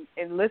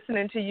and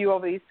listening to you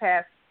over these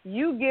past,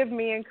 you give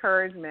me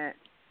encouragement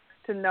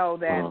to know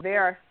that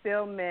there are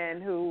still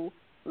men who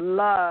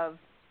love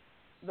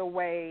the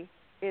way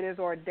it is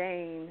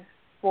ordained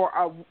for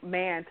a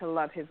man to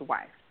love his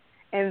wife.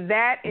 And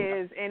that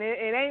is, and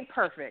it ain't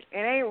perfect. It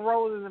ain't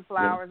roses and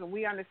flowers, and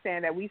we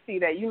understand that. We see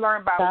that. You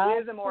learn by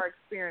wisdom or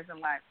experience in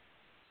life.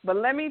 But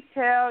let me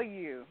tell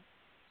you,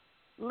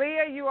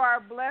 Leah, you are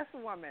a blessed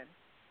woman.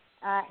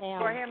 I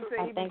am. For him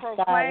to even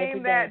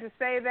proclaim that, to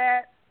say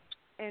that,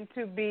 and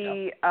to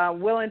be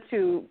willing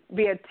to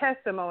be a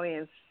testimony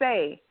and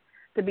say,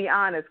 to be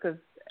honest, because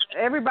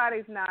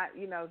everybody's not,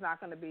 is not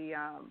going to be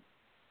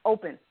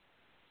open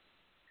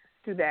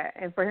to that.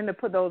 And for him to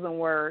put those in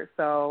words,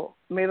 so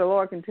may the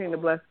Lord continue to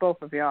bless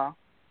both of y'all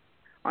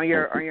on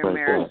your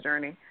marriage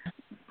journey.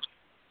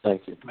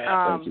 Thank you.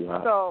 Thank you.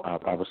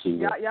 I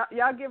receive it.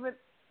 Y'all give it.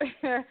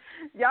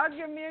 Y'all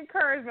give me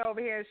encouragement over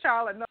here in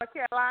Charlotte, North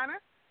Carolina.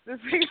 This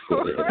week.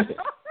 Praise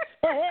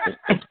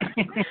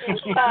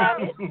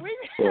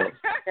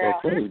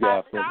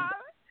God.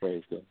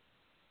 Praise God.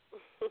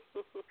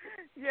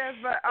 Yes,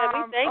 but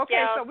we thank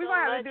y'all so we're so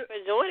gonna have much to do for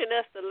joining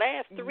us the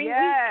last 3 weeks.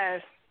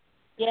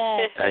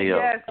 Yes. Hey, yo,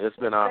 yes. It's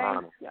been our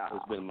honor. Y'all.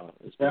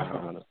 It's been our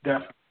honor.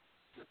 Definitely.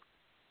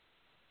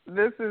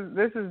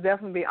 This is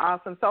definitely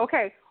awesome. So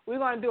we're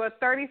going to do a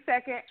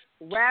 30-second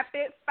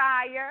rapid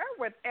fire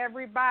with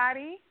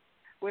everybody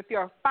with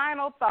your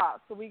final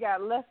thoughts. So we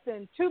got less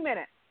than 2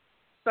 minutes.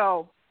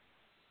 So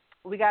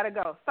we got to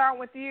go. Start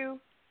with you,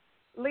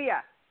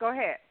 Leah. Go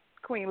ahead,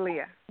 Queen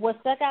Leah. What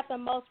stuck out the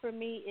most for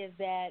me is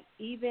that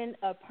even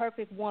a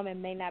perfect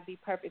woman may not be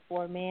perfect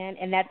for a man,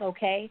 and that's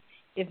okay.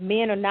 If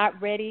men are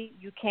not ready,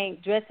 you can't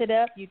dress it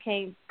up, you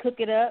can't cook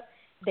it up.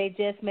 They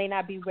just may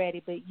not be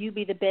ready, but you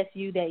be the best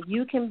you that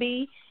you can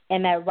be,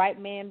 and that right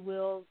man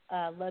will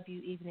love you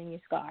even in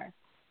your scars.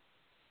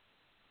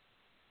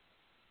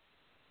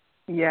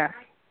 Yeah.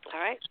 All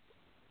right.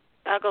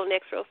 I'll go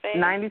next real fast.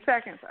 90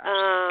 seconds.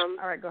 All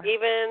right, go ahead.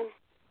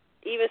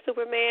 Even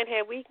Superman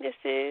had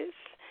weaknesses,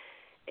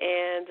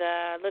 and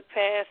look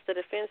past the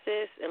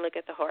defenses and look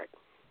at the heart.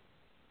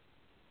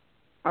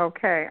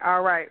 Okay.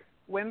 All right.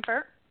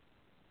 Winthrop.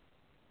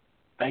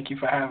 Thank you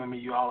for having me.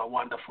 You all are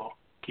wonderful.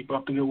 Keep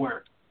up the good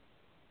work.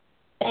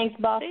 Thanks,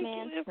 boss Thank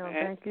man. you.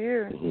 Thank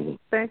you.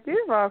 Thank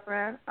you, boss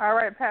man. All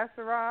right,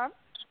 Pastor Rob.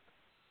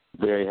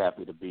 Very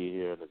happy to be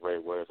here in the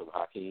great words of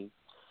Hakeem.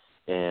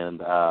 And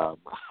love.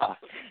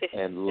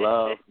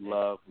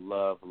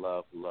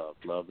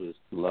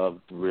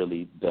 Love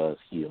really does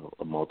heal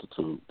a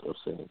multitude of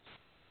sins.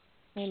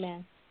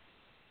 Amen.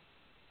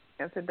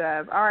 Yes, it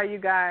does. All right, you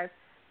guys.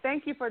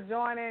 Thank you for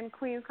joining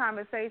Queen's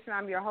Conversation.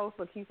 I'm your host,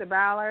 Lakeisha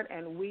Ballard,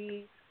 and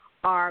we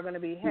are going to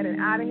be heading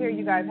out of here.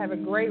 You guys have a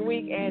great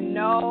week, and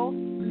know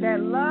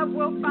that love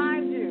will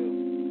find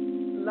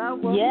you. Love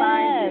will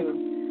find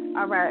you.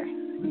 All right.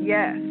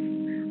 Yes.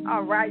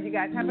 All right, you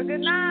guys have a good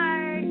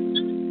night.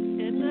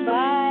 Good night.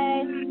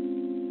 Bye.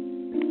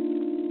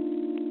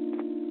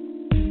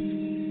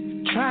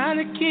 Trying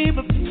to keep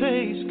a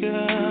pace,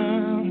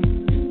 girl.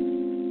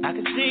 I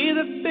can see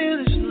the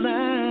finish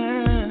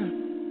line,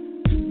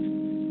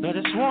 but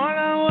it's one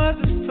I was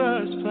the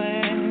first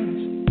place.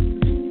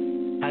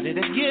 How did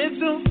I get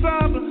so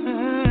far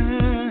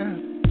behind?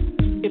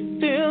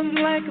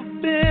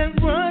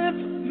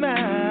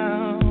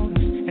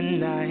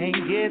 I ain't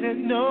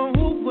getting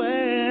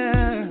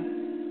nowhere.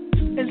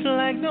 It's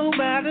like no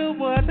matter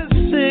what I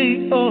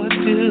say or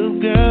do,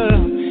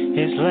 girl,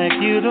 it's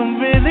like you don't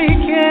really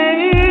care.